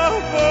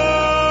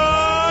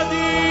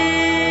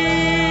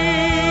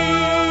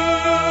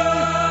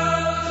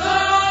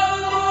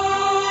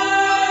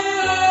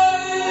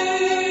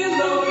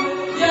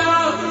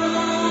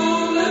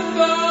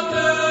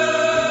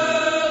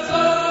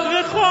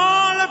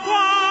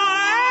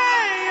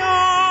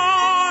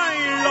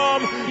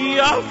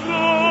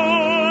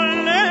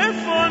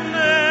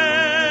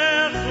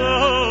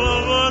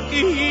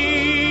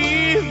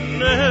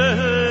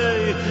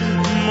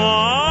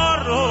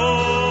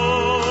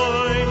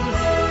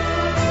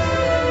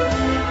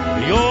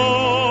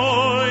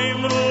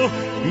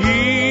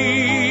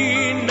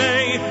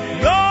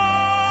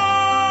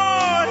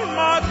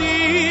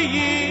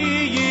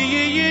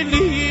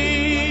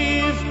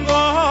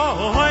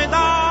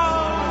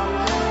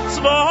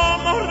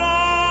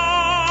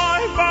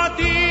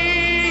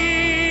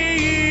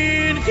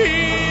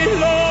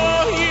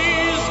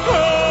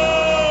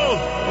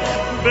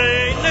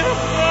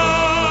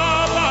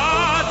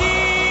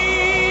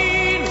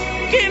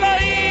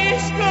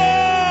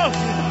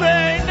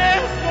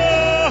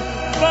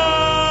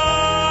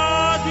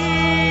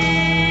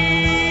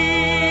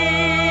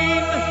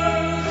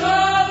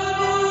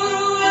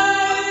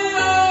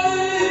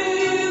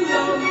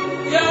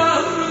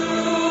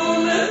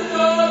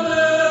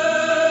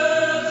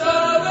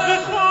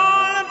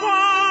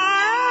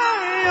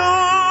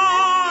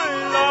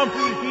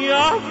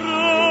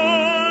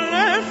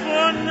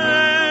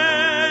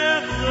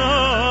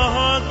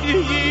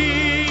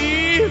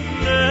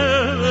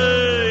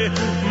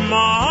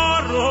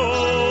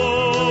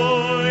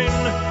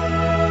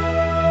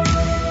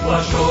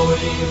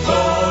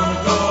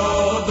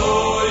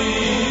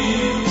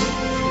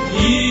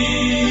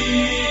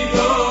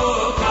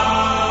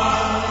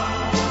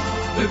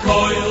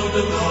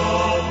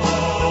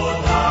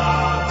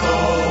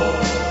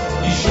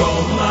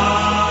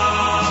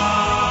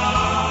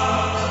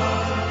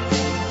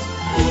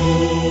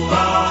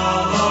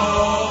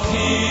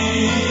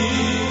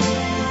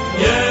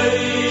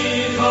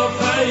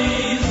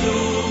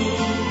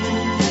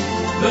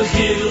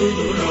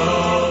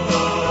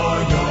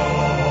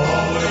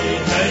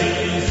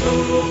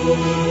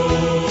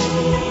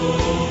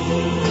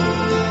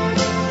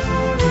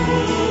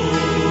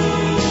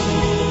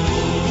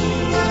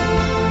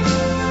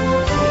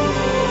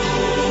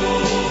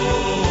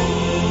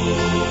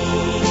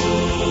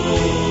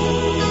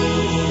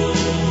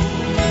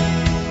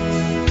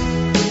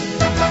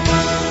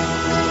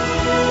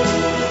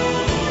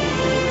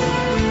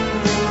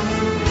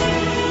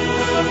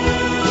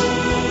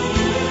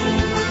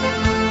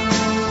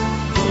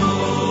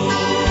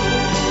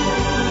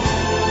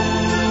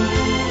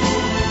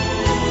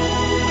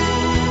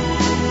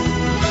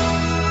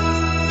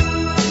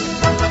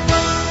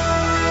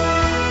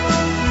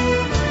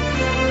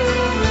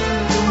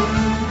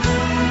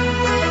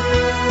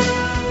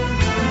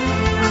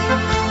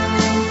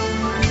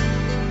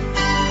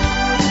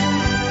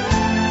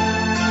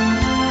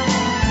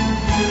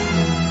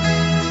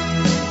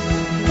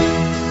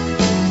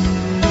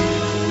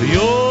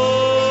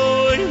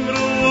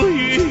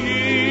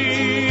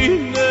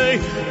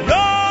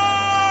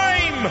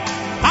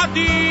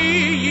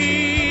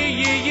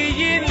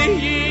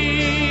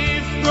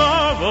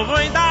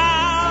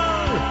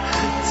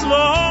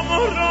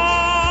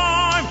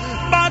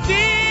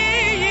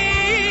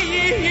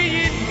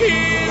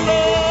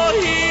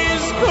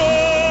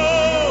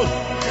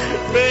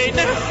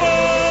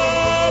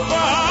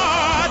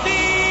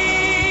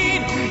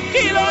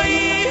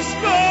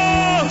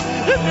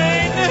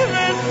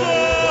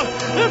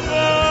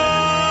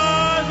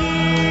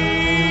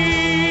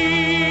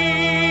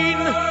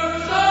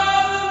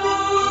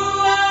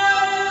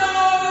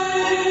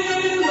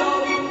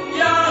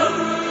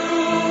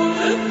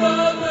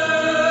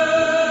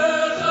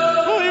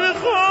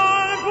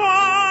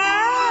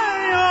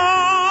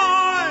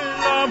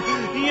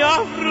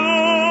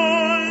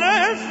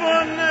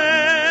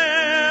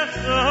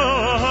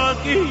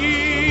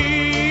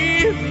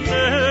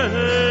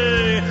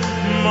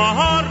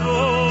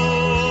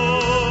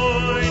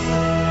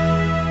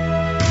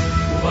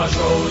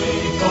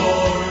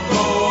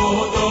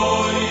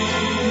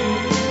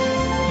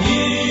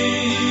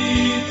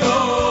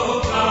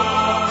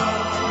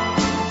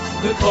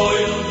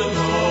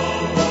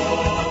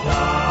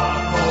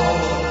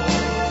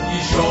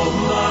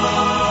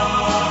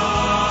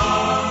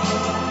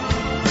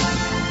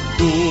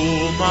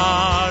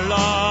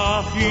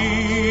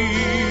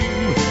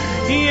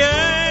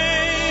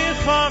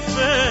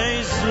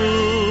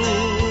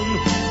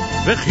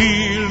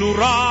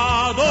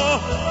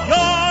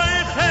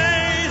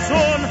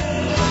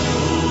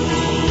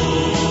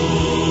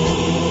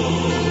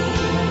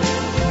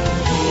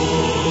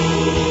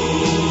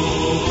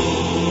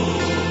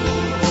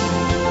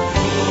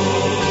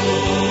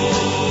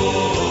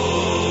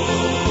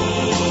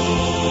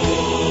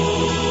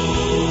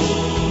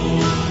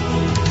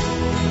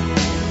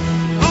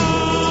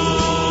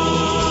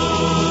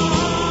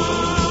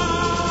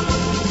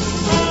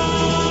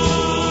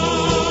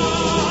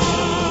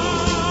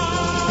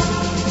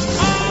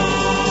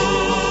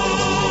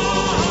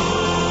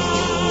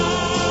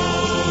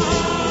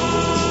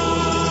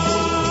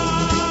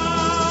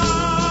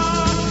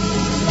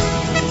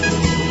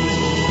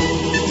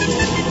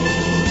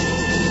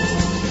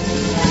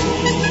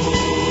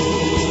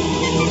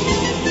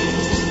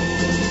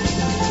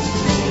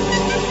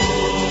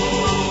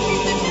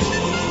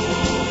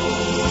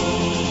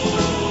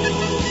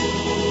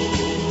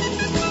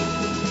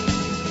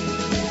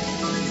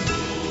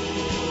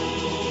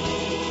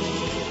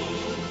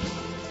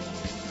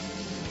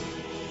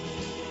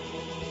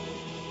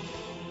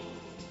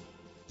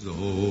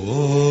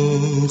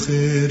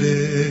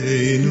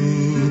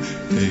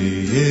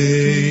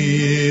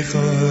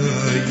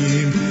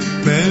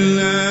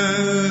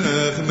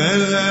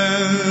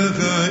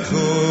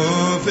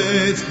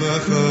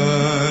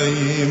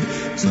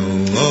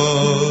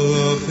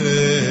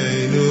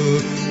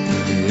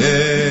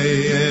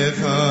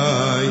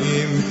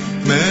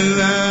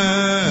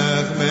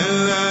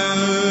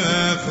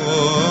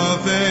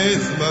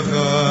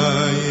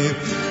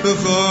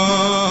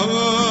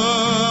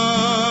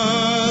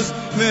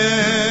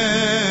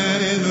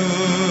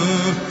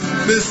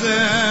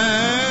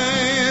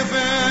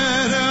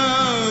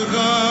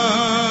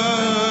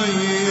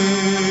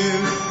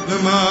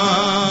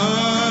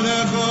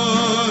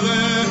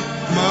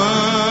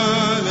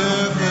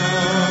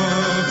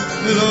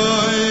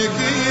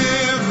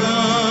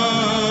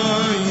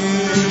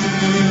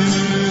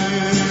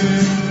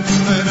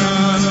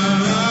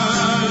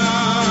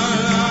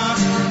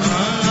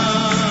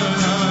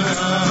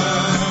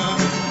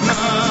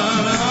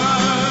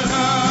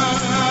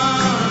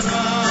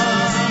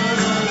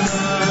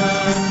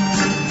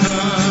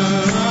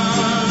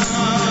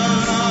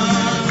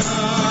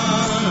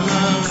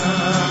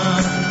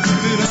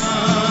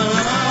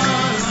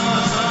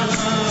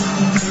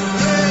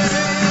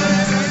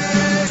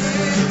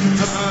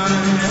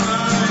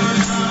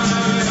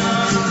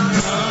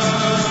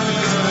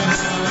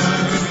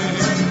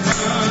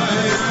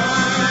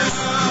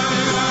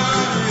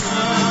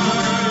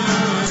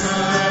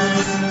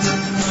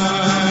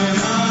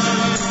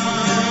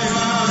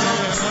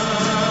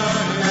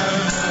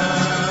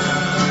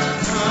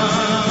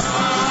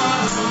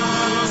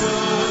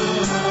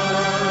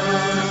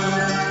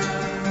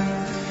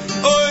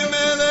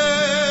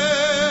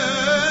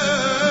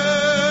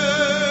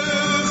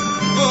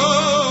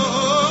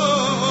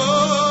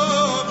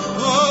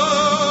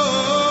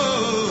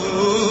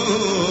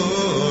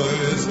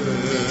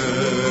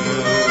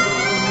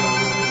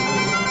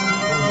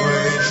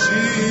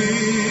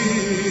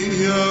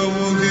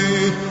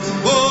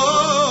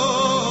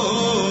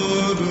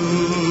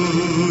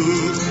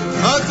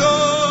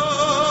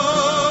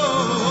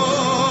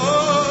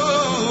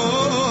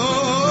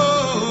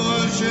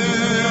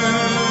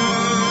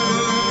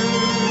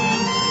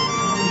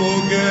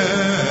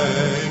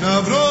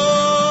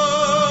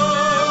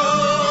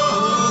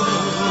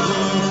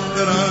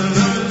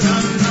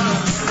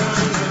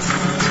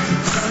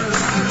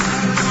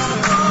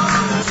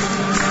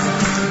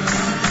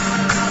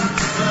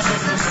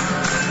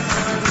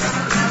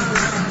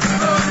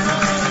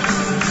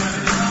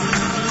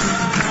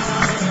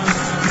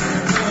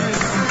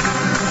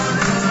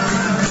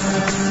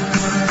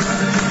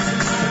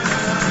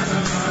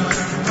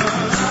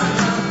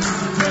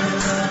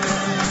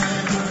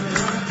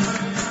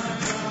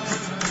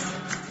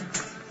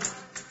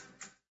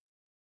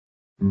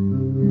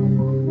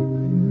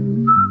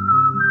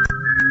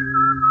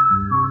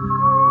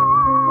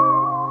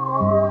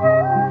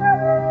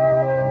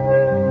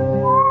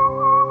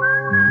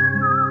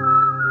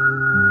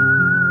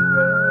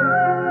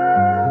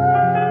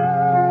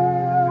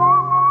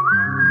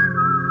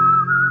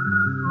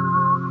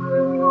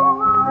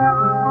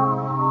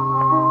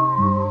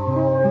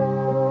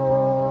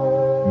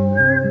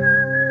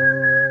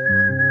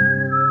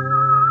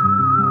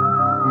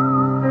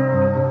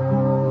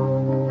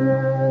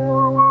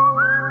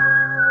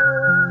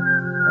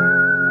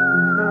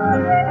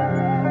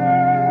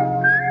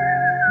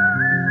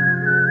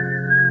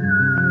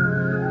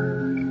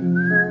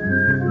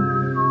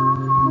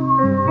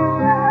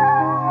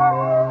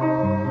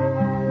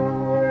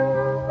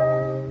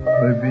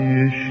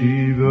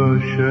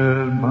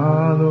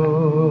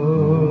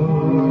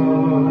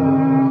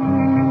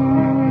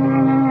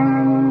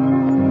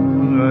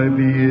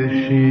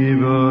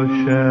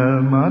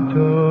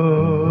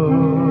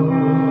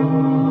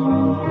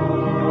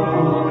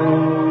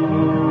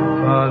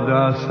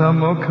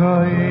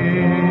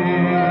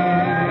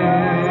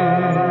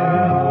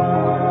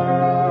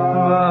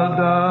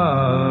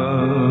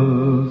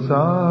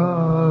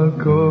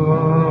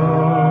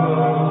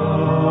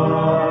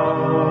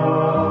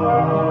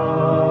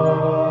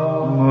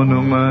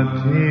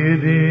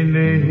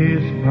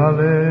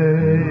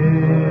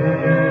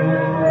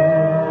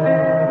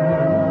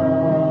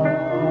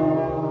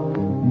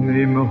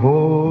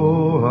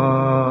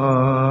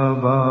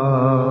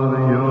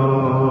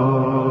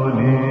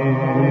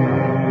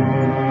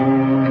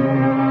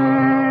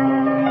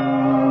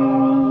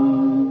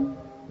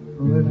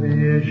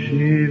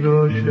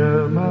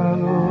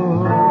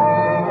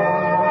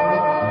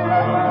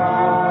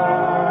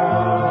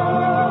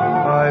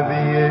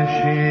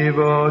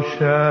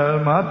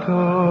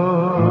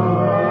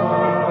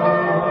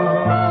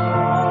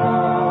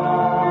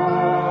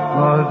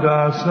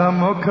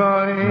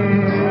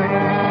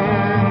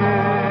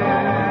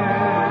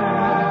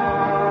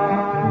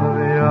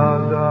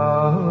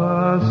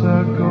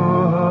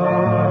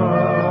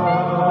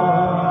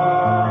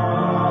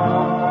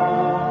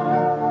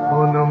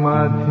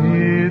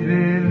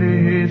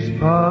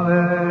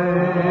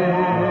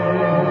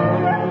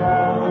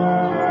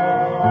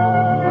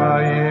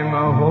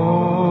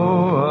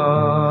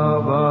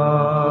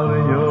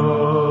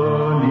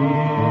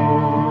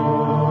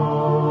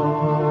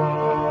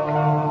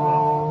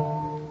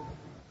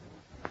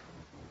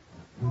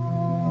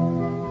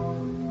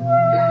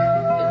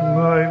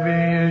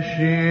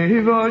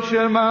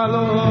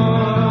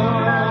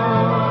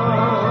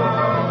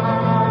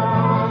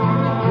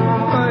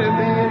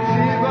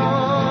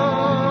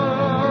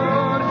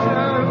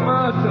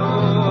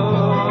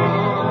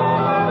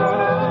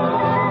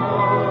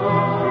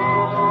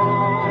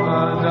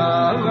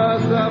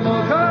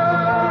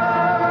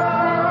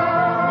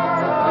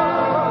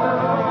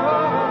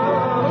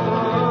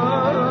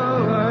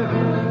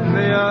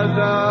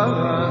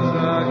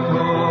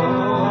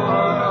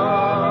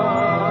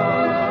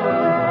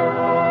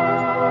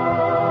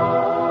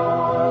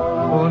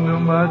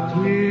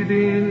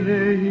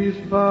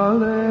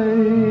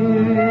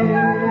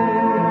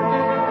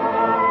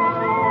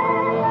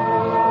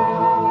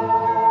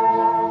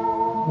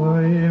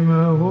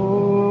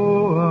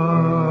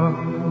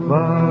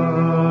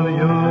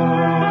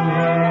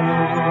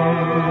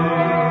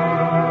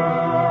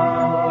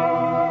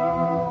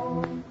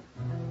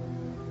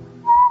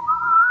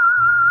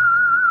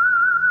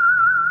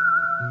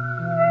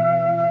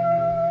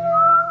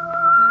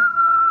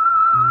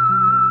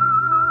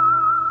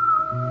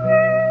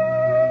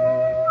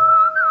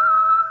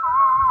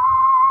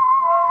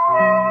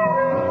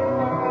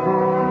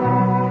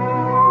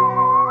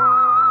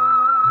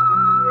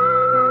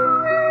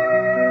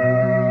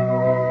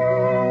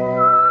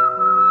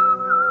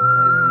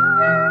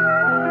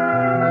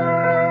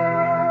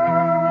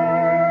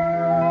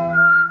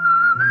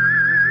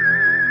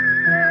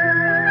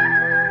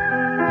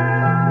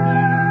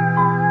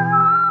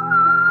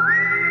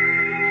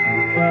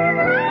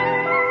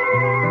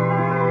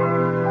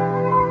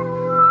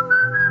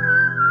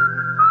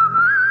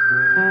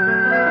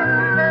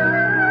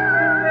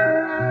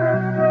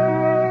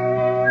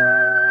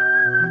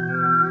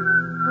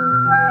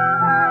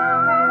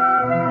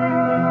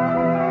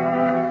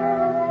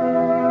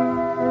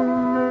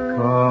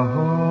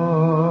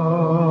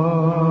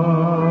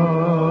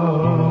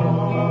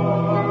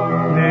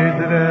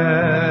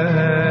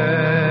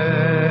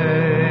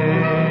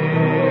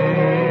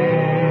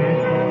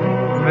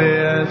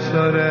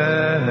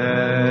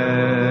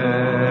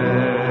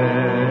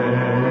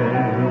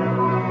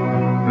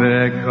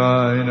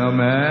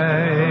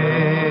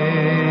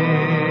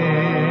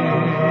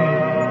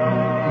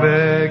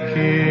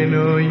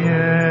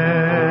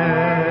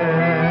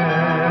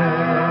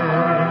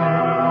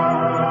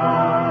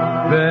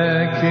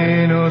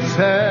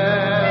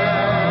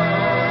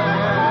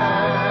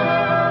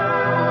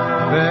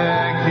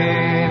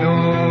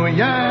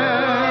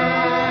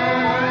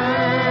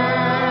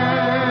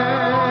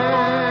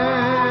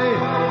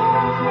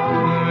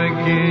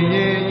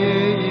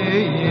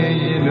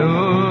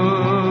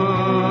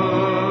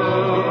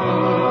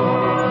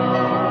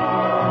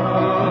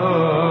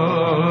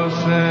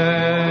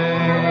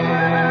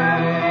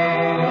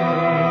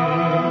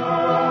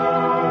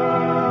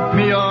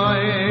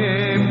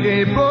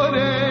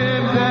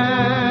Kippurim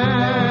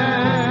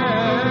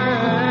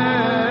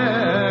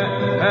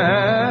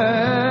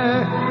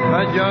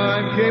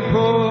Yom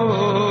Kippur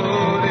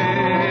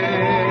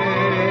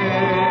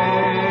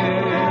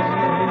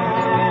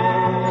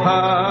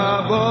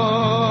Habo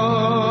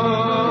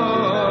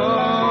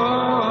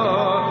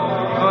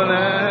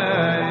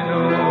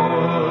Oleinu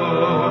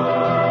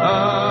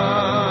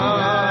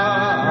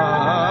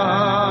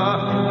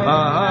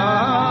Habo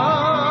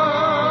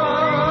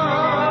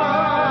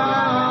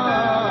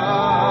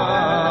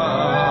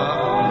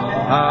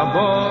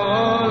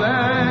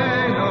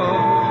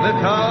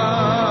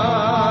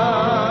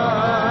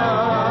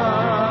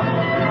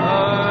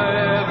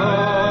Oleinu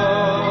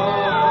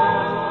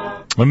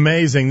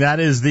Amazing. That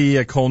is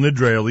the Kol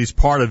Nidre, at least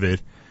part of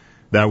it,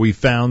 that we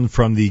found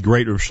from the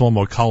great Rav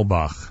Shlomo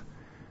Carlebach.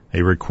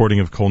 A recording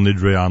of Kol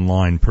Nidre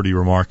online. Pretty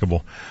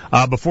remarkable.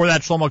 Before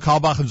that, Shlomo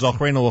Carlebach and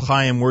Zachreinu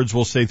L'chaim, words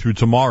we'll say through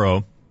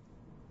tomorrow.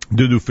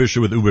 Dudu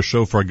Fisher with Uber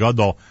Shofar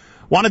Gadol.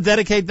 Want to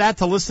dedicate that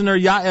to listener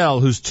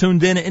Yael, who's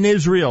tuned in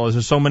Israel, as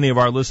are so many of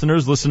our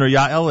listeners. Listener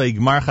Yael, a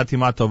Gmar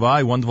Chatima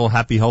Tova, a wonderful,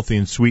 happy, healthy,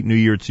 and sweet New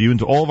Year to you and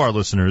to all of our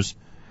listeners.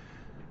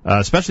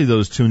 Especially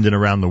those tuned in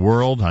around the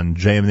world on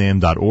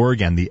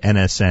jmnam.org and the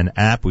NSN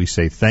app. We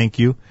say thank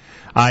you.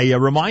 I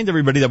remind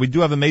everybody that we do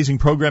have amazing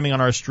programming on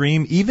our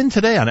stream, even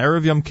today on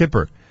Erev Yom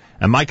Kippur.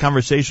 And my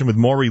conversation with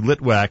Maury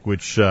Litwack,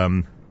 which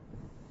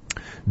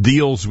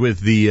deals with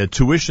the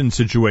tuition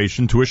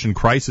situation, tuition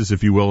crisis,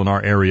 if you will, in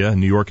our area,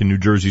 in New York and New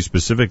Jersey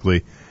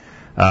specifically.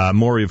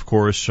 Maury, of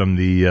course, from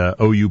the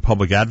OU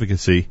Public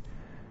Advocacy.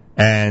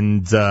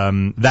 And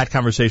that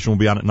conversation will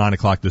be on at 9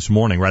 o'clock this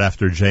morning, right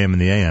after JM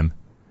and the AM.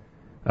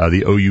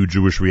 The OU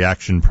Jewish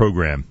Reaction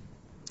Program.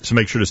 So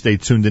make sure to stay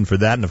tuned in for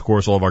that, and of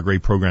course all of our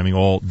great programming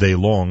all day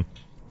long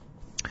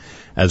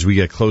as we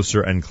get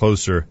closer and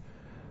closer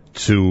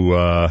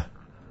to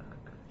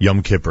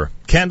Yom Kippur.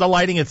 Candle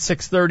lighting at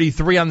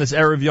 6:33 on this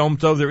Erev Yom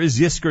Tov. There is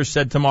Yizkor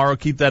said tomorrow.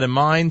 Keep that in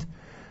mind.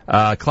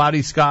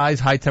 Cloudy skies,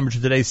 high temperature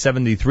today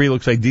 73.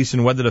 Looks like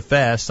decent weather to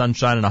fast.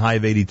 Sunshine and a high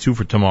of 82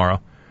 for tomorrow.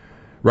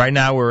 Right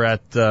now we're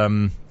at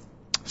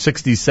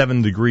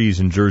 67 degrees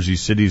in Jersey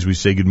City as we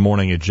say good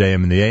morning at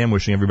JM and the AM.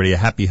 Wishing everybody a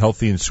happy,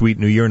 healthy, and sweet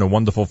New Year and a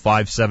wonderful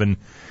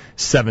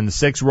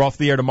 5776. We're off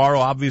the air tomorrow,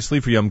 obviously,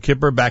 for Yom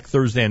Kippur. Back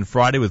Thursday and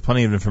Friday with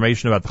plenty of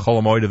information about the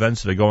Holiday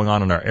events that are going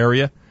on in our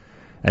area.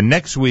 And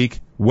next week,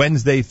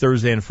 Wednesday,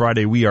 Thursday, and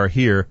Friday, we are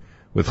here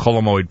with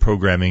Holiday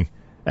programming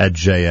at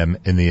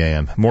JM in the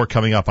AM. More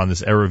coming up on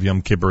this Erev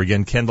Yom Kippur.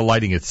 Again, candle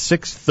lighting at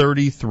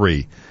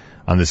 6:33.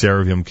 On this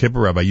Erev Yom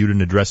Kippur, Rabbi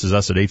Yudin addresses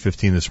us at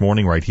 8:15 this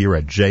morning right here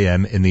at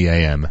JM in the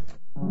AM.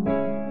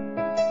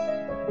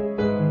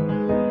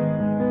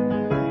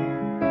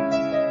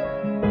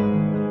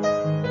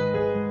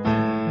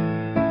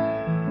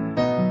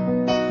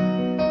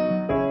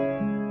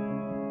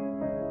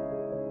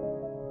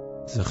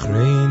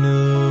 Zachreinu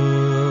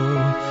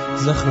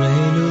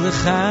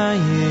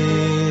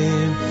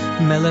l'chaim,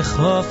 Melech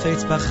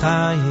Hofetz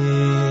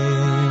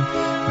b'chaim,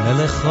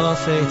 Melech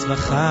Hofetz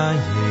b'chaim.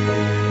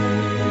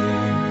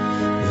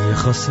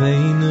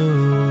 Chosveinu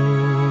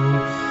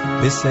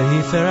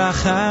b'sefer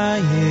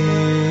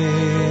hachayim,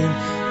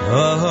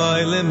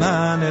 Oy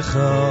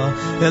lemanecha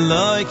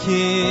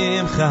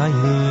Elokim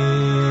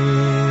chayim.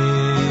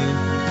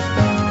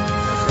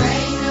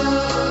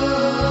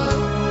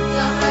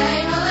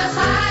 Zachreinu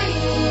l'chaim,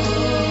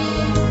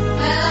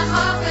 Melech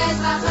Hofetz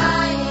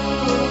b'chaim,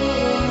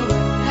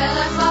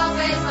 Melech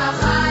Hofetz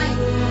b'chaim.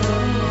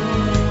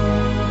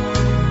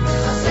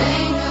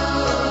 Chosveinu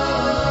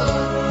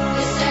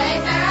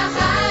b'sefer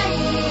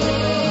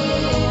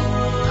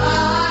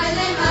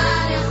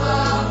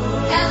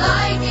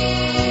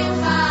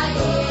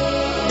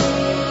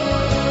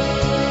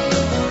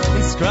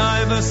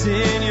us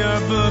in your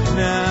book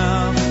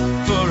now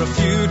for a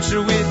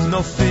future with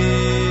no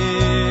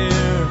fear.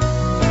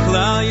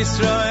 Klal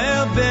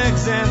Yisrael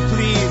begs and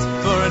pleads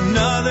for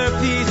another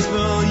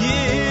peaceful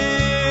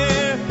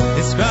year.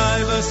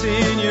 Inscribe us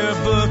in your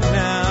book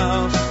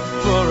now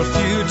for a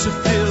future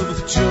filled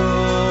with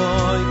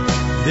joy.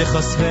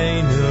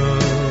 Dechosveinu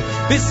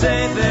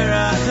b'sefer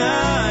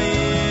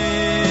hachayim.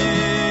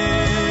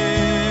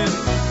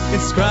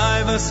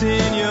 Inscribe us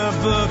in your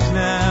book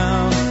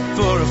now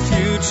for a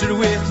future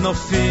with no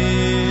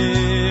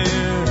fear.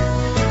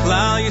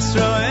 Klal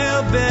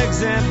Yisrael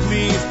begs and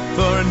pleads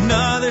for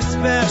another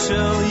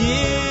special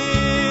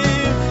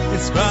year.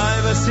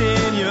 Inscribe us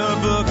in your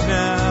book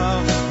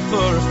now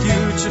for a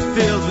future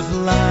filled with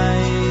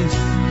life.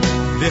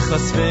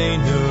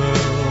 V'chasveinu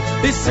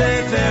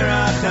b'sefer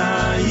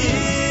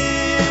hachayim.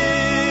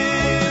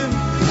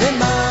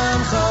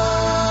 Lemancha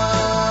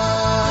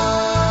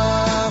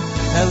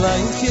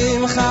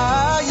Elohim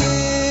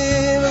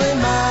chayim.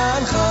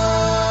 Lemancha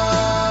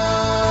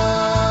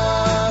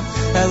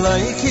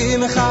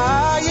Elohim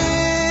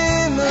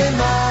chayim.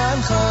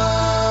 Lemancha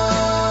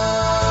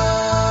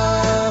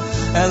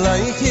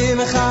Elohim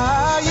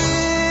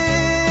chayim.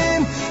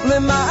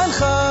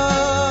 Lemancha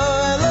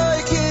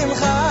Elohim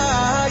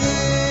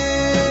chayim.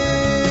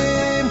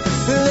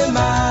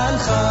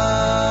 Lemancha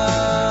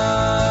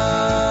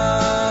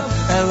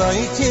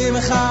Elohim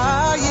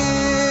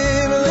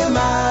chayim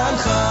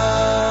lemancha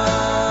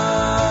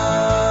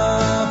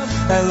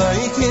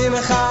Elohim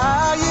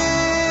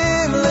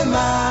chayim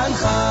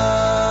lemancha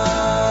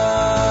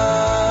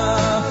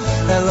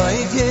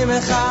Elohim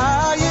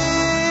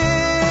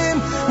chayim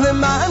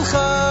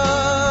lemancha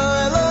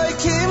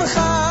Elohim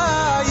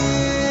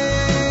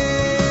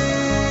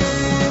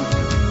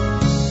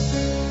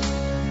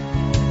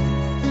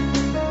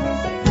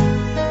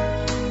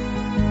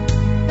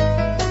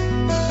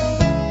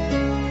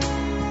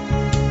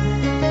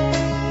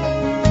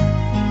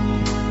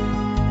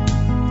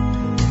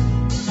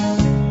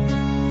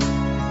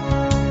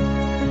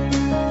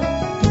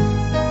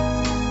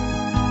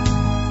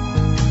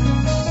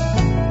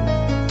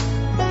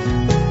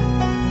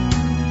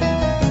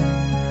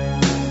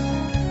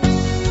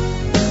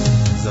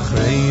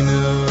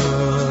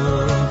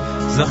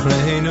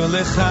Zachreinu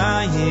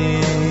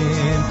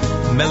lechayim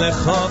Melech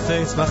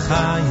Hafetz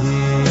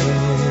b'chayim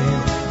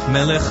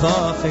Melech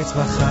Hafetz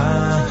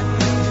b'chayim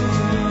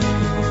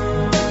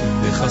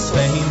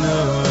V'chasveinu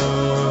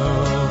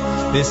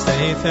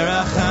b'sefer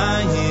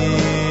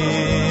ha'chayim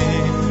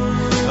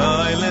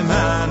Oy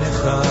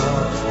lemanecha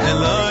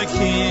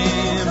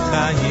Elohim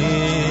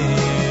chayim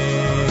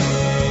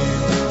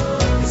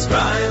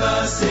Inscribe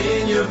us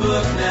in your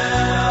book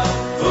now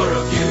For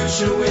a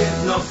future with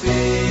no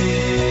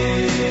fear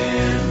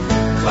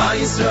Klal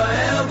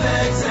Yisrael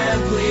begs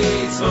and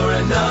pleads for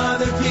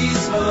another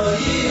peaceful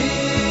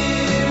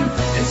year.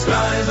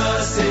 Inscribe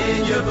us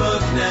in your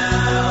book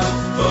now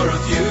for a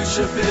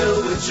future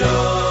filled with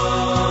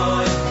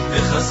joy.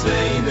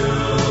 V'chasveinu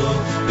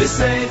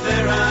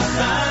b'sefer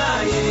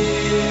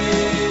ha'chayim.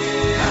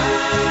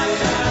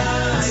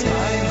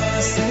 Inscribe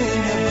us in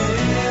your book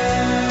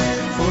now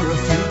for a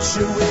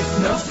future with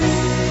no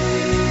fear.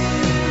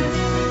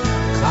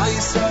 Klal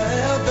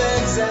Yisrael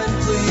begs and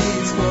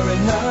pleads for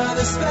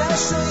another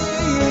special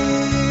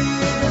year.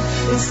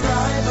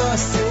 Inscribe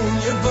us in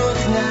your book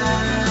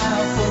now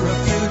for a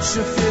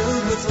future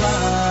filled with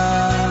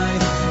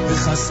light.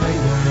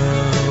 V'chasveinu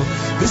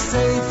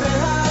b'sefer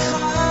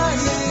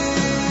ha'chayim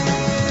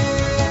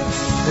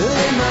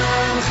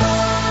lemancha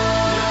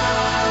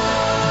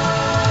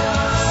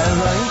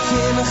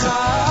Elohim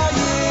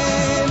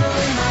chayim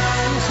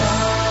lemancha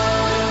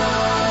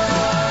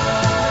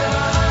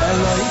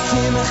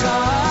Elohim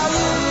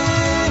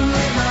chayim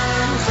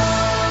lemancha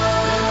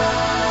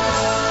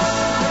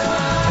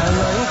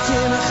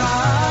Elohim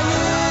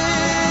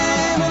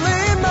chayim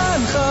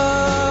lemancha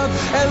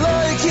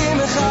Elohim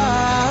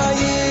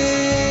chayim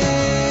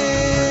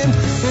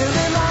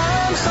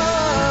lemancha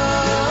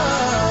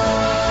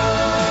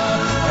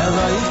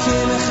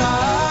Elohim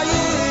chayim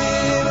lemancha Elohim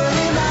chayim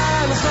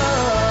lemancha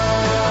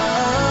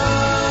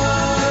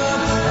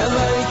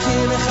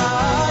Elohim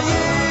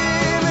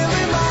chayim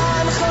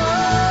lemancha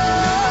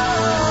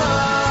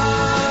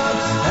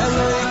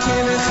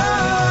Elohim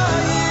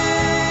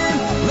chayim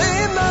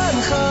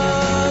lemancha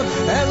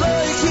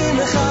Elohim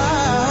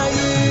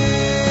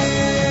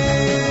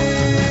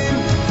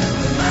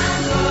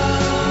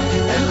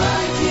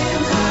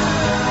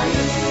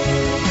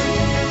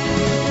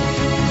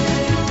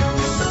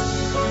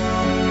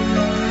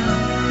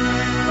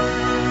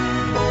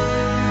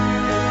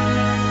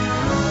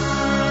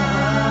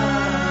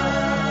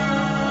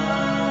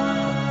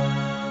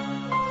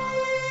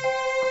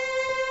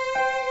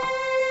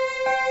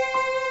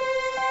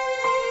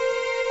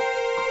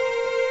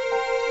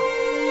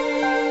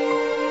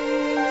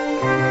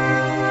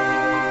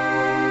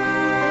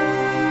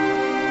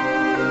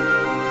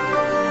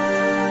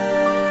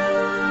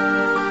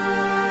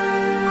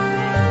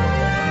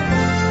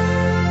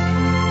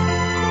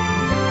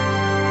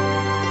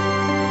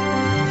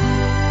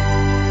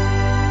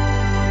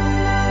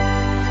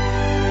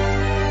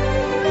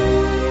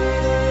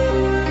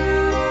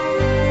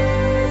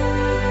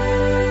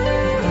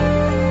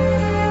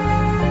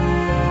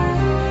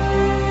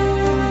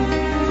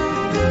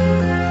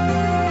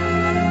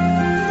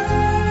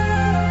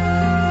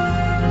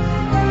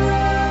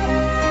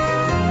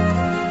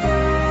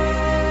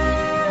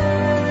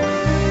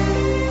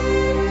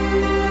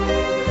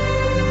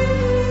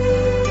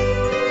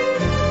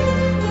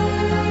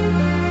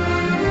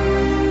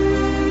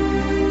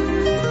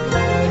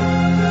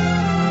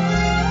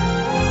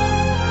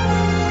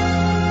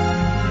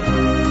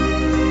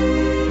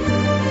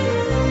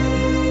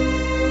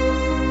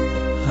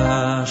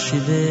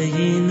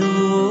Hashiveinu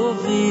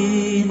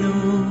ovinu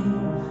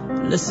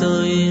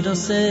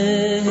lesoidosecho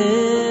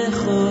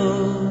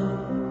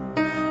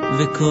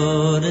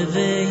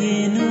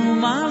v'koreveinu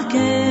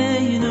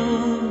malkeinu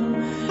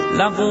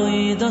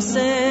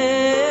lavoidosecho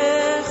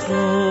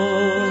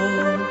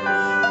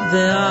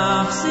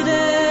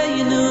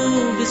ve'achsireinu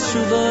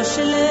b'shuvo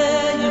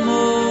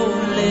sheleimo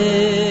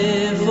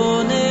levonecho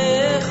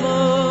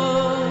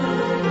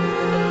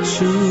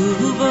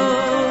shuvo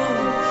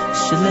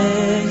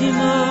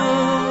sheleimo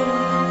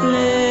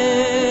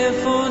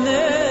levonecho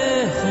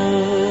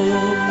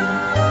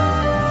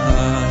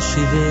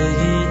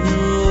hashiveinu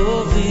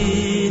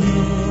ovinu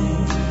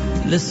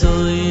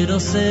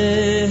lesoidosecho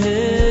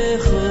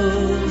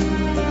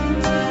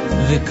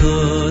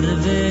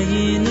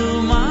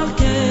וקורבנו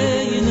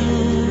מלכנו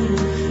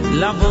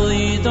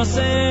לברית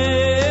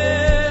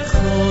עושך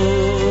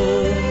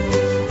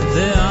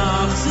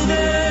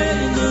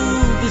ואחזירנו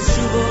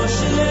בשובו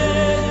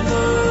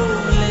שלנו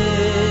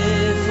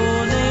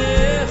לפונך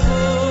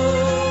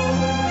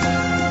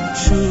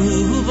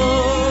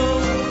שובו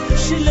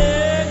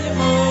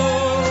שלנו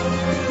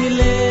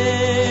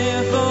לפונך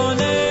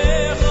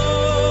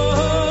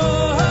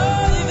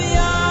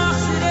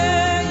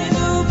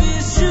ואחזירנו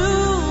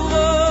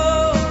בשובו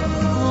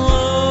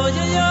אוי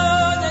אוי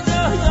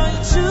אוי אוי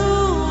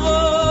שובו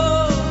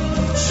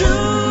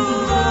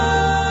שובו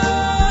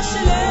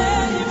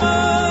שלנו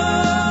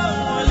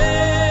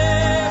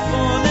לפונך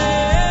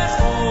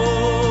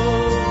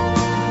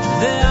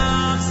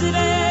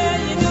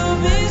ואחזירנו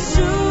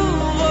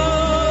בשובו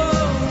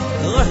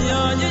אוי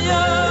אוי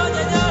אוי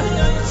אוי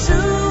אוי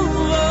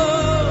שובו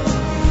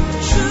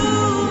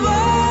שובו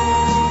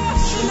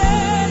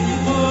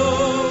שלנו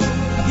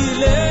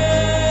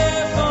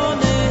לפונך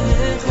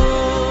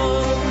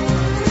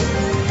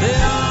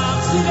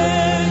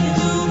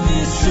ואחזירנו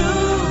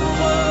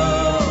בשובו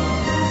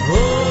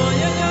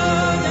אוי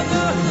אוי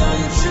אוי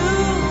אוי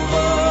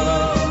שובו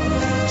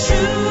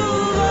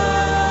שובו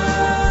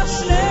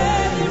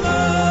שלנו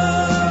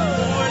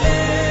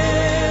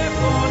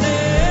לפונך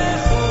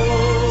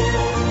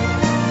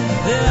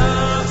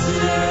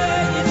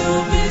ואחזירנו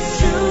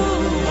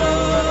בשובו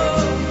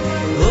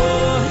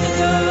אוי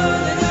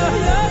אוי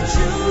אוי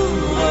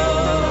שובו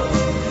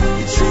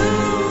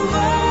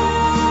שובו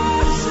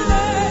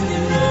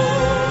שלנו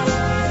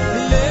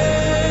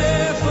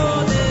לפונך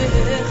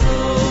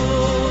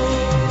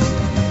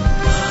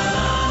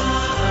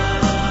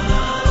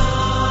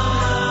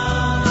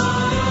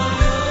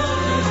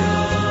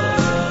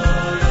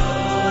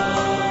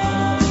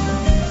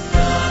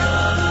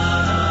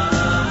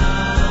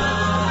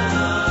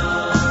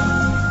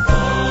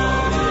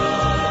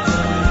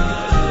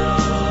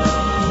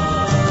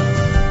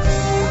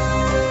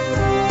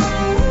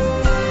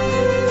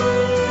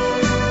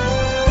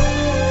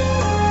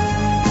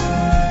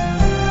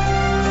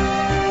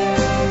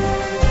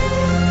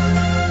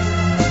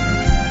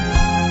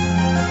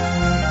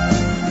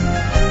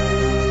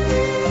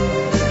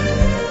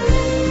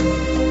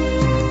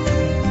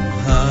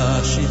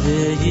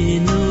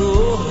השידנו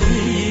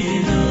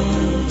אוהינו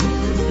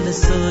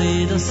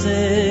לסויד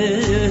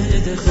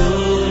עושך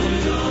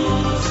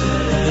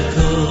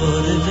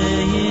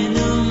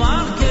וקורבנו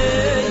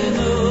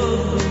מלכנו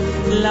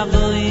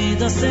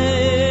לברית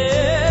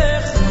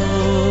עושך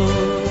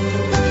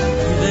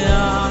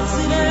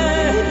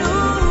ואחזירנו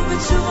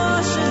בתשובה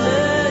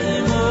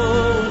שלנו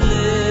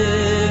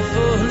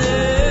לפונך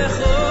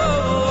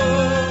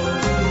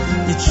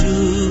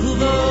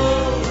בתשובה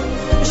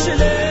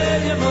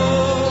שלנו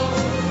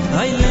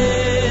ay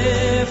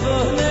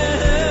לפונך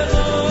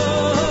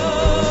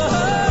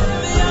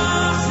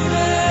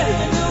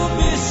ויחזירנו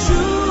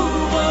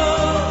בשובו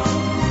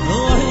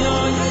אוי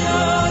אוי אוי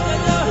אוי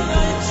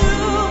אוי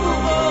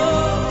שובו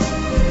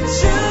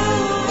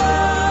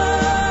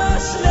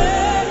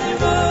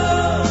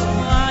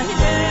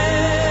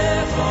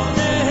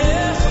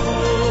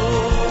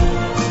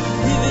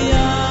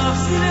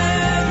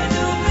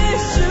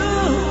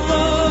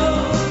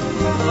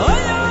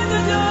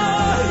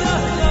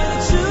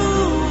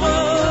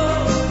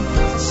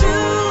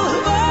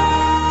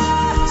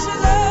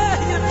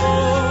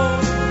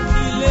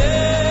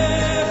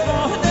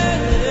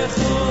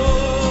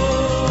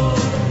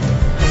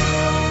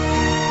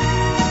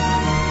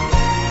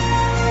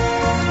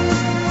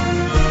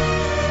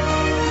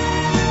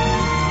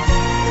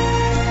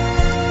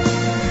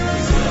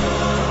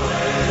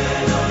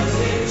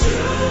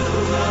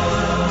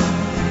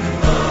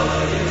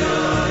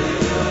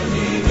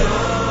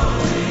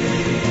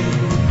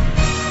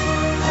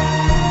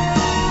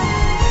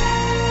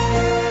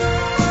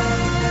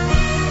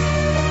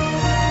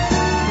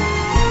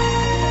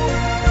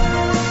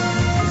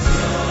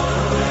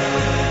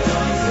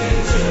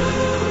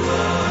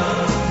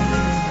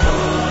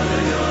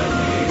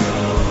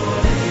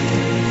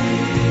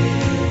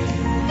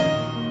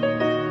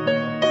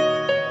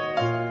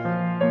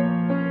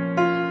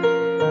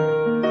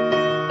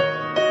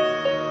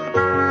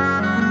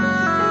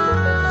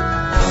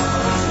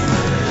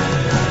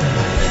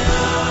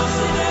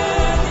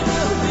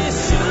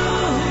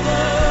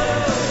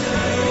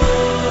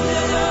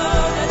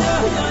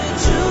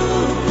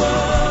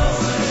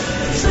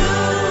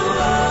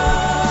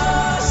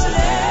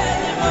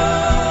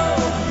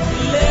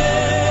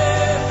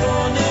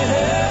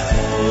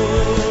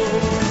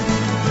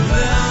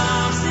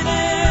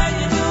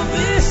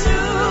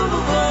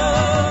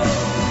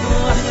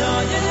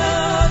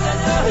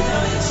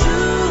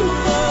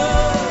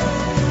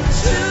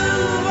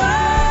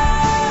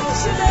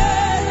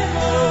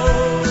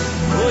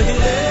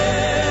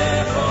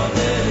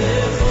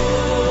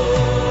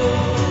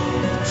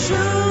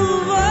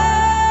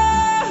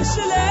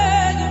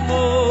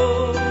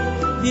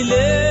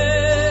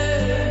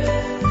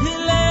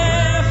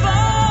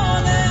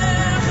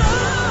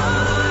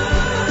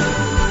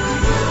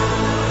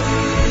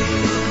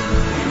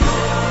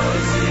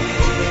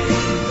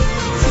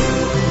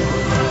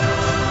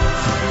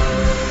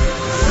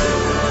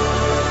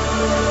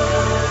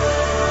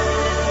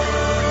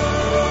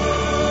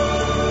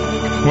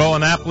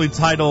aptly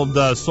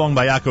titled song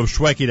by Yaakov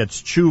Shweki, that's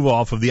Tshuva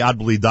off of the Ad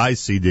Bli Dai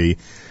CD.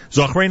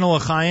 Zochreinu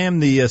L'Chaim,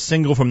 the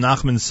single from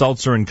Nachman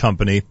Seltzer and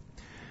Company.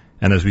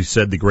 And as we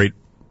said, the great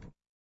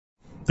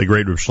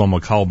Reb Shlomo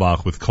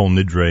Kalbach with Kol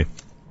Nidre.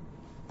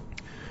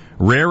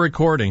 Rare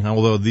recording,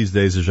 although these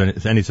days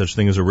there's any such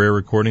thing as a rare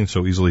recording,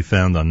 so easily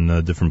found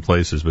on different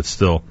places, but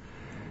still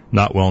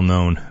not well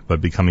known,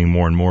 but becoming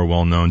more and more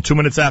well known. 2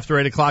 minutes after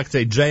 8 o'clock, it's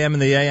a JM in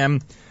the AM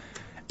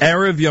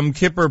Erev Yom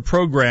Kippur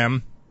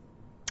program.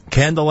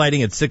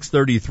 Candlelighting at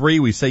 6:33.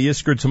 We say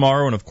Yizkor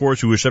tomorrow, and of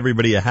course we wish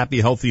everybody a happy,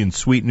 healthy, and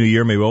sweet New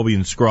Year. May we all be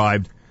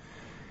inscribed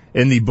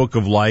in the Book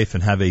of Life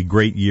and have a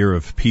great year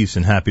of peace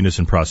and happiness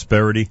and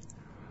prosperity.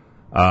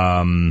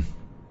 Our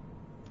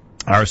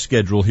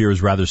schedule here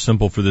is rather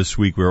simple for this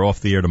week. We're off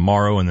the air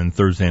tomorrow, and then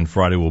Thursday and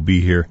Friday we'll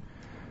be here.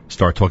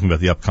 Start talking about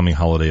the upcoming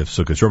holiday of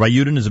Sukkot. Rabbi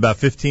Yudin is about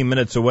 15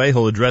 minutes away.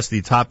 He'll address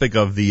the topic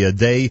of the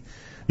day,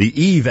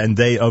 the eve and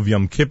day of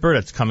Yom Kippur.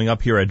 That's coming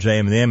up here at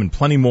JM and AM, and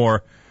plenty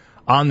more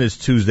on this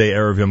Tuesday,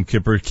 Erev Yom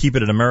Kippur. Keep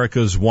it at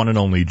America's one and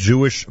only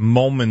Jewish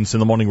Moments in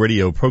the Morning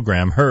radio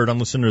program, heard on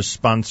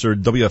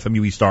listeners-sponsored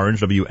WFMU East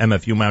Orange,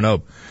 WMFU Mount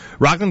Hope,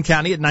 Rockland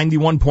County at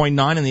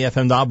 91.9 in the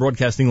FM dial,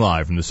 broadcasting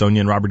live from the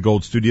Sonia and Robert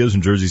Gold studios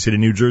in Jersey City,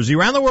 New Jersey,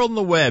 around the world on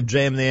the web,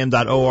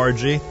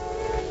 jmandam.org.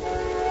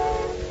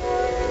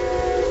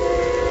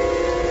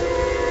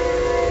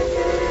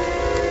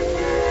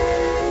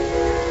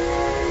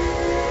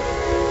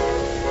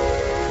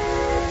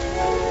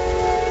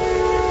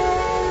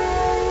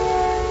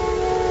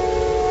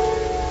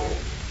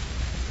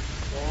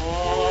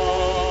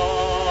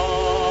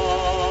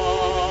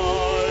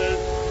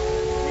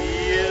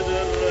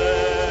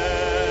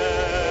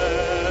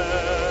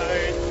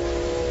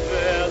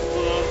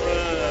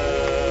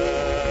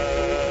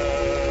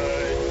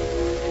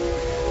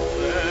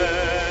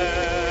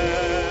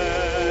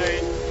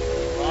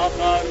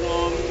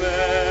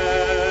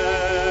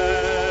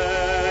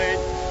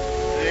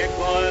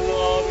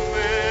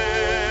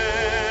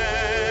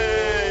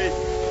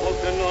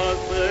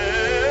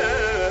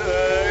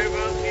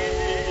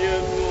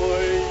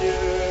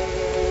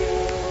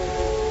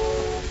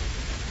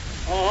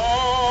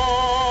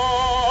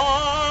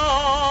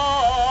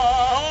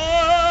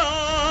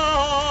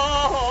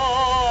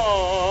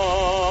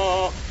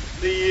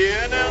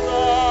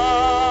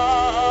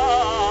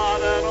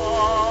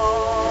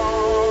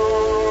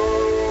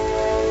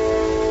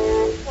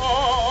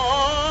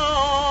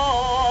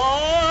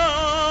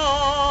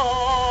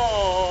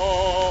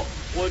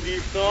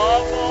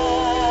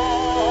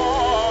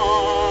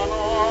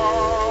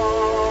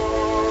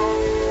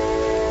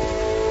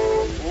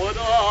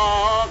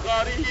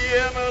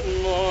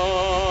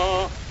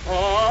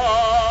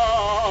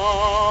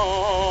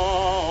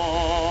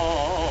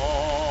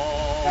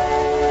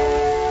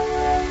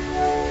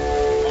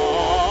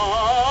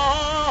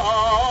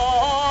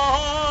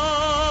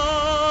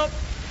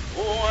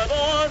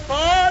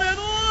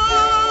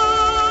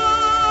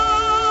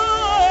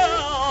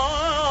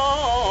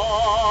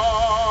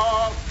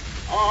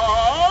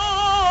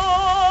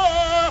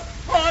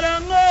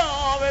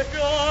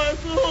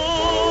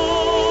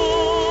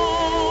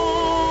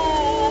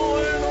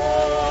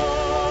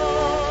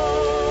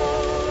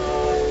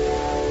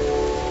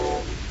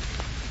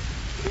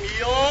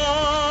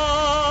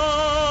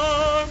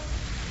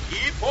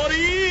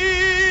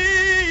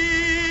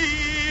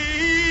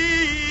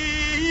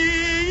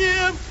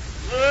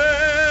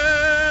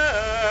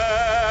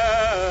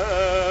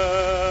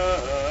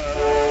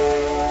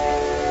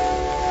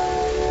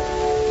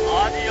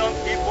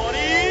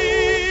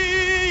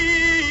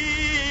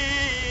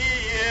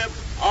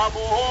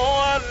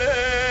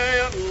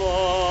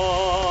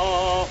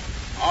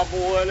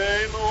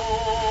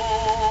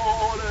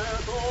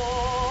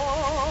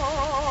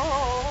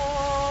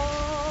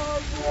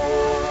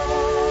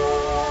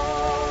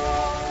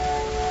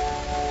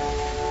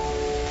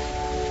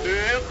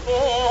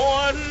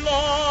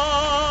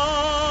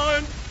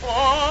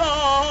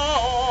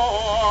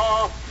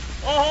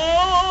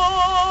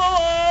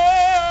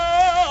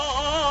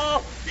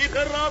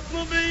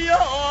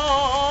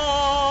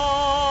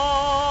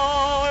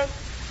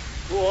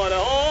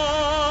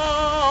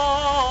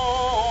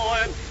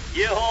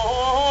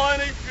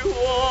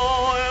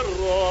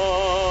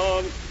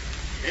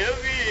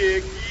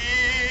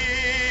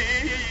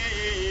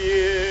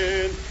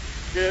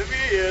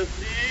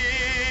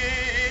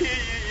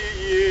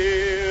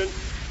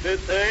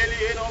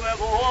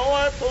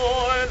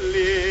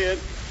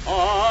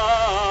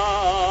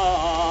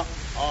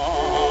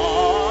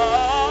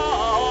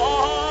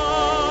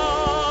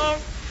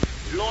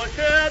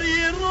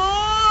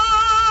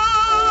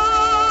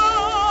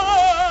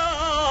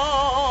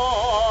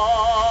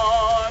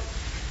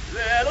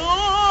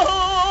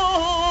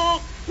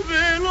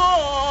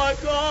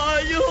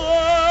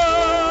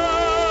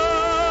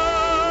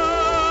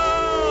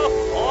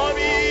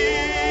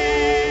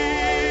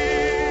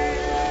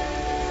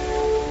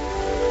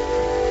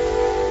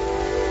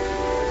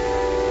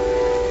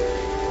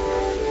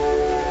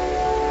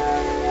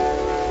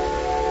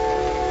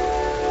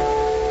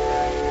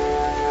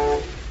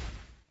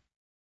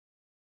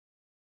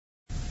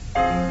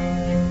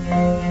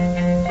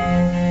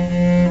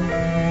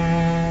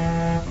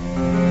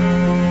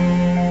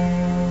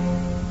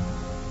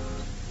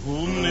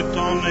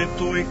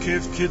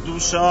 עוקב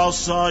קדושה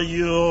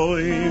סיום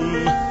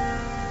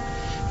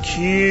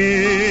כי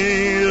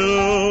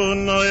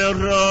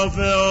נוירה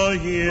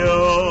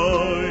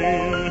ואויום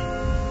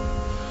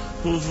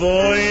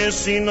ובוי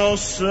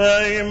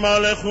סינוסי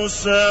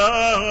מלכוסך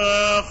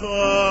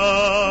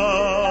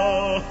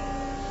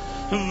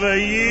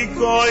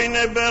ויקוין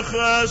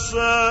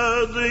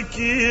בחסד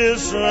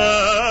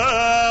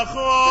כיסך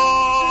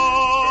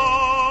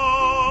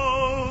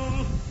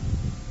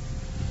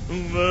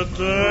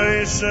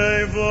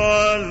ותשב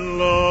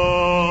עליו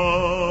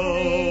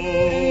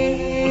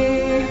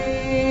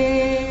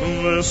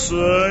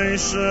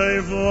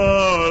ותשב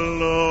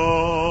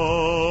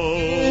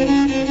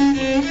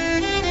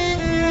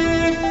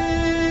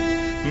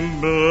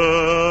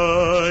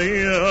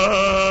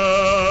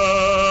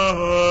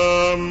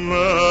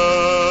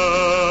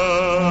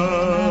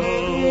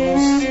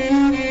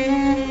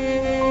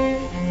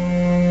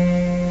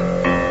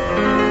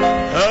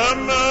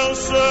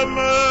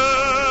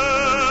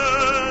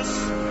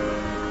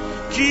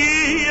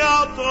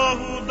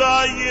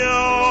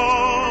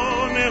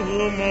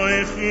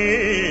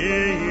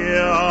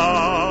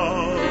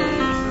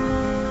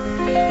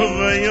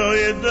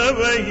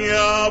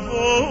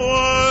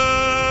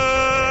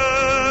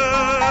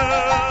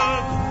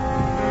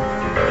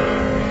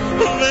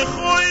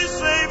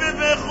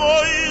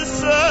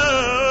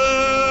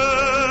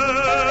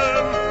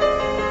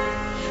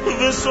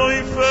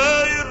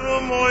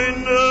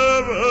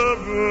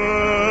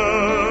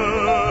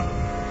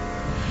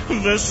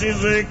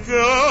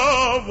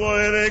ושזכה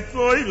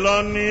וארקוי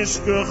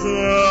לנשכחס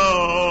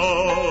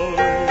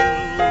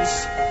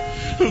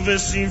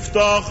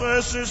ושפתח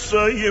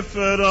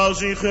ספר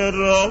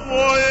הזכרה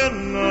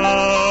ועינייס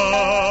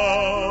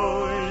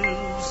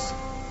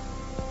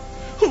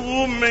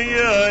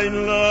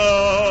ומיילד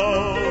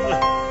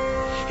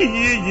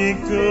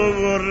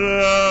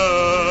יקברא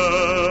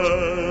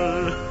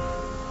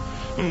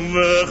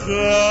וחייסם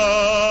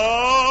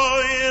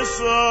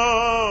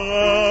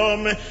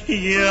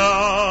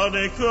יד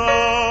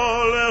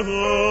כל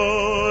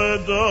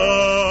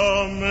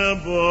אדם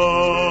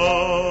בוי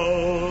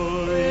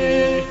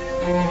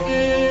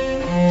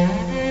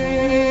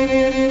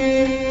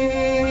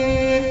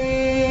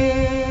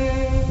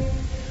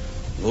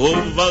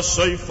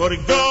ובספר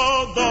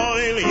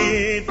גדול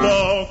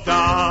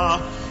יתוקע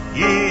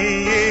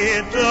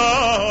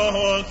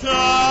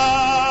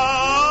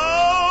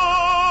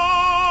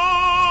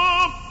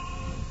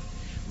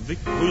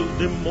וכל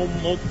דמו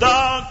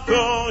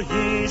מודקו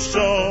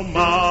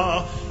ישומע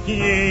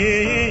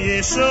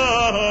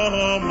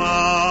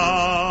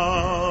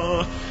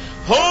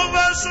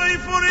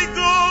ובספר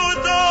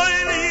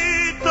גדול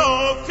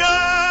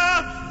יתוקע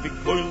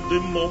וכל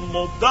דמו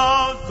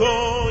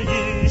מודקו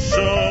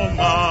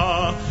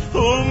ישומע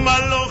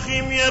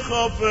ומלוכים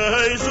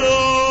יחפשו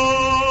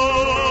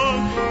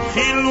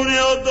חילוני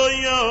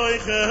אדוני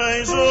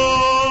חייזון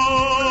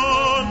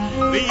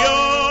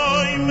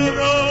ויוי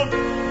מרום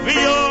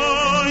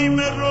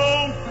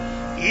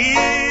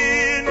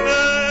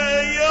הנה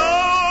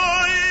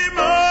יוי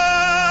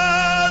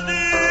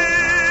מדין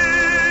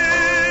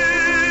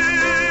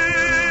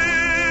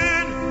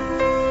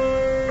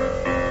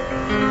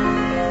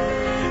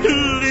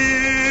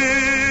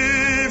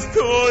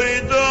לבכוי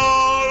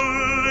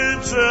דל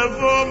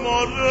צבע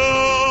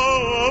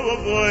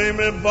מרוב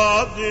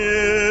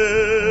מבדין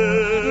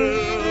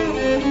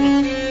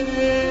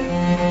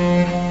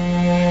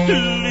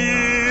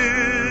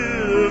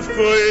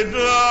לבכוי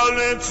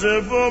דל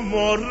צבע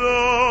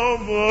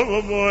מרוב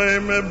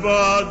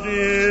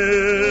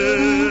מבדין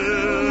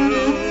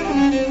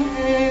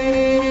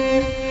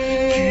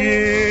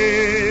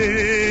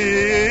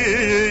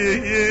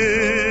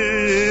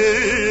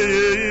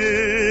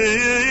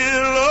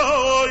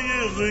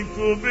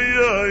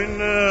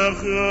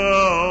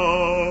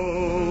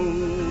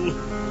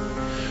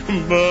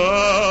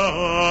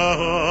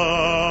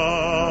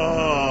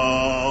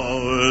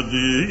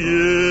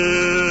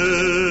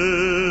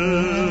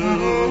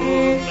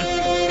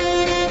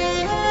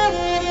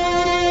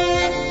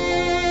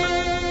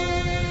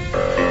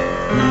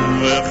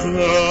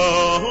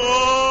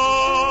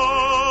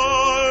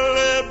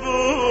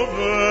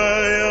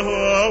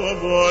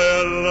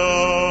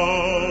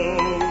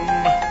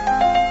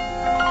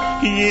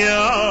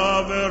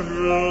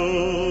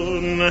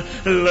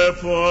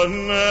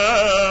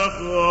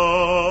לפונך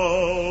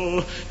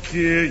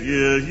כי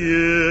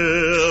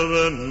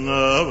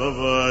יבנה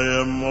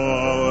וימרוי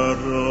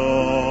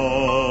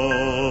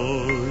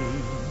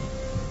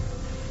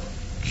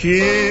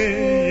כי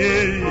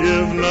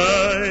יבנה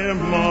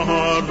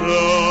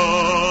ימרוי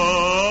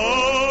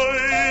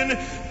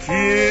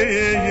כי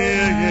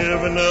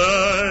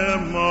יבנה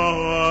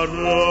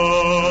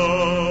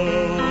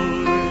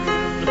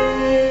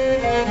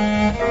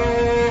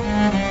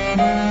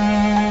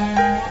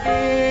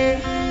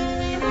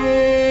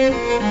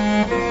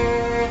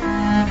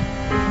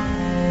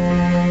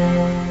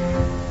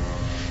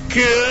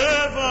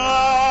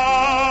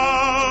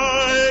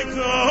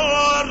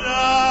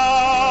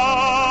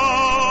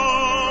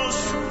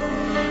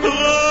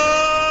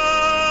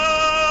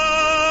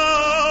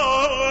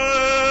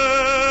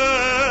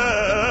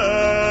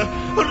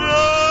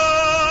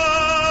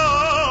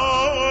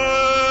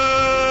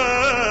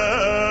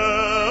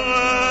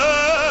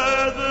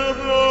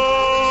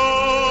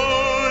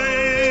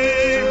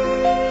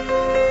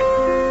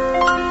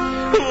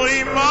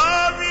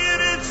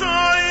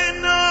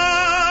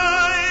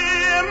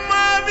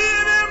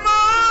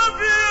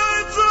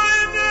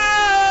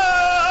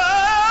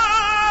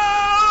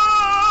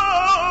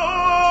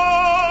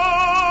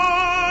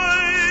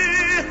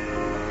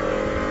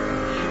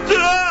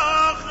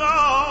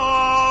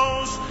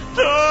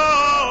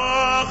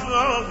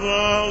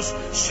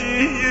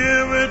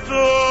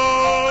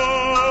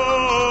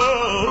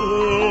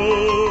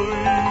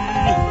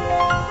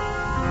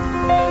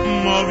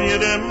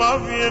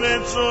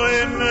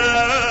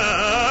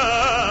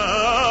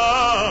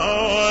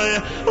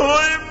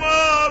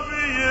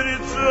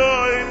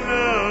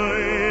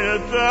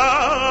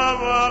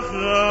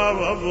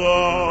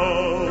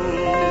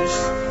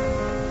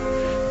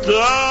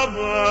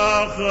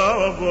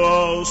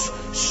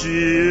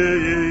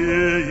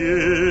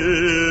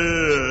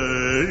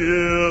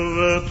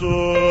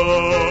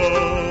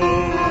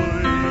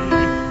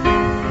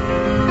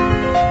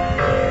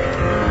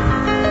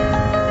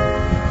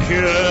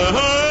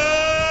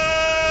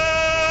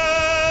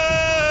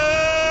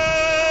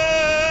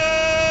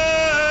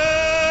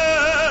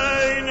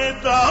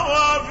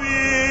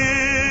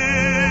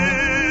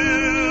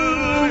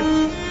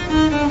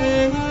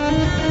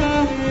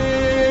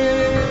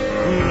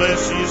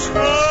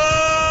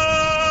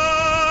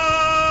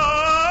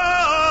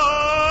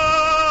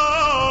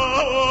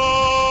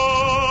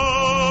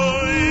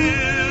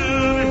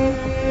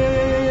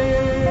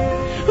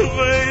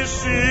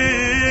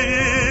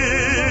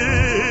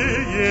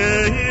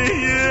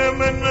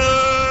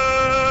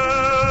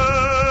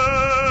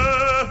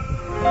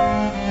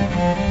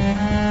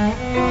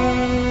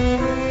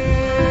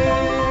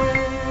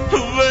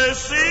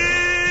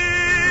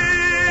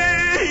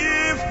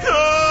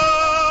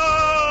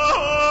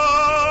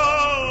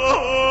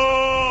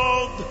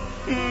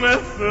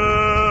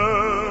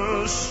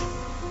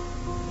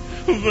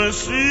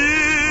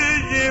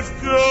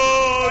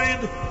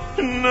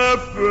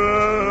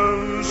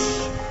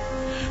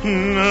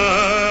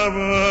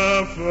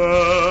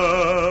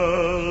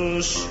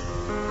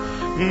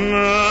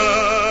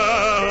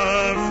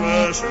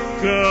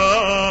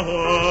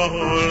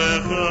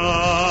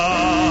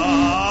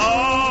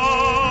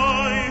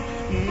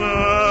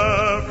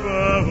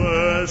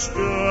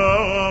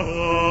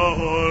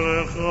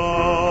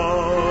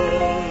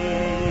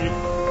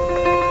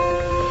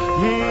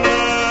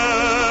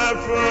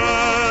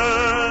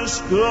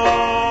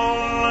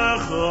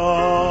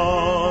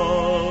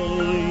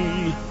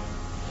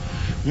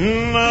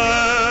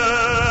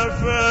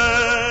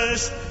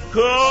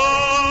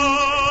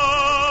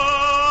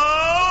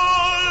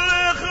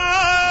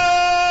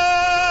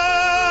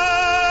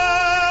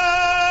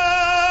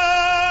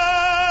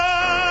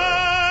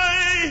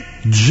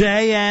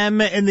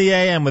JM in the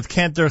AM with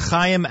Cantor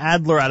Chaim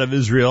Adler out of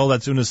Israel.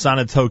 That's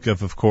Unasana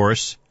Tokef, of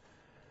course.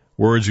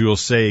 Words we will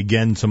say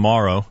again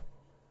tomorrow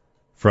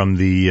from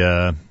the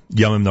Yomim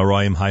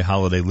Noraim High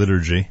Holiday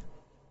Liturgy.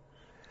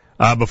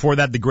 Before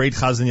that, the great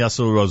Chazan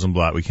Yasser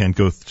Rosenblatt. We can't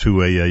go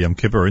to a Yom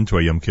Kippur or into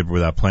a Yom Kippur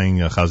without playing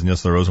Chazan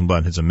Yasser Rosenblatt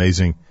and his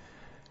amazing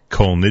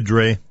Kol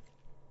Nidre.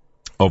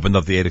 Opened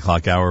up the 8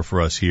 o'clock hour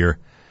for us here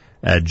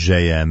at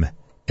JM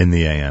in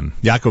the AM.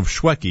 Yaakov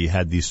Shweki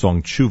had the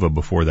song Tshuva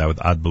before that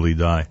with Ad B'li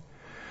Dai.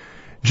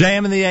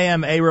 JM in the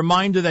AM, a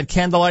reminder that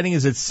candlelighting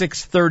is at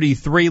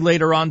 6:33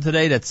 later on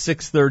today. That's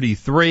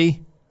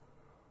 6:33.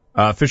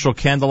 Official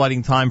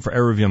candlelighting time for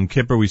Erev Yom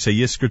Kippur. We say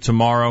Yisker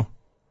tomorrow.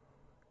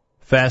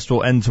 Fast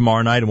will end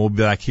tomorrow night, and we'll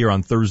be back here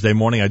on Thursday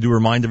morning. I do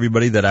remind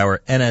everybody that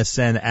our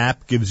NSN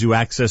app gives you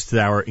access to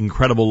our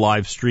incredible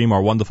live stream,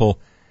 our wonderful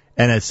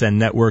NSN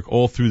network,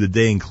 all through the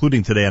day,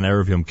 including today on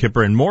Erev Yom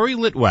Kippur. And Maury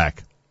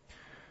Litwack,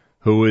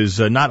 who is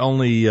not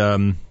only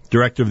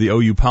director of the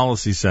OU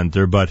Policy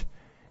Center, but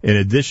in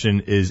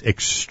addition is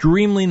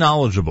extremely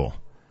knowledgeable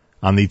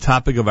on the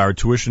topic of our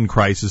tuition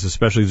crisis,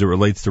 especially as it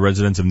relates to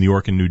residents of New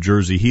York and New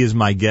Jersey. He is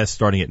my guest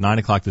starting at 9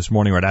 o'clock this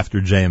morning, right after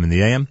JM in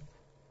the AM,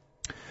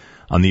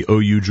 on the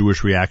OU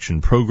Jewish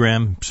Reaction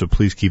program, so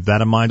please keep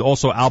that in mind.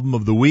 Also, Album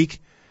of the Week,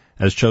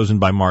 as chosen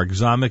by Mark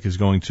Zamek, is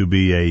going to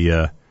be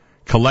a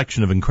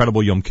collection of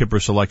incredible Yom Kippur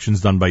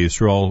selections done by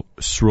Yisrael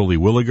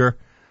Williger.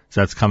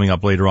 So that's coming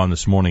up later on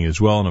this morning as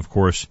well. And, of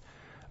course,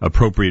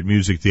 appropriate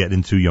music to get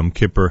into Yom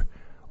Kippur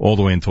all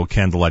the way until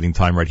candlelighting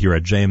time right here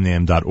at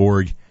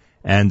jmnam.org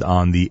and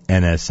on the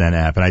NSN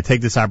app. And I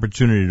take this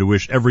opportunity to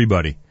wish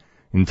everybody,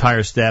 the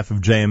entire staff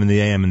of JM in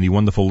the AM and the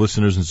wonderful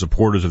listeners and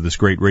supporters of this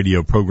great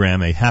radio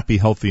program, a happy,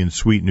 healthy, and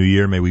sweet new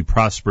year. May we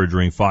prosper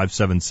during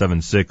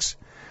 5776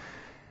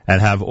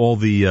 and have all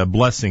the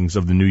blessings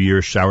of the new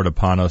year showered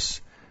upon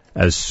us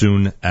as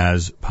soon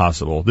as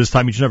possible. This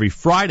time each and every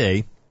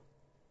Friday,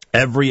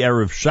 every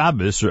Erev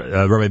Shabbos,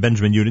 Rabbi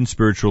Benjamin Yudin,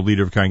 spiritual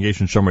leader of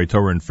Congregation Shomrei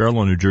Torah in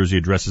Fairlawn, New Jersey,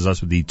 addresses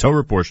us with the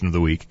Torah portion of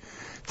the week.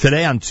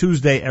 Today, on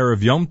Tuesday,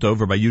 Erev Yom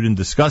Tov, Rabbi Yudin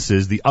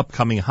discusses the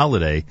upcoming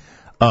holiday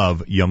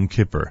of Yom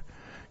Kippur.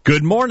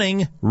 Good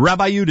morning,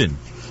 Rabbi Yudin.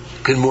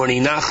 Good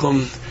morning,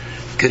 Nachum.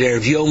 Good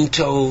Erev Yom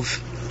Tov,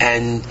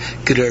 and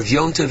good Erev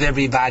Yom Tov,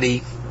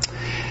 everybody.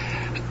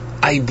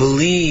 I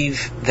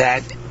believe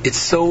that it's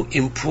so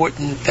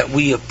important that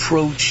we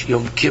approach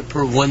Yom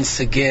Kippur once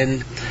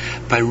again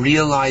by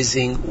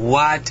realizing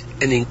what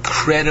an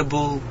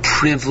incredible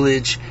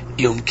privilege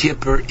Yom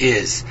Kippur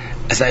is,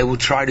 as I will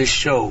try to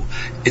show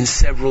in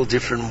several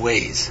different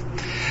ways.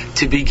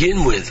 To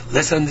begin with,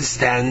 let's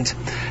understand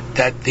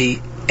that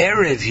the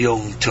Erev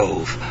Yom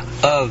Tov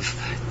of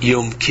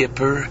Yom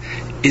Kippur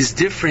is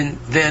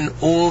different than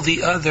all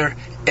the other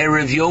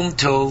Erev Yom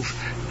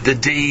Tov, the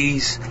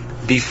days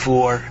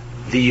before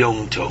the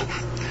Yom Tov.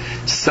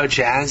 Such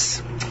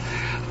as,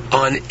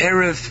 on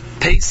Erev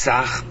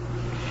Pesach,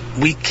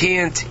 we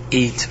can't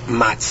eat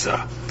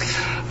matzah.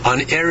 On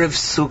Erev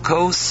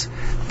Sukkos,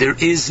 there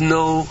is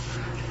no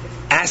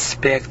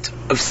aspect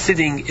of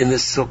sitting in the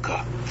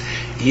sukkah.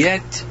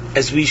 Yet,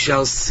 as we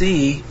shall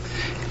see,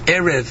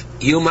 Erev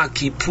Yom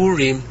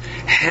Kippurim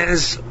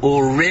has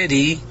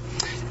already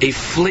a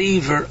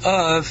flavor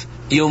of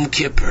Yom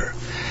Kippur.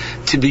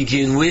 To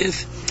begin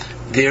with,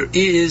 there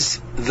is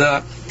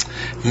the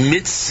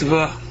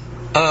mitzvah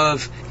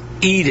of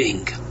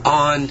eating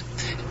on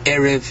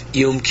Erev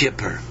Yom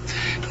Kippur.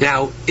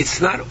 Now,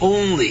 it's not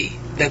only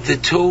that the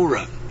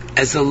Torah,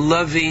 as a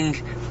loving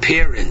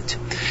parent,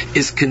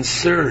 is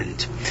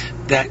concerned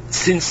that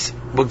since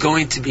we're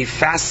going to be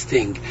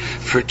fasting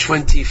for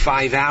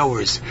 25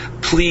 hours,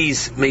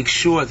 please make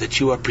sure that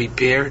you are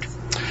prepared.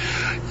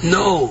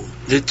 No,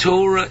 the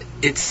Torah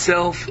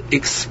itself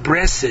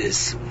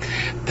expresses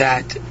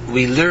that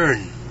we learn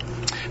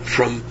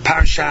from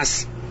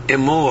Parshas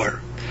Emor,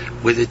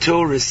 where the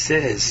Torah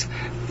says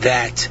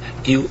that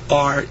you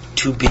are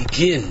to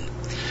begin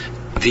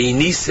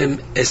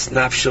V'nisem es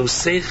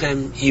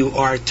nafshosechem, you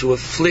are to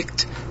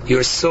afflict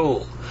your soul.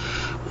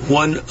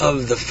 One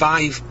of the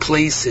 5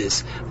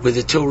 places where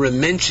the Torah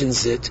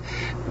mentions it,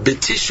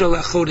 B'tishol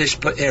HaChodesh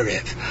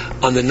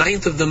Ba'erev, on the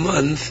 9th of the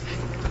month,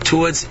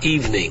 towards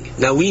evening.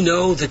 Now we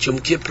know that Yom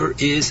Kippur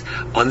is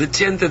on the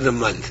 10th of the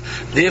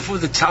month. Therefore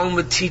the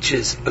Talmud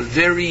teaches a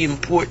very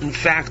important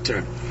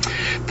factor,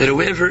 that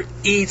whoever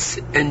eats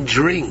and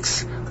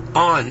drinks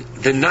on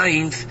the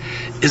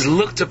 9th is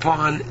looked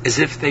upon as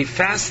if they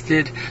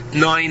fasted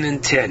 9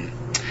 and 10.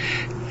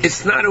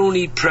 It's not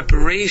only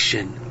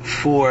preparation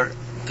for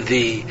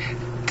the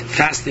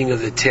fasting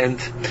of the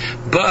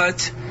 10th,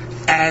 but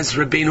as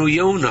Rabbeinu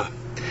Yonah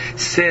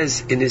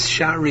says in his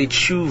Shari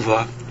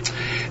Tshuva,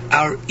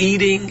 our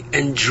eating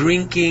and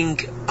drinking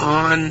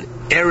on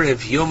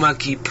Erev Yom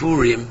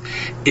Kippurim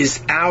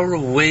is our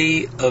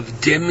way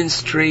of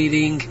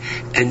demonstrating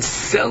and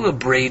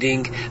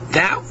celebrating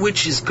that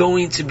which is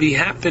going to be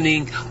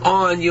happening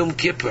on Yom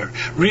Kippur.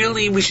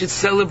 Really, we should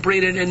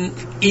celebrate it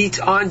and eat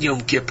on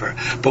Yom Kippur.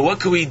 But what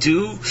can we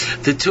do?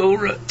 The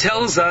Torah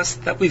tells us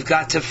that we've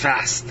got to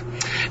fast.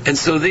 And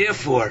so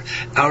therefore,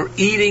 our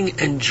eating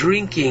and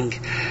drinking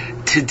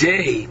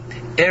today,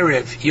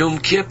 Erev Yom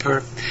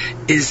Kippur,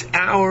 is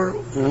our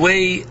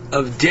way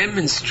of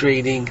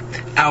demonstrating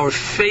our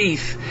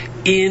faith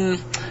in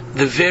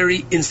the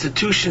very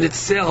institution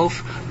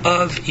itself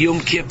of Yom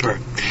Kippur.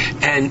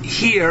 And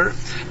here,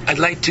 I'd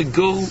like to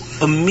go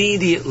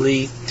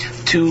immediately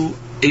to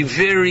a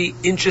very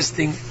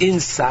interesting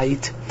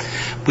insight,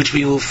 which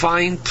we will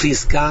find,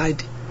 please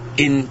God,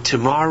 in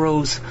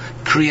tomorrow's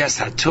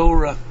Kriyas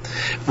HaTorah,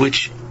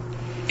 which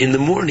in the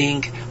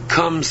morning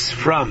comes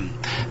from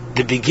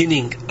the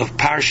beginning of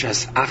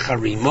Parshas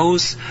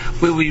Acharimos,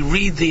 where we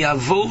read the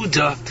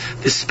avoda,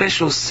 the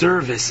special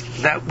service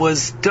that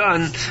was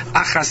done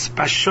Achas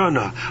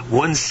Pashana,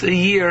 once a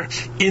year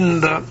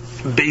in the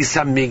Beis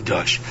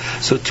HaMikdash.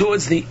 So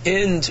towards the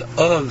end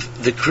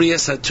of the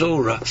Kriyas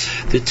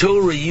HaTorah, the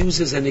Torah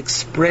uses an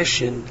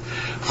expression,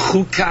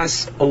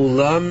 Chukas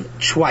Olam,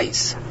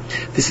 twice.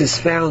 This is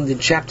found in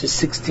chapter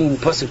 16,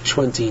 pasuk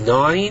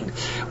 29,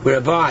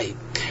 whereby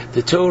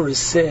the Torah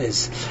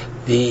says,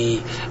 the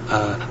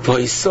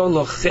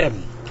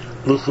Voisolochem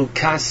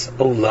Luchukas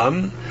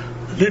Olam,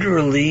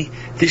 literally,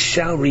 this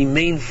shall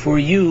remain for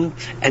you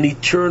an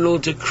eternal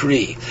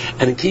decree.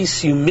 And in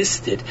case you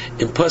missed it,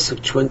 in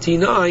pasuk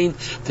 29,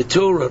 the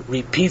Torah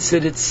repeats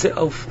it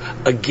itself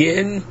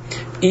again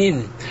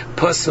in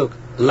pasuk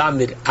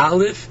Lamed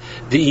Aleph,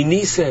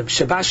 V'inisem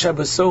Shabbat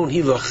Shabbason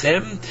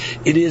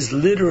Hilochem. It is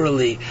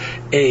literally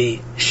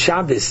a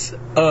Shabbos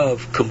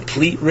of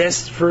complete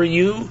rest for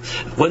you.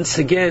 Once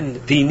again,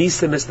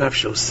 V'inisem es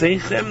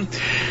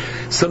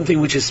nafshosechem, something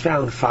which is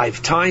found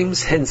 5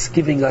 times, hence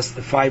giving us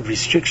the 5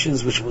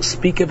 restrictions which we'll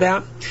speak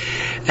about.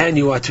 And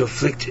you are to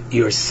afflict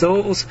your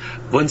souls.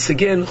 Once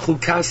again,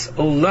 Chukas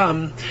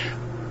Olam,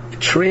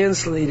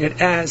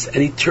 translated as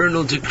an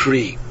eternal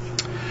decree.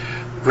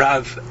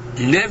 Rav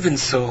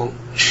Nevinsol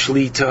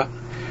Shlita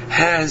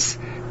has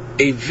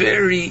a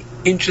very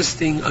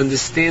interesting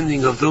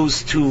understanding of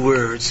those 2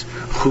 words,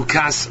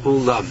 Chukas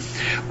Olam,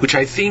 which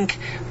I think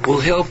will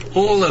help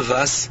all of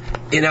us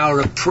in our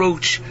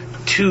approach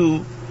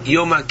to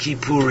Yom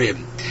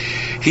Kippurim.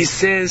 He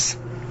says,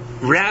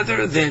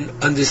 rather than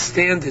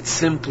understand it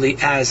simply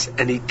as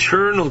an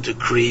eternal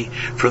decree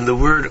from the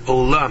word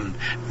Olam,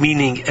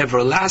 meaning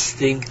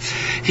everlasting,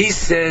 he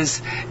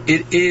says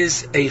it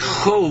is a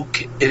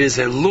chok, it is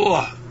a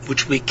law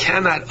which we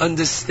cannot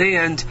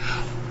understand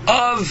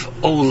of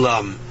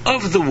Olam,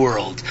 of the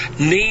world,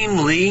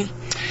 namely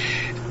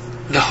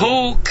the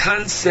whole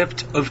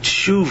concept of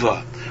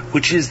tshuva,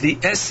 which is the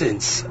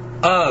essence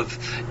of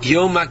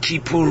Yom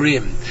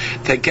Kippurim,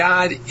 that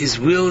God is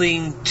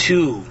willing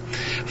to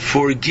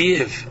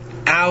forgive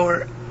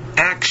our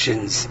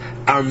actions,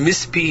 our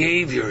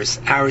misbehaviors,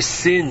 our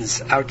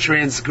sins, our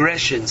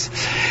transgressions,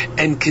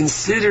 and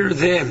consider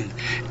them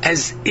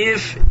as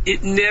if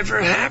it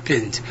never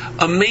happened.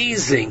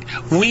 Amazing.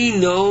 We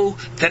know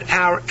that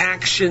our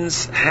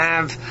actions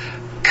have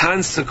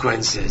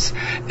consequences,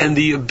 and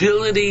the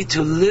ability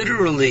to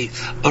literally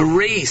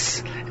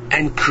erase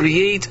and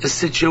create a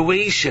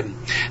situation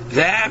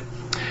that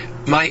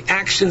my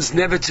actions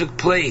never took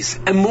place.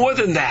 And more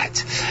than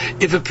that,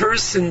 if a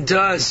person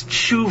does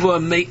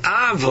tshuva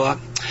me'ava,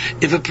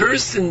 if a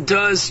person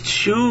does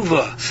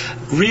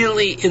tshuva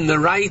really in the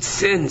right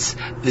sense,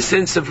 the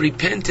sense of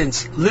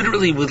repentance,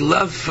 literally with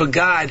love for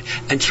God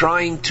and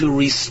trying to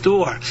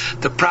restore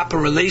the proper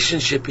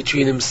relationship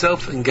between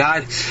himself and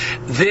God,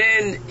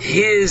 then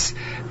his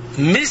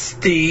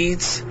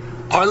misdeeds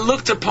are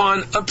looked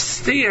upon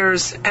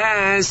upstairs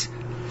as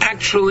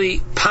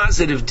actually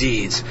positive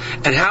deeds.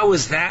 And how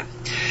is that?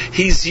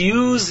 He's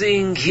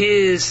using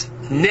his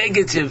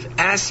negative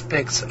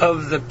aspects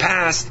of the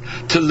past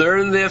to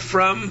learn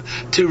therefrom,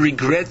 to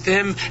regret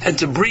them, and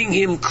to bring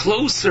him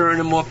closer in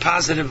a more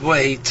positive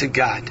way to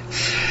God.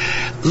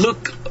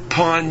 Look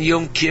upon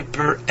Yom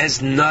Kippur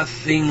as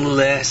nothing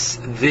less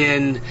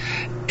than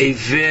a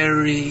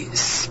very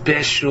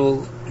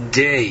special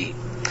day.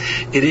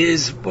 It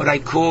is what I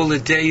call a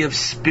day of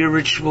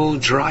spiritual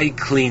dry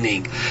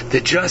cleaning.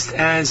 That just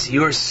as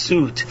your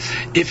suit,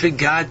 if it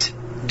got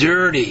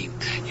dirty,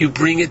 you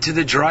bring it to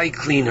the dry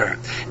cleaner,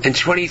 and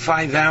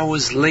 25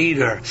 hours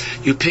later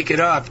you pick it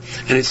up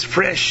and it's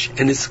fresh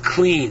and it's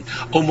clean,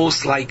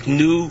 almost like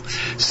new.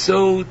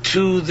 So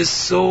too the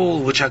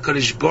soul which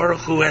HaKadosh Baruch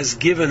Hu has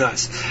given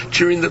us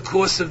during the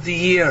course of the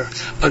year.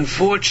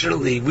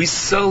 Unfortunately, we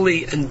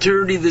sully and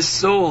dirty the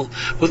soul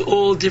with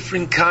all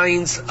different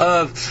kinds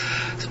of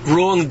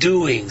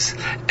wrongdoings.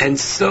 And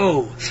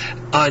so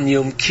on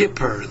Yom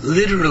Kippur,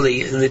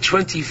 literally in the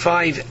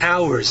 25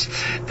 hours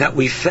that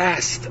we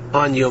fast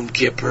on Yom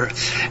Kippur,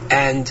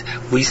 and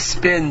we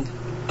spend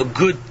a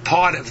good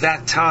part of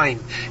that time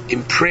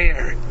in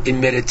prayer,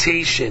 in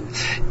meditation,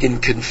 in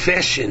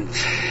confession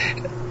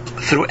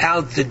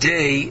throughout the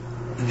day,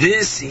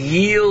 this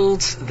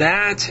yields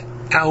that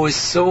our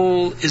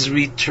soul is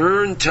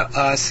returned to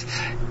us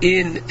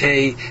in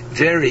a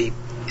very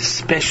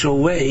special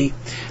way.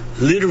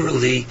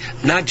 Literally,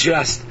 not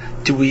just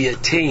do we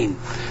attain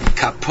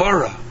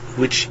kapara,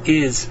 which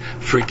is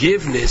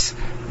forgiveness,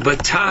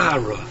 but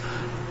tahara,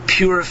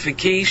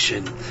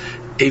 purification.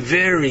 A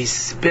very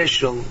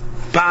special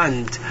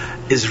bond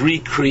is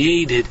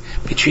recreated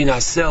between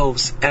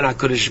ourselves and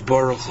HaKadosh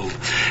Baruch Hu.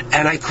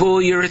 And I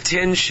call your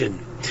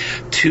attention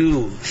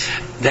to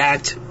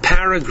that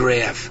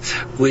paragraph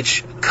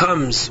which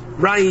comes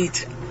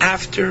right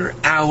after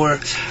our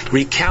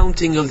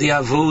recounting of the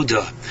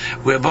Avodah,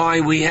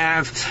 whereby we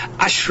have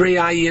Ashrei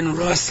Ayin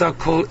Rasa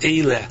Kol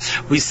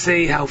Eile. We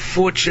say how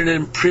fortunate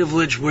and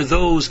privileged were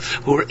those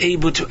who were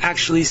able to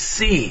actually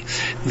see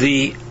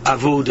the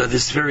Avodah,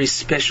 this very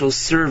special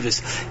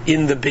service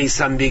in the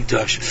Beis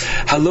Hamikdash.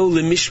 Halo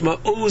lemishma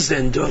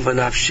ozen dova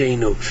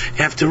nafshenu.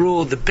 After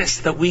all, the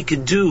best that we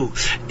could do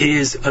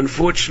is,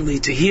 unfortunately,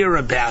 to hear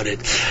about it,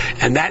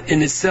 and that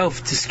in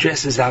itself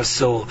distresses our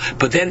soul.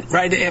 But then,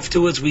 right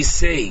afterwards, we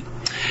say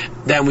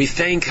that we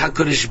thank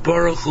HaKadosh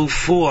Baruch Hu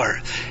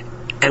for,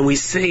 and we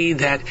say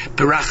that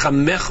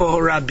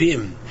B'rachamecha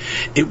Rabim,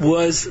 it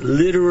was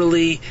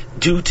literally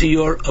due to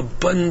your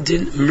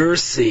abundant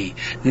mercy,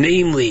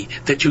 namely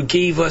that you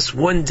gave us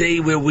one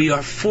day where we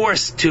are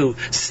forced to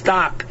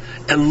stop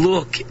and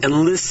look and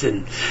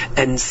listen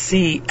and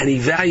see and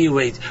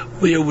evaluate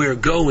where we're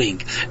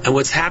going and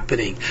what's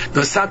happening.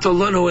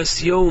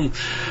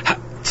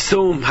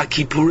 Tzom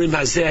HaKippurim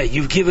Hazeh,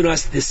 you've given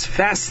us this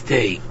fast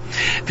day,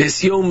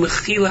 this Yom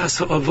Mechilas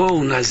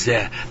Ha'avon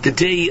Hazeh, the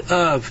day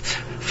of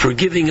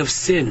forgiving of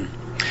sin,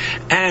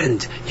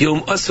 and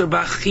Yom Asar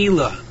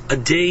B'Achila, a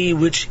day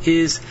which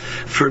is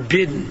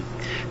forbidden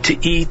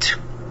to eat,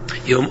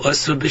 Yom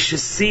Asar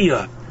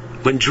B'Shasiyah,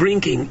 when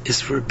drinking is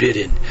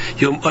forbidden,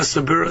 Yom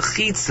Asar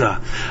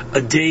B'Rechitza,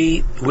 a day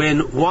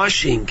when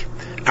washing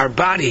our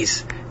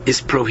bodies is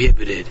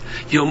prohibited.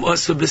 Yom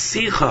Asur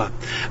B'Sicha,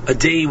 a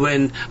day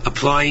when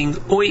applying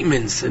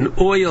ointments and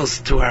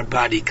oils to our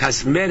body,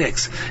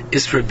 cosmetics,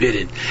 is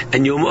forbidden.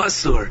 And Yom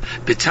Asur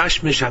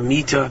B'Tashmish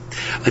Hamita,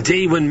 a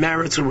day when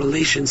marital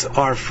relations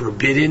are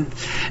forbidden.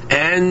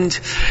 And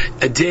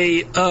a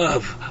day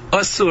of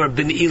Asur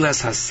Ben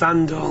Ilas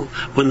Hasandal,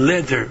 when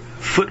leather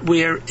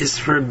footwear is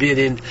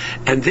forbidden.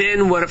 And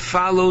then what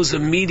follows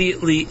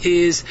immediately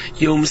is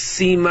Yom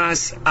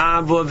Simas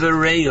Ava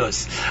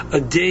Vereos,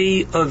 a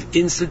day of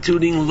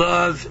instituting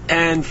love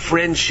and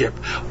friendship.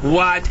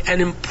 What an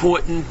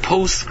important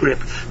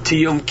postscript to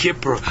Yom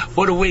Kippur.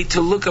 What a way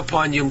to look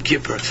upon Yom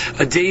Kippur.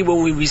 A day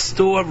when we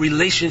restore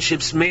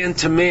relationships man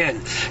to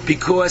man.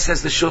 Because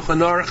as the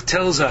Shulchan Aruch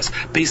tells us,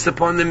 based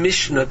upon the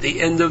Mishnah at the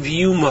end of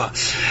Yuma,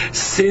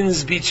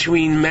 sins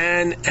between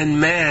man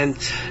and man,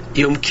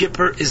 Yom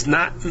Kippur is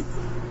not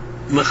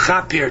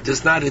mechaper,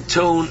 does not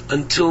atone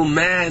until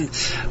man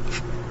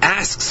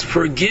asks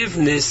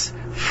forgiveness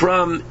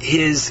from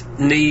his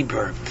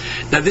neighbor.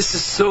 Now this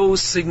is so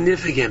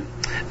significant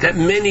that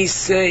many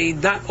say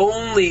not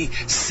only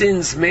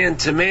sins man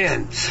to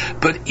man,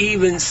 but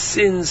even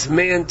sins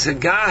man to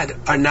God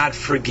are not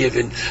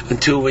forgiven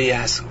until we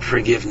ask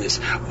forgiveness.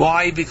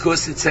 Why?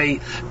 Because it's a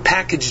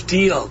package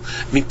deal.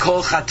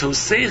 Mikol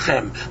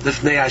chatosechem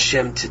lifnei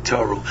Hashem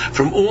titoru.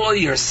 From all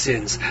your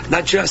sins,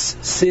 not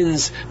just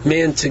sins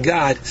man to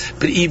God,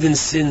 but even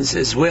sins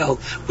as well,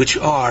 which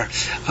are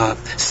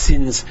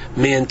sins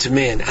man to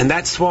man. And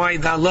that's why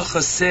the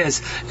halacha says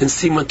in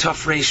Siman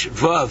Tov Reish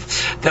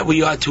Vav that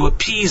we are to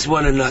appease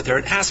one another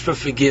and ask for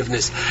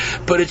forgiveness.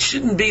 But it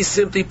shouldn't be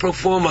simply pro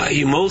forma. Do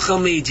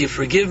you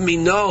forgive me?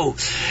 No.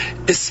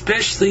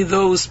 Especially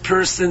those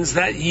persons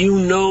that you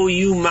know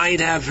you might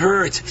have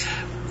hurt.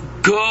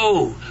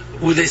 Go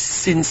with a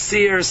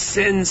sincere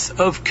sense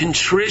of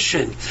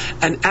contrition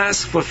and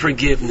ask for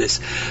forgiveness.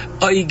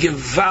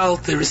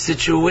 There are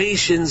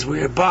situations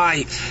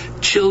whereby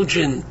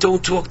children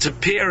don't talk to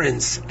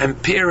parents,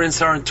 and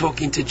parents aren't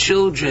talking to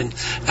children,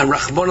 and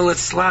Rachmana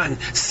litzlan,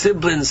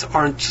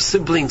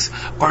 siblings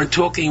aren't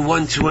talking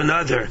one to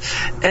another.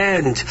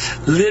 And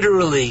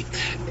literally,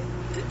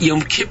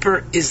 Yom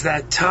Kippur is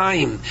that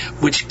time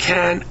which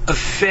can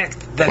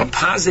affect that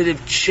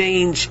positive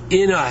change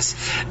in us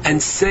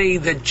and say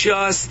that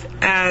just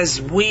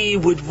as we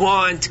would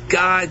want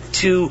God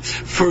to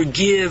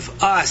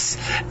forgive us,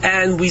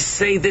 and we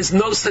say there's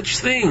no such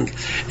thing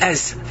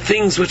as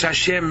things which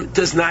Hashem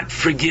does not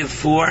forgive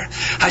for.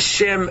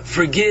 Hashem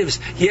forgives.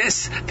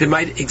 Yes, there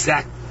might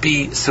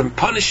be some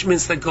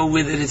punishments that go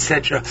with it,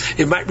 etc.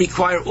 It might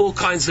require all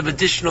kinds of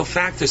additional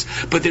factors,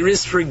 but there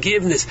is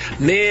forgiveness.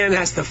 Man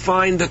has to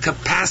find the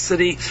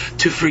capacity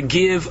to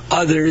forgive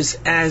others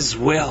as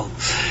well.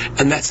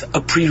 And that's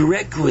a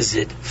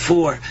prerequisite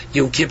for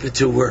Yom Kippur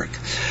to work.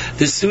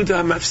 The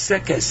Suda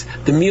Mafsekes,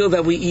 the meal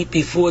that we eat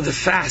before the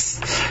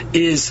fast,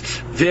 is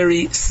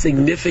very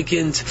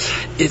significant.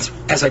 It's,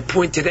 as I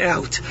pointed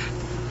out,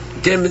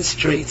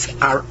 demonstrates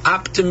our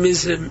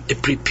optimism,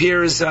 it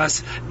prepares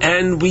us,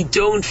 and we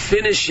don't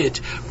finish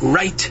it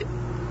right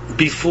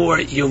before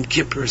Yom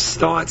Kippur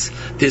starts.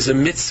 There's a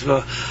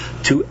mitzvah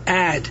to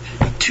add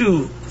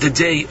to the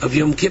day of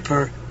Yom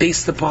Kippur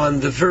based upon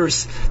the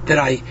verse that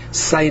I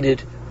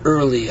cited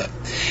earlier.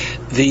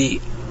 The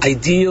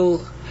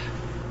ideal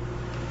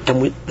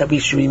that we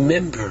should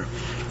remember,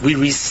 we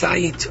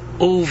recite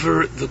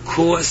over the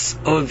course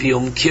of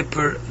Yom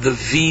Kippur the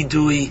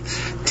Vidui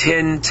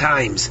 10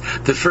 times.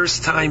 The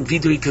first time,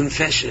 Vidui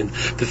confession,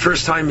 the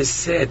first time is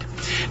said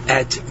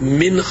at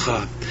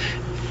Mincha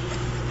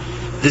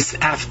this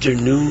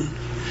afternoon,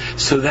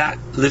 so that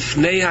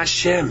Lifnei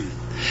Hashem,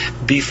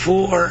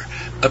 before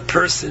a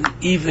person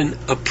even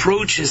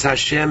approaches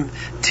Hashem,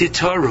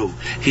 Titoru,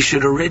 he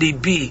should already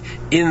be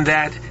in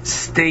that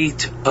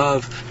state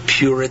of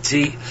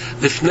purity.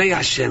 Lifnei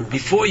Hashem,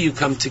 before you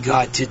come to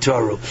God,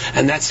 Titoru.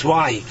 And that's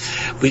why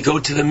we go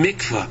to the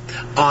mikvah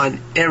on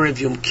Erev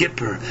Yom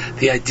Kippur.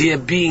 The idea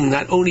being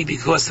not only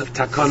because of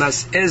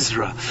Takonas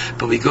Ezra,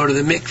 but we go to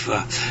the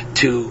mikvah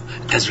to,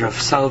 as Rav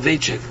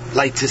Soloveitchik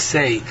like to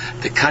say,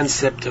 the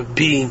concept of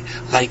being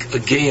like a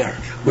ger.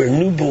 We're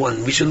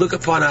newborn. We should look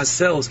upon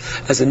ourselves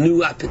as a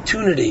new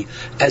opportunity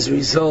as a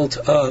result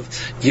of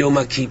Yom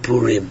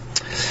Kippurim.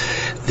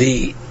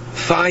 The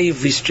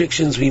 5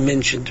 restrictions we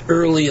mentioned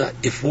earlier.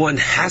 If one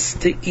has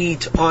to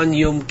eat on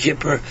Yom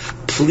Kippur,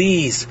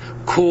 please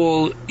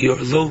call your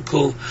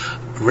local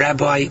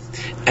rabbi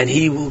and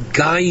he will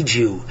guide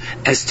you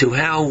as to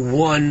how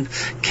one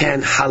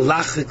can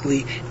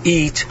halachically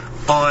eat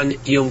on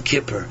Yom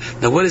Kippur.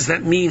 Now, what does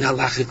that mean,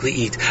 halachically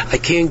eat? I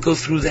can't go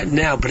through that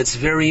now, but it's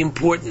very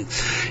important.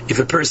 If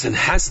a person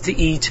has to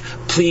eat,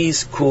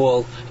 please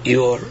call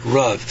your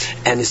Rav.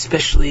 And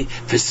especially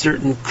for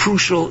certain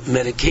crucial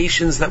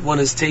medications that one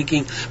is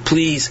taking,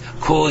 please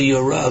call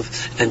your Rav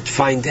and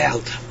find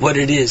out what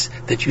it is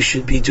that you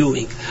should be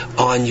doing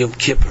on Yom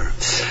Kippur.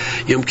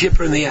 Yom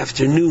Kippur in the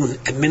afternoon,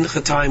 at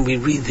Mincha time, we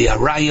read the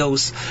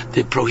Arayos,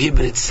 the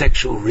prohibited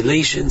sexual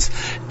relations,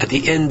 at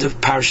the end of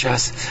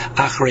Parshas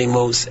Harary,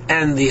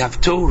 and the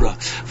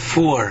Haftorah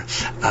for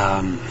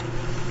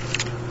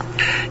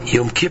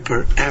Yom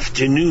Kippur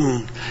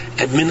afternoon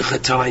at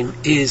Mincha time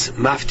is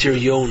Maftir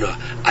Yonah.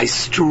 I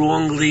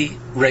strongly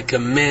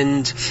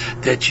recommend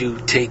that you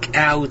take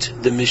out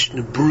the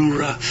Mishnah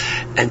Brura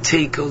and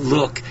take a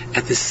look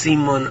at the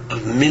Simon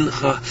of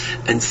Mincha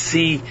and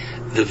see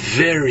the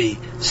very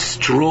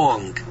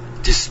strong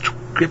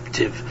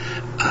descriptive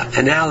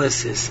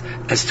analysis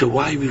as to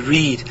why we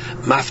read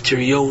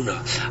Maftir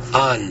Yonah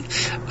on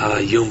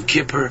Yom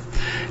Kippur.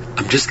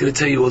 I'm just going to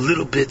tell you a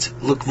little bit.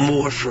 Look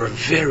more for a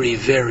very,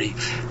 very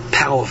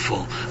powerful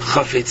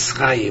Chafetz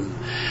Chaim.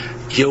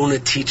 Yonah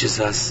teaches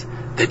us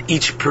that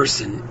each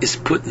person is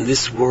put in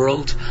this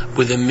world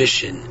with a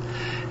mission,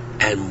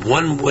 and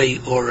one way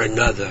or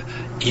another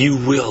you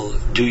will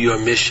do your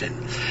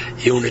mission.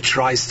 Yonah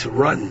tries to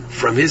run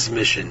from his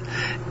mission,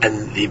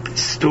 and the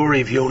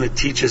story of Yonah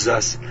teaches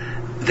us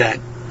that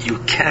you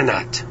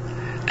cannot.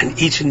 And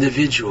each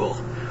individual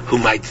who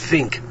might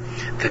think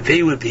that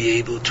they would be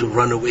able to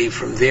run away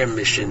from their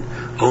mission.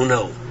 Oh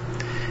no.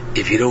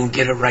 If you don't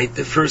get it right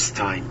the first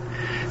time,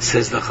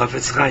 says the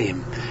Chafetz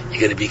Chaim, you're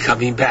going to be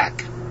coming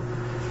back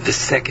the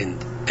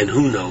second, and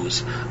who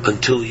knows,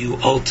 until you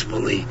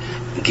ultimately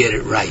get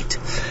it right.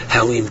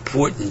 How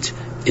important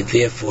it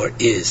therefore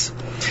is.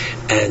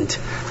 And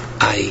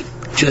I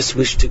just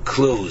wish to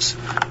close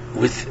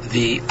with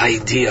the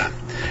idea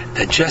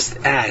that just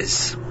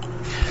as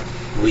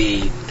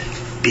we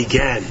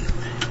began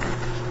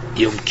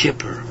Yom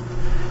Kippur,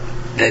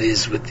 that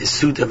is with the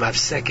Suda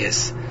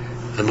Mafsekes,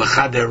 the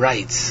Mechaber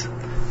writes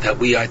that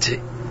we are to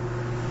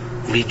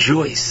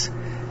rejoice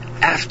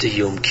after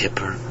Yom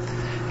Kippur,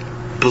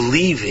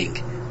 believing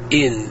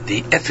in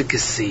the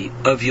efficacy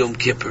of Yom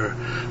Kippur,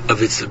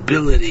 of its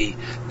ability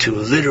to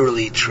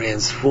literally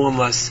transform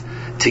us,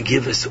 to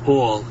give us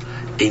all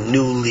a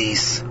new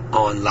lease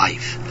on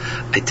life.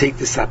 I take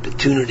this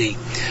opportunity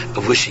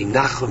of wishing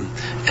Nachum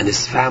and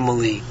his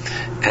family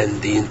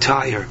and the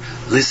entire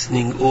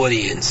listening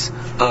audience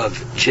of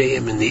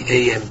JM in the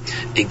AM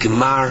a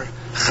Gemar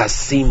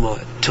Chasima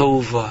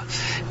Tova.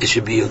 It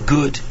should be a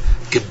good,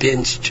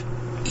 gebenched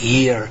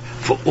year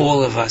for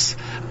all of us,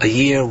 a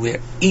year where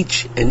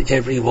each and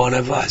every one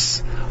of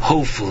us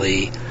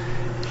hopefully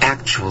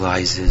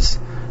actualizes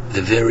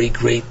the very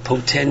great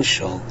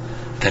potential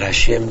that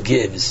Hashem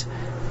gives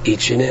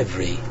each and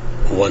every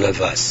one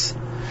of us.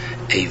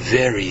 A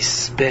very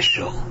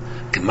special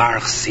Gemar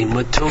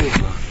Chasima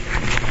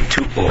Tova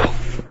to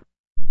all.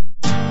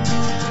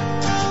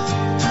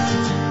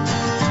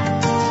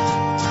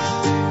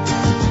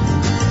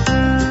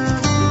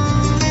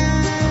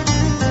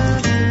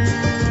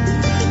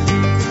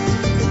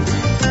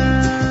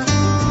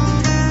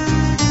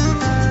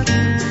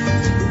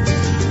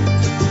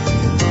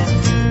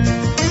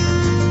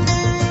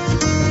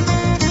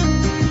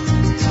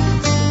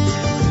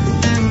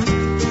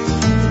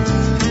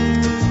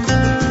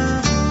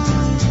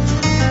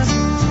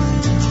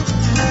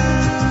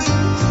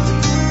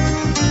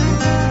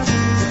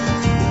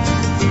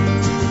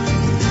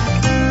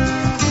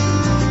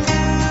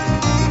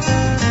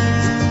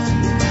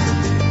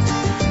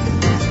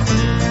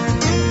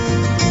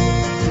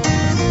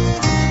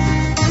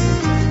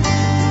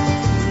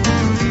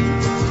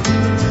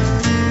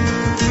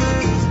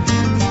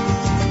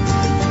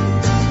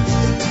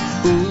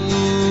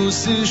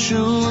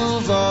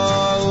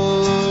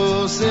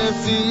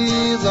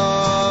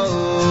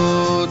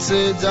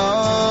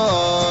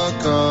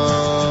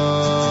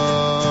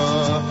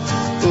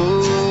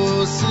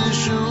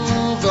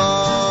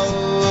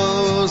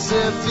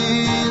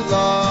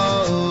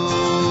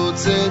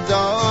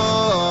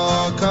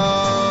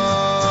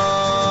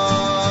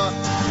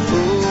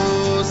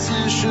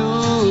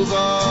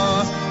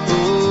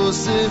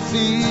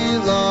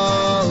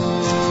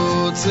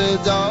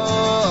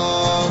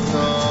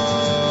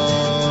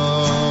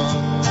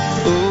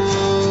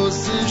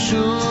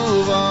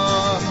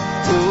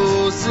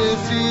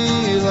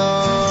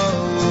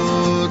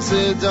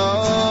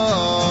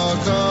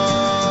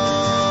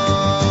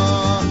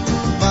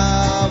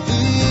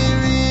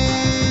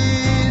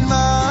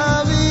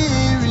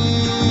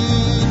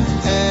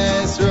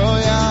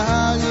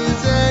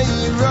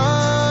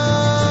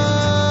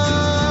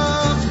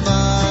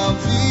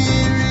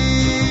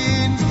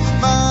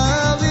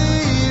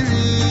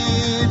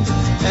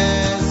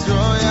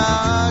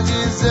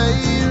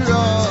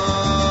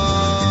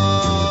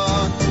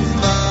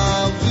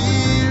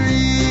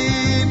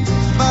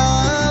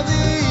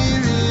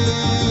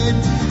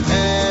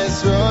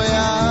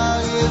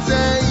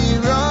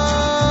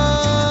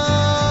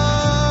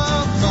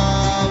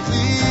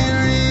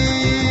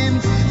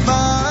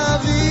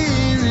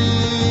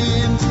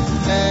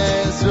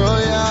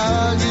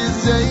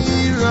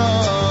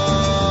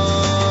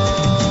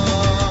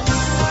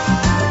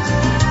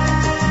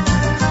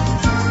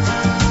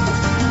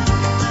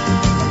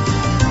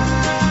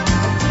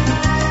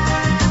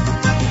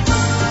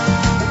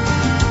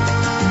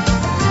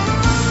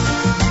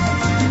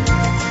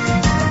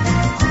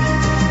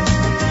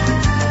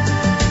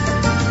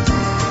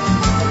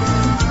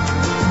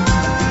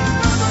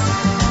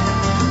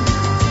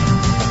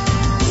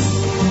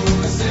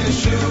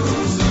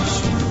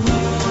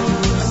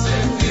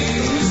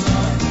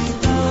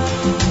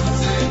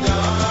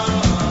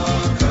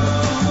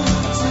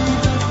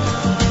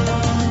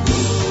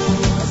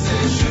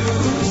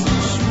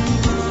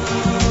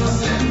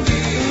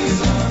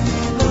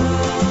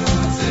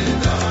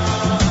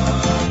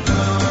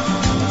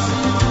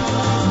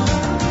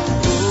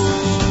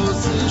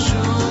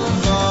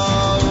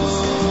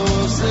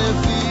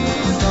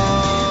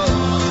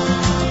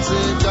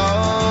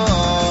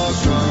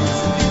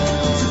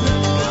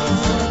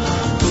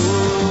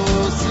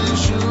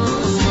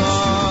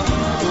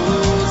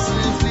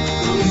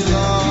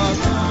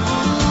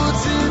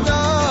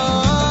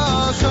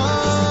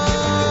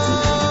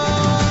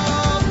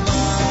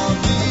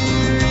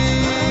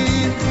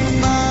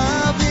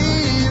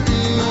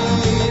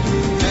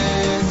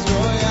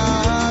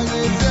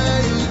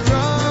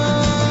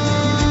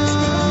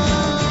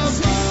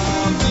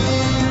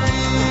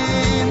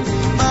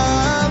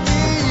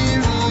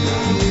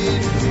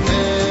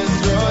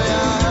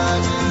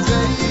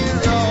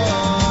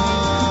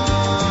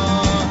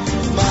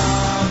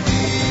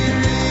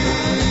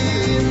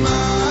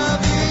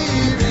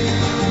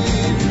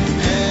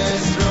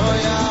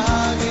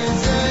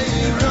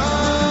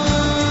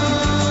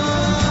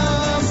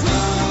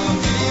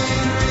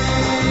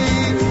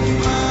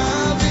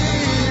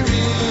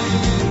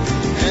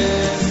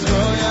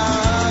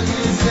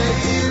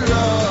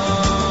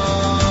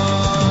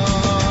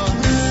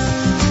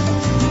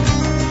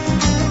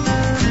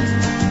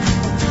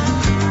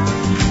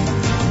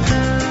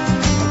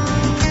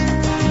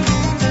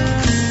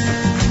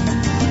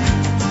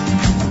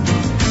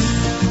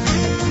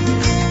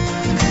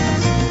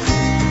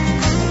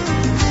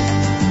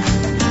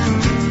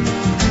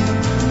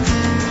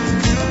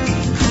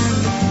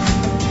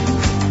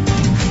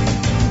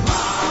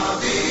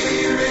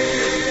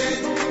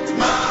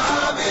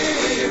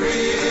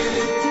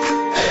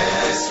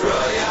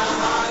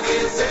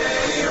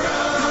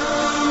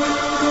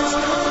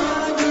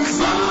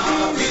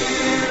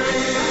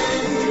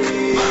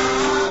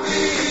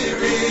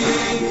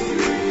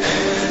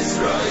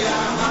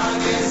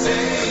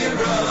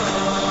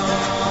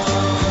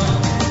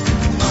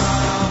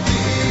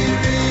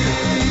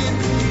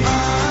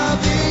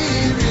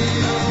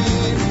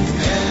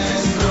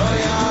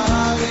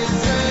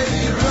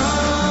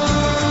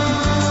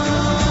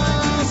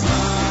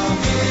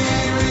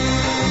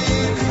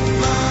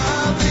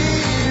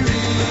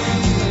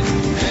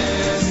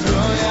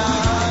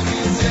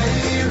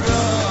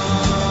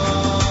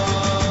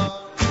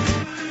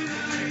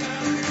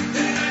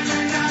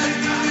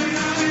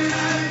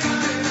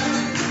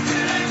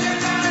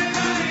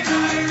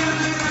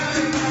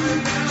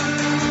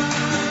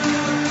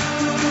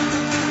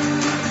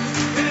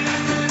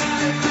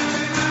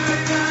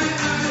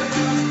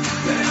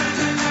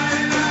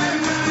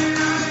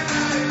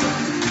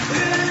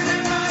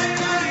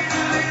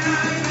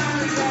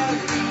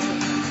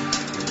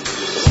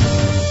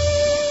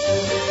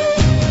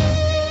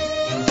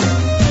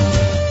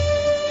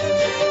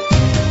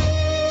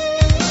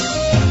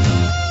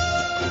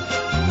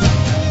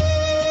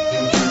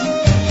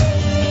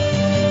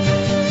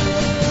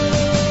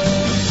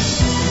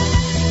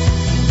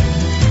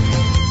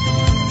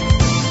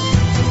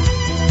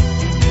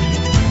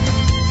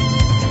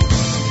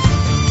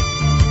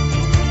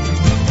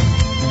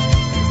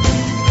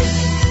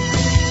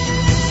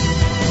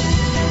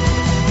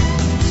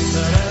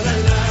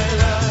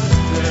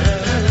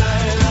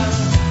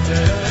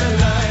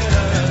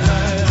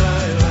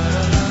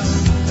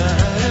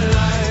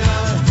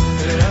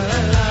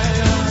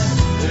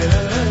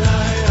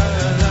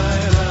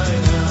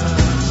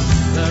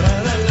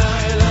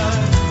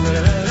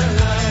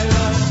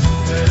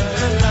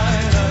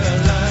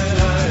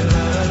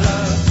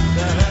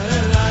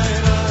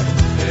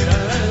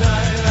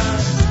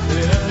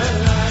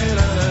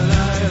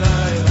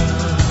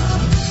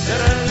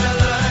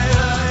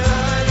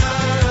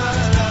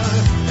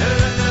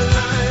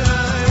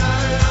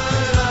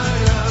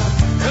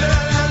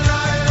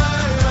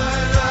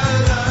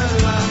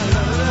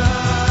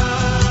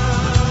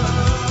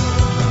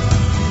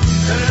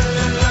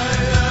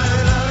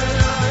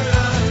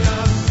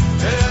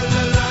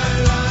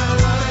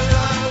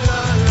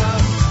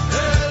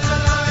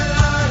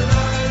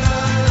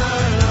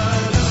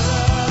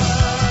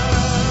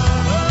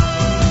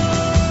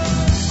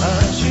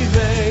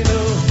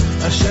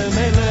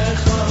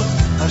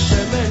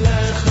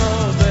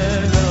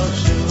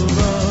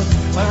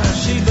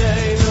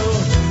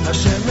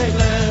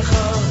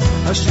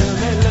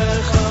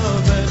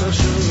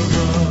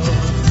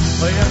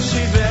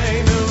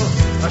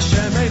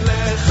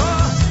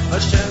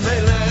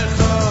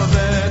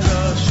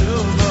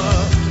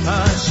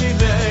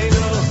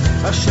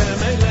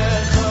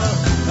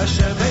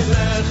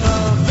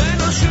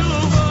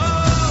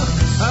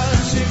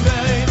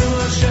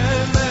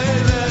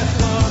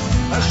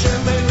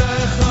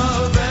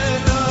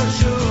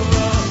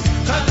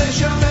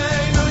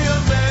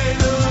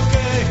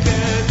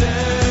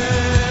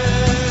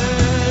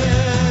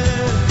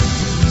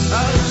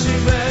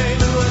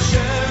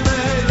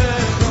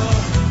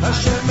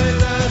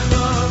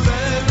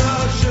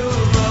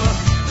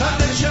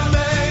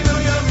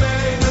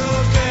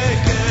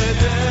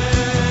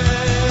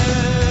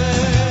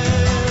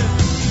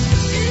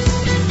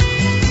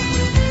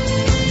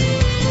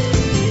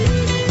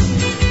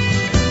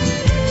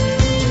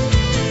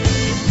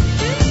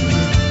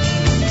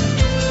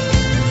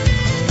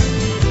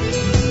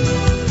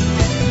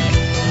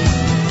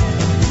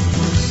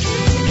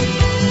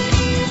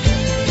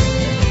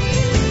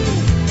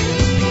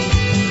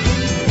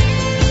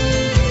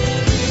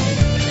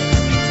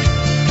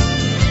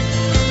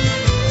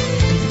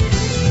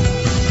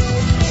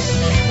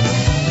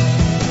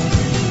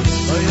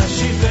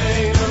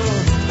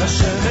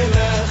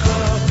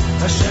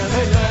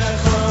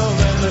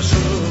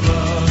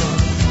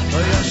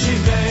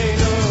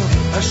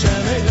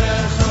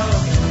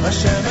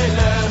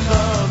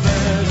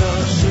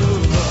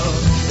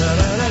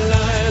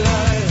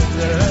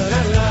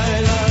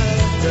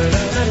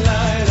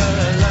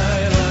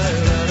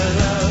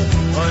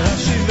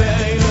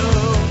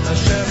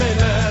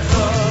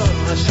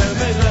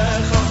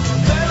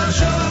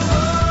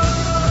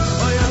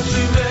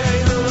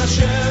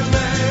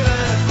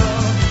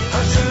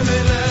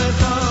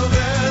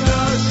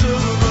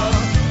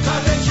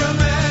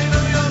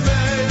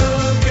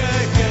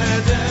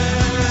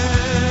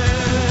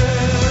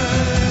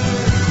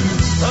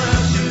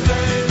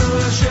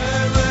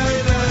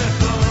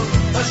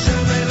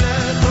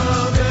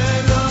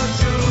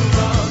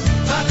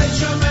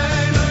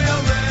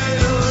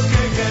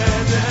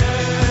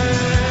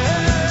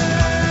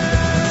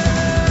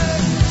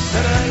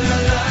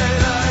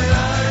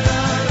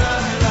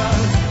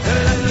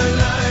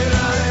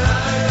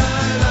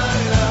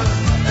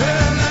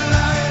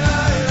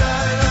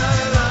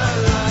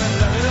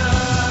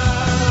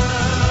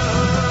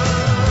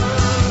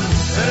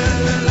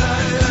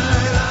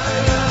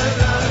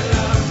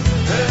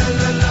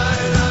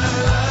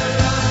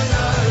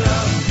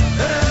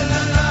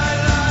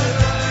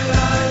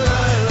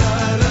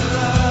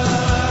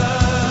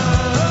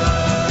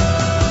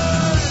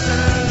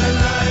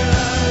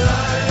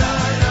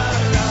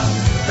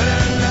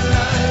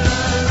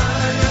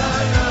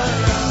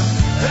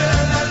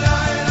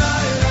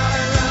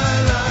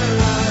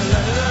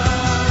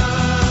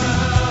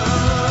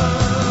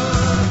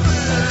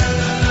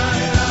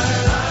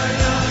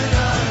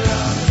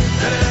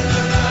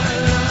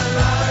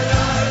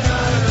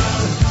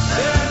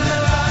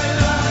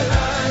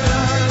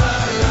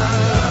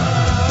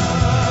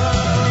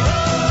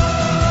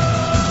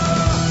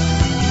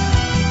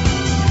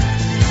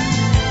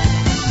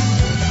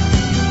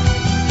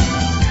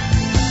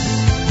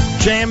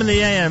 JM in the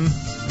AM,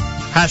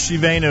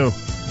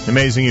 Hashivenu,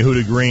 Amazing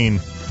Yehuda Green.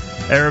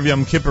 Erev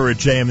Yom Kippur at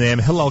JM in the AM,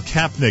 Hillel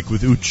Kapnick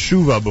with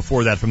Utshuva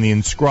before that from the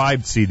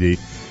Inscribed CD.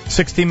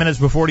 16 minutes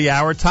before the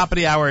hour, top of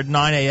the hour at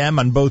 9 a.m.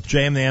 on both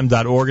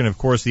jmam.org and, of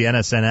course, the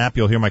NSN app.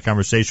 You'll hear my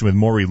conversation with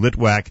Maury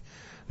Litwack,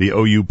 the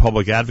OU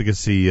Public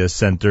Advocacy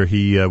Center.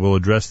 He will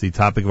address the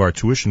topic of our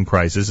tuition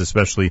crisis,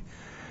 especially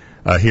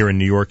here in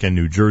New York and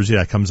New Jersey.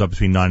 That comes up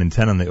between 9 and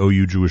 10 on the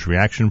OU Jewish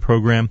Reaction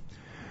Program.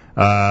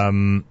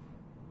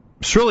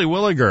 Shirley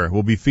Williger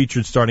will be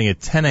featured starting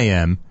at 10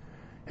 a.m.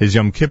 His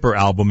Yom Kippur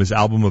album, his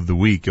album of the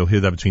week. You'll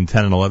hear that between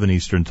 10 and 11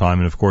 Eastern Time,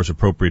 and, of course,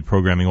 appropriate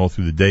programming all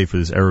through the day for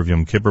this Erev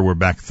Yom Kippur. We're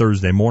back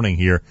Thursday morning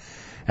here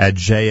at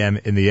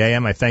JM in the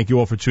AM. I thank you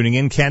all for tuning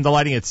in.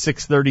 Candlelighting at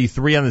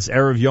 6:33 on this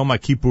Erev Yom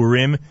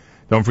Kippurim.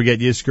 Don't forget,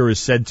 Yizkor is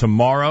said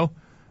tomorrow.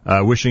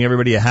 Wishing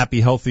everybody a happy,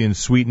 healthy, and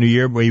sweet New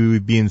Year. May we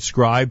be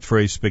inscribed for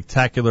a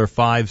spectacular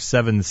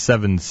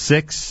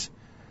 5776.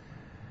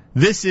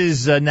 This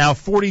is now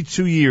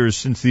 42 years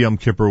since the Yom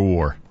Kippur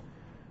War.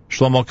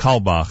 Shlomo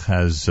Kalbach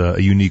has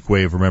a unique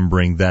way of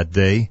remembering that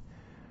day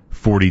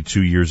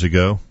 42 years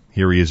ago.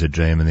 Here he is at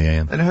JM in the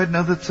AM. And I heard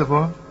another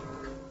tzavor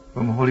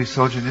from a holy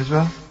soldier in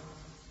Israel.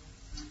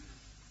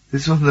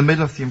 This was in the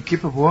middle of the Yom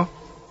Kippur War.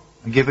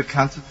 I gave a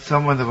concert to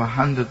someone. There were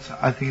hundreds,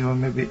 I think it was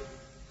maybe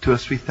 2,000 or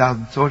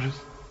 3,000 soldiers.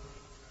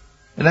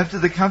 And after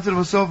the concert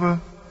was over,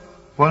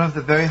 one of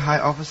the very high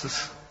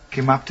officers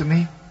came up to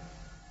me,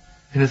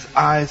 and his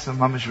eyes were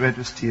mamish red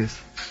with tears.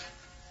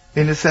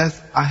 And he says,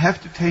 I have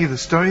to tell you the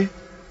story,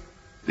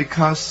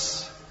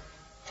 because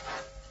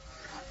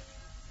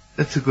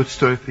that's a good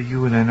story for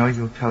you, and I know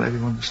you'll tell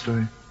everyone the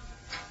story.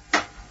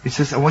 He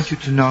says, I want you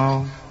to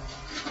know,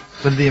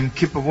 when the Yom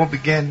Kippur War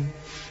began,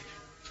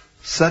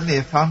 suddenly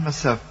I found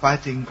myself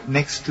fighting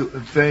next to a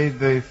very,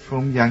 very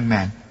frum young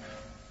man.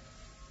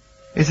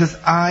 He says,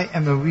 I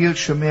am a real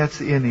Shomer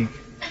Tzionik.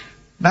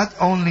 Not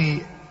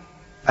only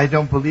I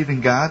don't believe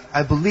in God,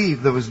 I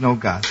believe there was no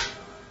God.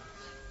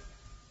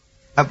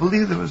 I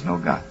believe there was no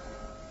God.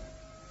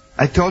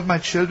 I told my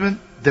children,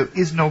 there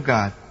is no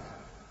God.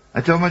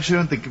 I told my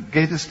children, the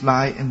greatest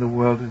lie in the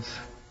world is,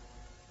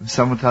 if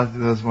someone tells you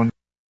there's one.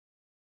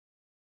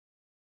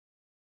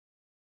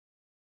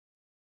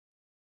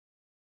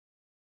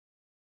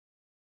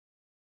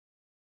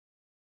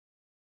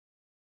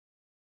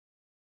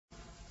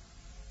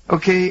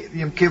 Okay, the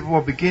Yom Kippur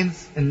War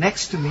begins, and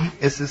next to me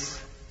is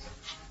this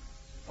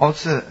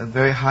also a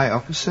very high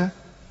officer,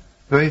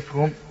 very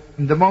frum.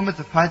 And the moment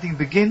the fighting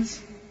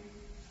begins,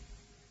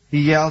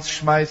 he yells,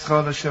 Shema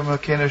Yisrael Hashem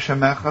Elokeinu Hashem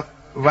Echad,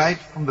 right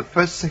from the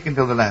first second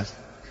till the last.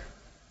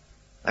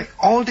 Like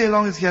all day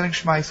long he's yelling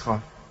Shema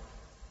Yisrael.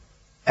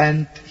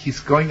 And he's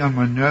going on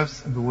my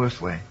nerves in the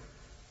worst way.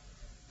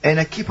 And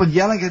I keep on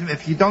yelling at him,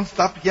 if you don't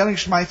stop yelling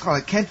Shema Yisrael,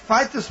 I can't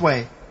fight this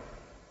way.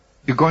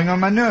 You're going on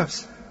my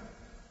nerves.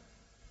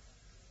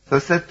 So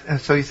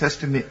he says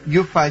to me,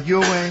 you fight your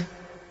way,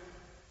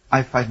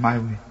 I fight my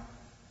way.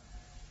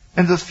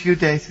 In those few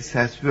days, he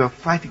says, we were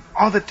fighting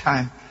all the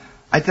time.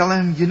 I tell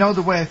him, you know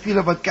the way I feel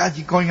about God,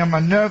 you're going on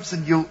my nerves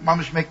and you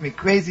mamish make me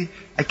crazy.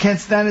 I can't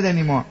stand it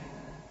anymore.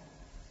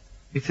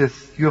 He says,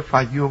 you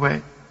fight your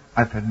way,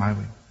 I fight my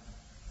way.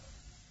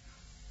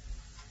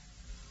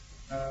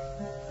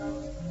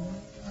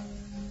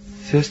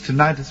 He says,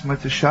 tonight is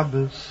Motzei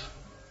Shabbos.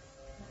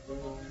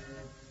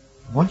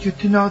 I want you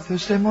to know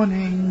Thursday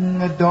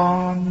morning at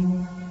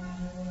dawn,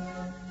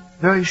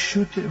 very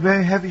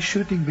heavy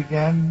shooting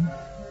began.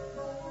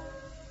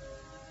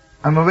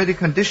 I'm already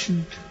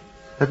conditioned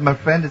that my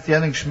friend is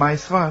yelling Shema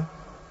Yisrael.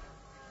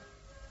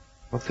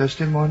 But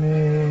Thursday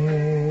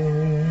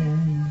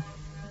morning,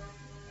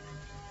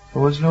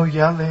 there was no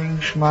yelling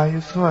Shema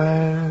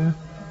Yisrael,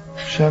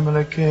 Hashem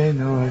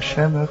Elokeinu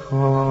Hashem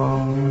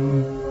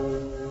Echad.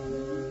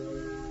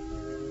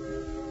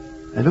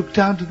 I looked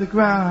down to the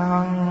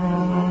ground.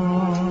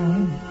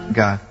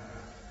 God.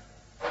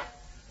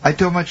 I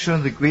told my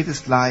children the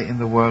greatest lie in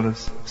the world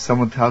is if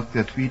someone tells me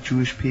that we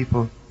Jewish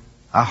people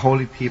are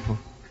holy people.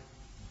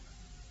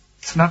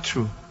 It's not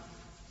true.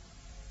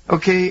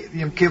 Okay, the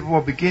Yom Kippur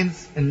War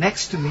begins, and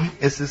next to me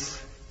is this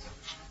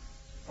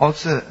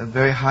also a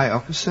very high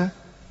officer,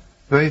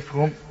 very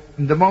frum.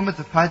 And the moment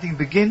the fighting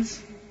begins,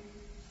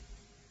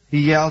 he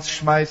yells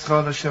Shema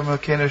Yisrael Hashem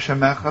Elokeinu Hashem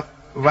Echad,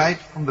 right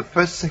from the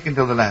first second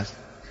till the last.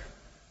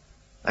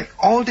 Like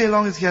all day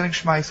long he's yelling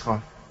Shema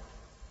Yisrael.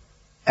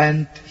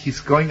 And he's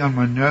going on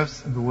my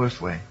nerves in the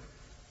worst way.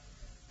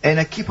 And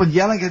I keep on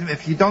yelling at him,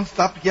 if you don't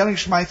stop yelling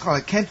Shema Yisrael,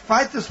 I can't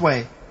fight this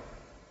way.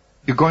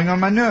 You're going on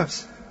my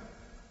nerves.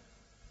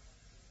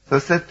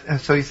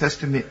 So he says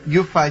to me,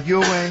 you fight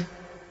your way,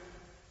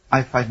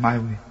 I fight my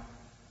way.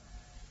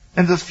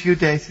 In those few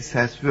days, he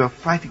says, we were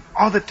fighting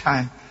all the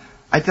time.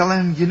 I tell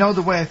him, you know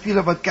the way I feel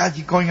about God,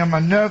 you're going on my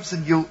nerves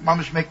and you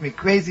mamish make me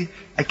crazy.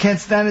 I can't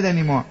stand it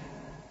anymore.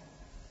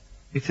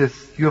 He says,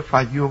 you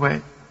fight your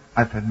way,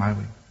 I fight my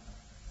way.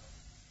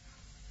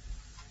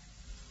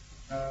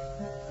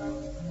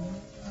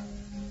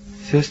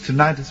 He says,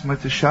 tonight is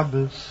Motzei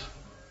Shabbos.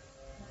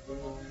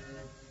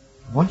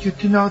 I want you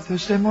to know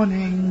Thursday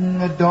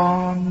morning at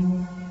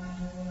dawn,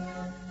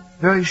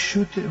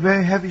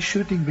 very heavy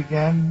shooting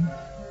began.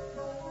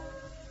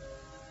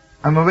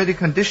 I'm already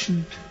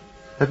conditioned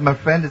that my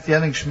friend is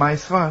yelling Shema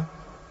Yisrael.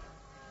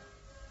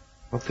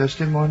 But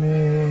Thursday morning,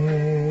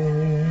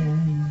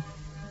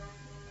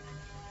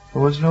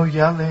 there was no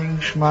yelling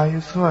Shema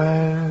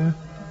Yisrael,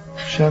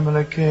 Shem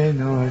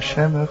Elokeinu,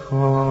 Hashem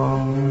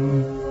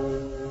Echad.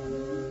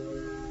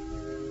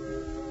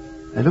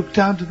 I looked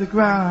down to the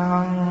ground,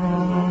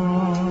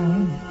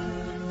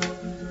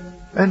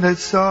 and I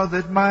saw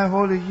that my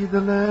holy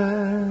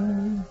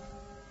Yidele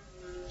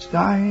is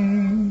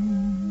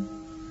dying.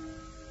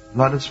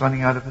 Blood is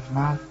running out of his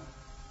mouth.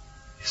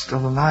 He's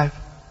still alive.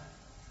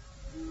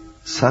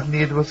 Suddenly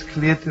it was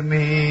clear to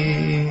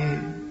me,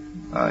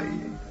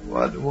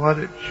 what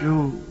a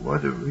Jew,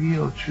 what a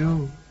real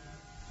Jew.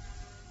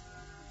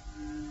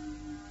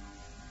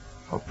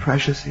 How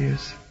precious he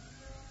is.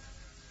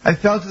 I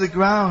fell to the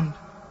ground,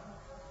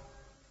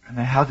 and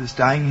I held his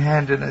dying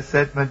hand, and I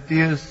said, my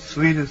dearest,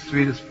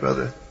 sweetest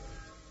brother,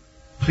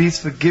 please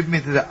forgive me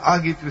that I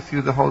argued with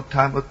you the whole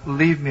time, but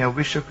believe me, I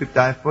wish I could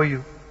die for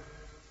you.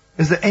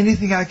 Is there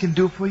anything I can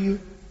do for you?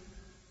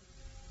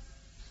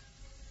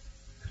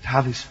 I could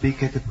hardly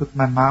speak. I had to put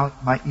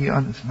my ear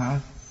on his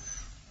mouth.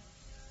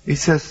 He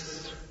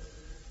says,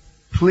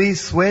 please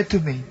swear to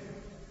me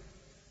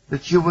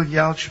that you will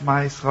yell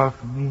Shema Yisrael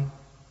for me.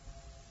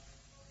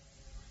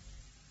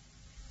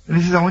 And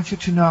he says, I want you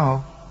to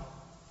know,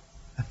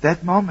 at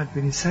that moment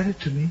when he said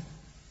it to me,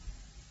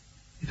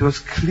 it was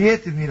clear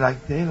to me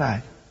like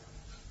daylight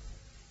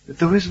that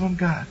there is one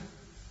God.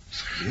 It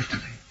was clear to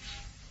me.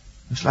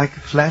 It was like a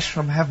flash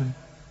from heaven.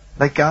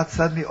 Like God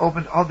suddenly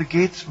opened all the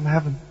gates from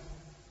heaven.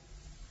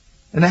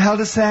 And I held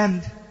his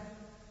hand.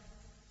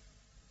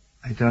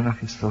 I don't know if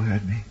he still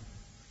heard me.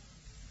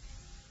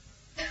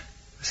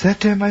 I said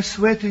to him, I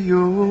swear to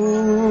you,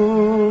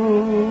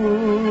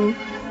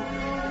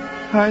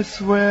 I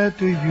swear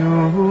to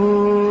you,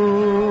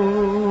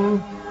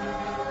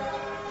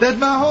 that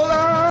my whole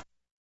life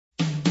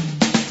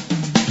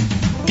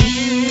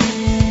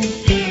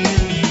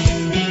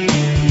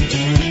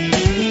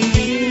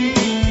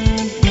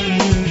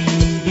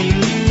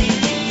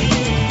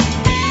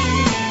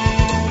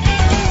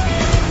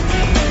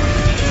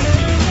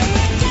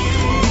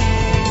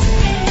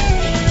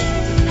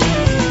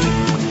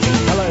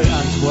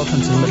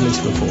welcome to the Middle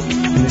East Report.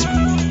 In this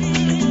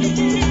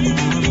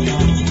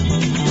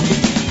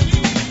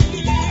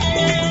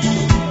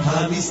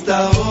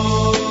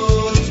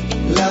הנסתרות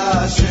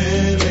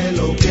להשם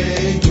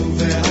אלוקינו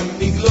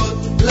והנגלות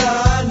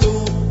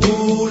לנו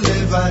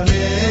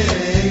ולבנינו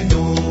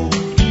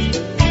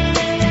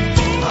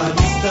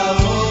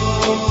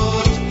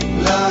הנסתרות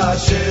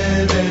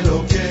להשם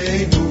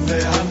אלוקינו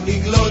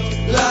והנגלות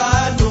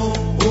לנו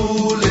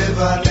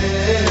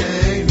ולבנינו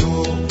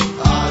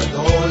עד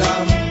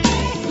עולם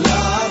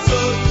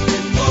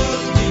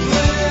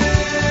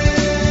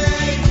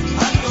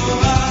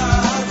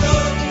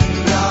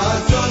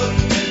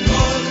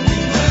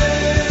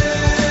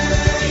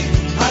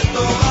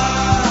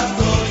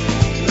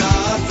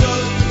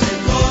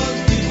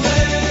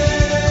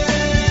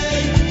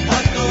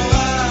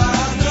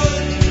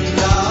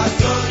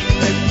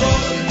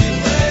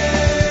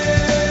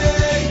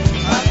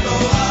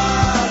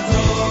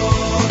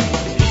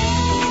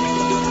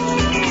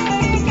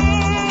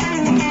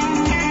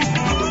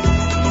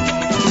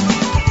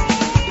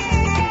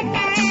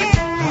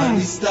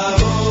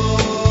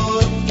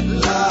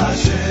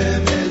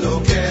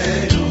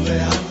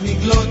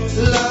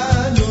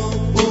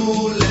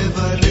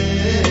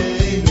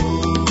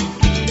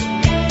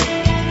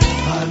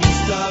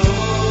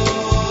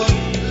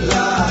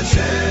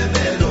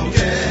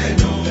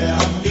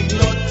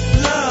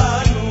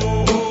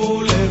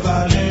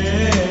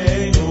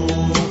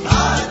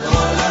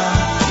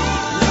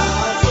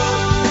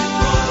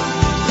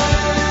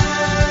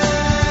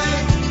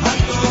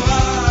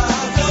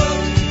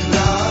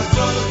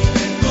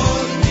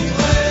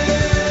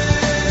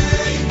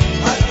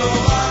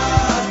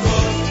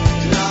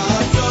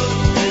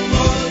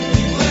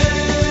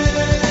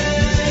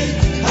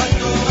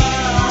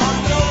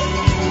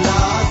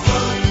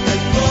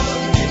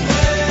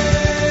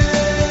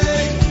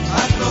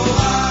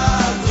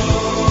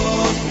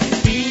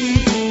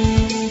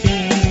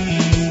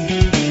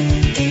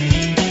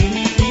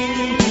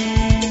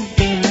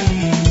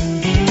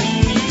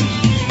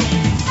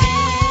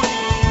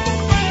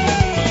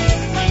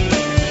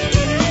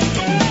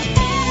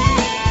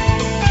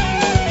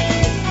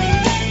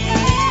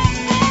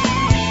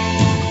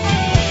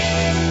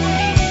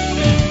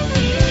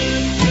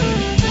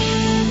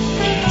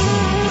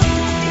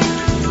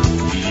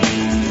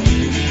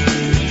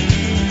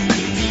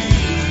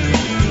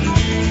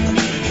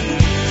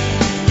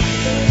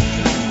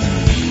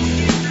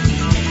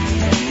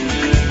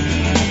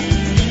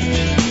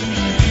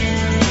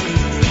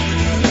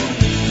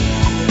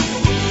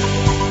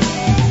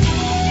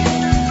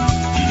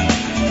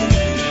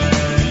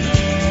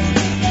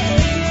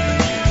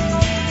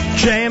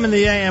JM in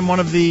the AM, one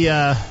of the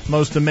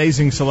most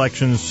amazing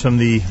selections from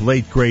the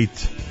late, great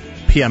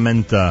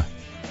Piamenta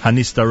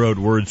Hanistarot,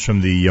 words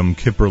from the Yom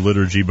Kippur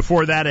liturgy.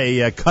 Before that,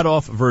 a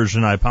cut-off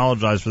version, I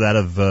apologize for that,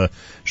 of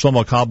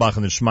Shlomo Kalbach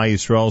and the Shema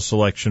Yisrael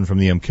selection from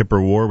the Yom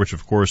Kippur War, which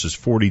of course is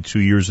 42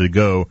 years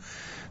ago,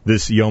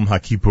 this Yom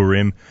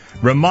HaKippurim.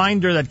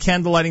 Reminder that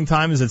candlelighting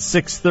time is at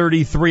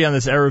 6:33 on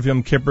this Erev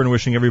Yom Kippur, and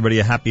wishing everybody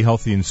a happy,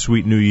 healthy, and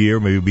sweet new year.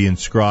 May we be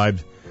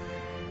inscribed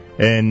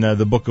in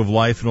the Book of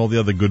Life and all the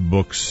other good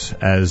books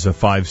as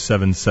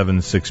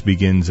 5776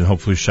 begins and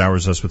hopefully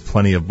showers us with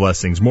plenty of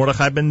blessings.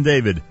 Mordechai ben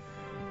David,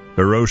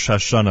 Rosh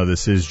Hashanah.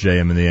 This is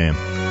JM in the AM.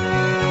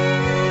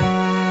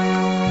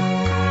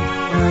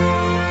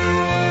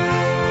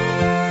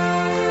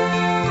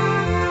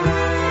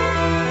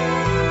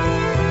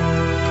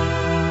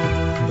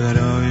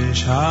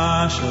 Rosh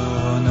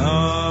Hashanah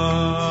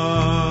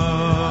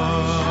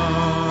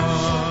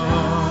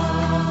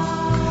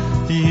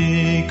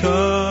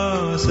Yikasehu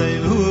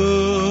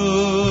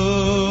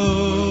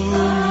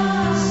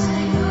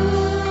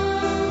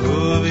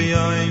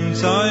Uviyayim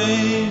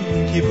Tzayim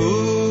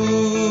Kippur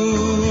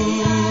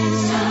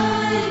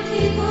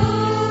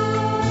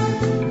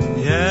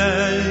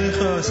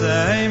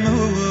Yechaseimu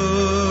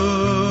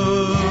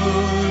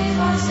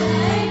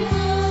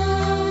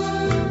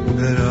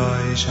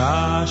Rosh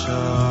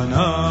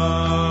Hashanah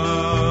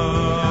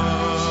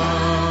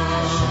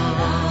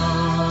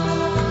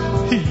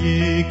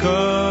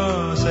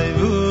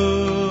Yikasevu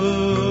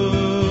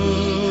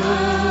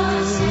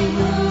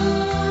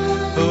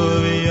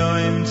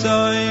Uviyayim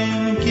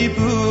Tzayim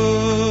Kippur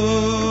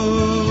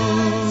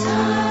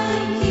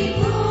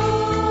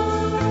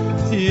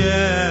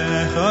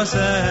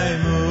Yechaseimu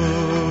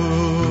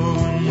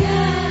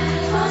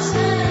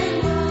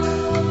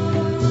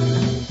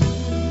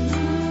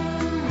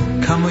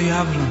Kamo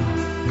Yavlam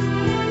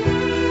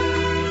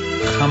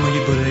Kamo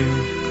Yiboreu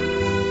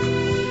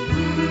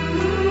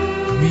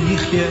Mi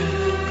Yichye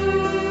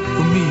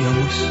Umi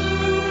Yamus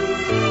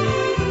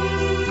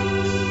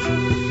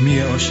Mi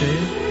Oshe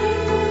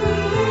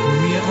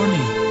Mi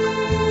Oni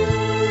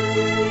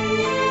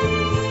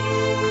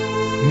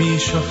Mi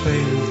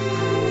Shofel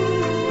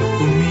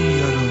Umi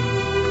Yarum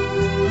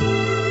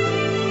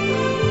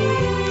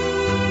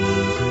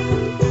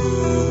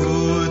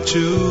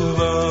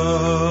Utshuva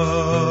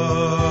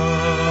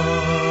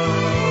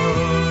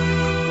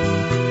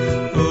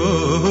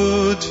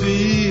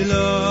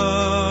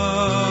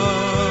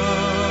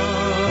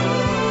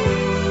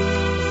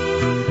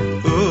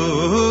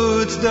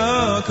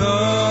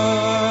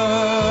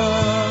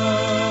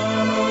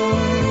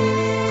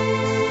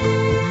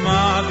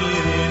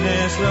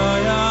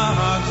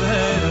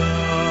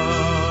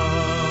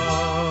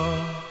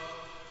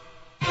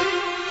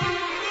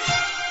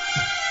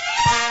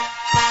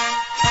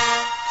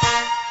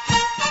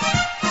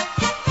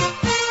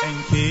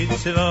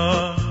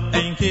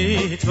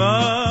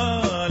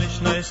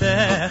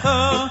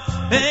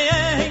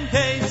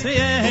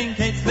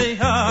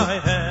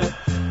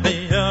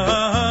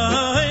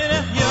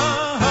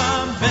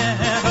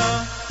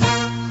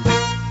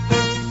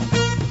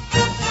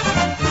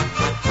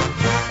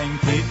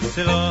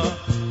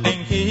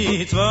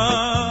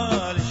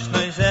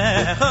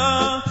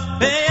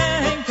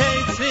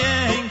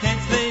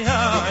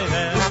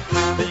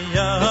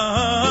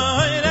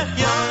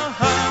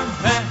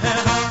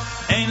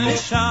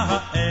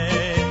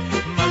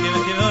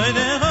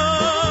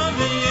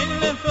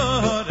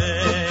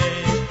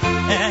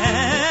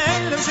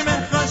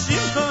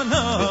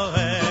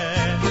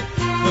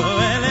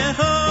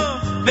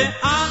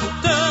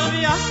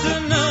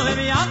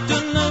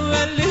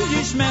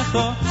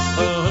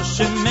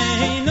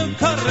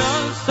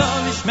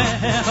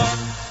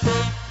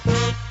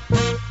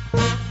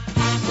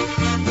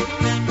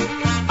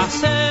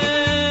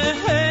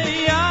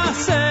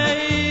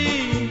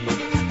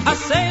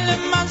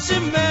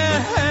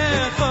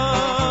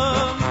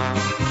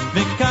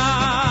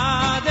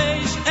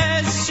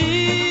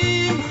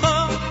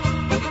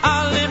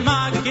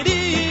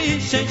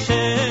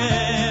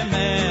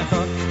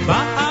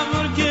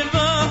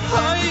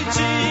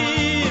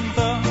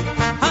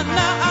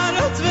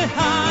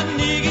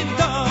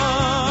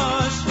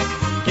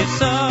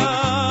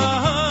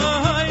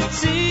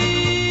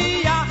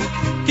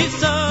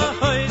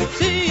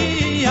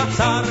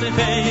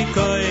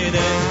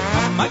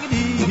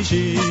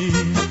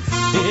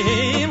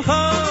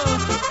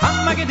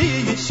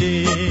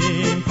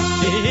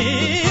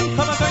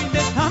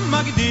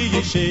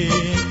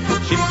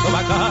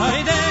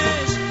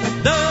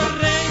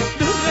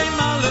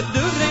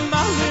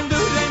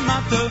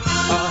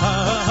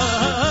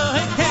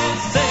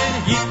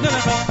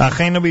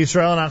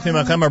Israel and Achim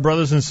Achem, our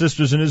brothers and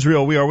sisters in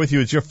Israel, we are with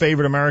you. It's your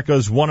favorite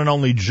America's one and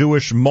only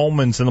Jewish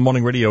Moments in the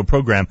Morning radio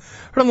program.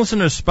 Heard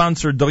listeners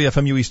sponsored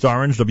WFMU East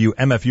Orange,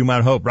 WMFU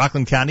Mount Hope,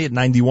 Rockland County at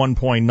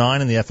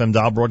 91.9 and the FM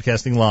dial,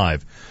 broadcasting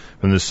live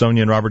from the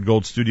Sonia and Robert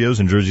Gold studios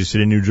in Jersey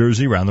City, New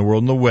Jersey, around the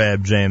world on the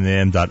web,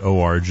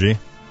 jmam.org.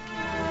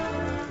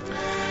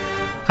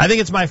 I think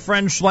it's my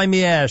friend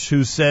Shlomi Ash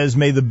who says,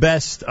 may the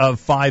best of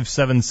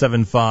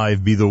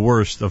 5775 be the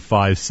worst of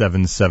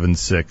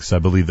 5776. I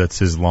believe that's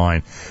his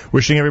line.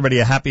 Wishing everybody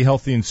a happy,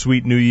 healthy, and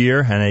sweet new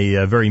year and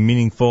a very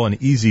meaningful and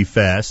easy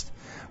fast.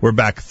 We're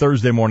back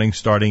Thursday morning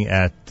starting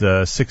at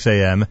 6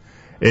 a.m.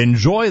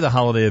 Enjoy the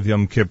holiday of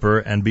Yom Kippur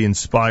and be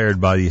inspired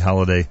by the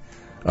holiday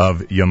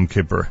of Yom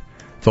Kippur.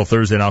 Till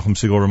Thursday, Nachum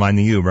Segal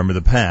reminding you, remember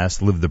the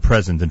past, live the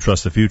present, and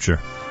trust the future.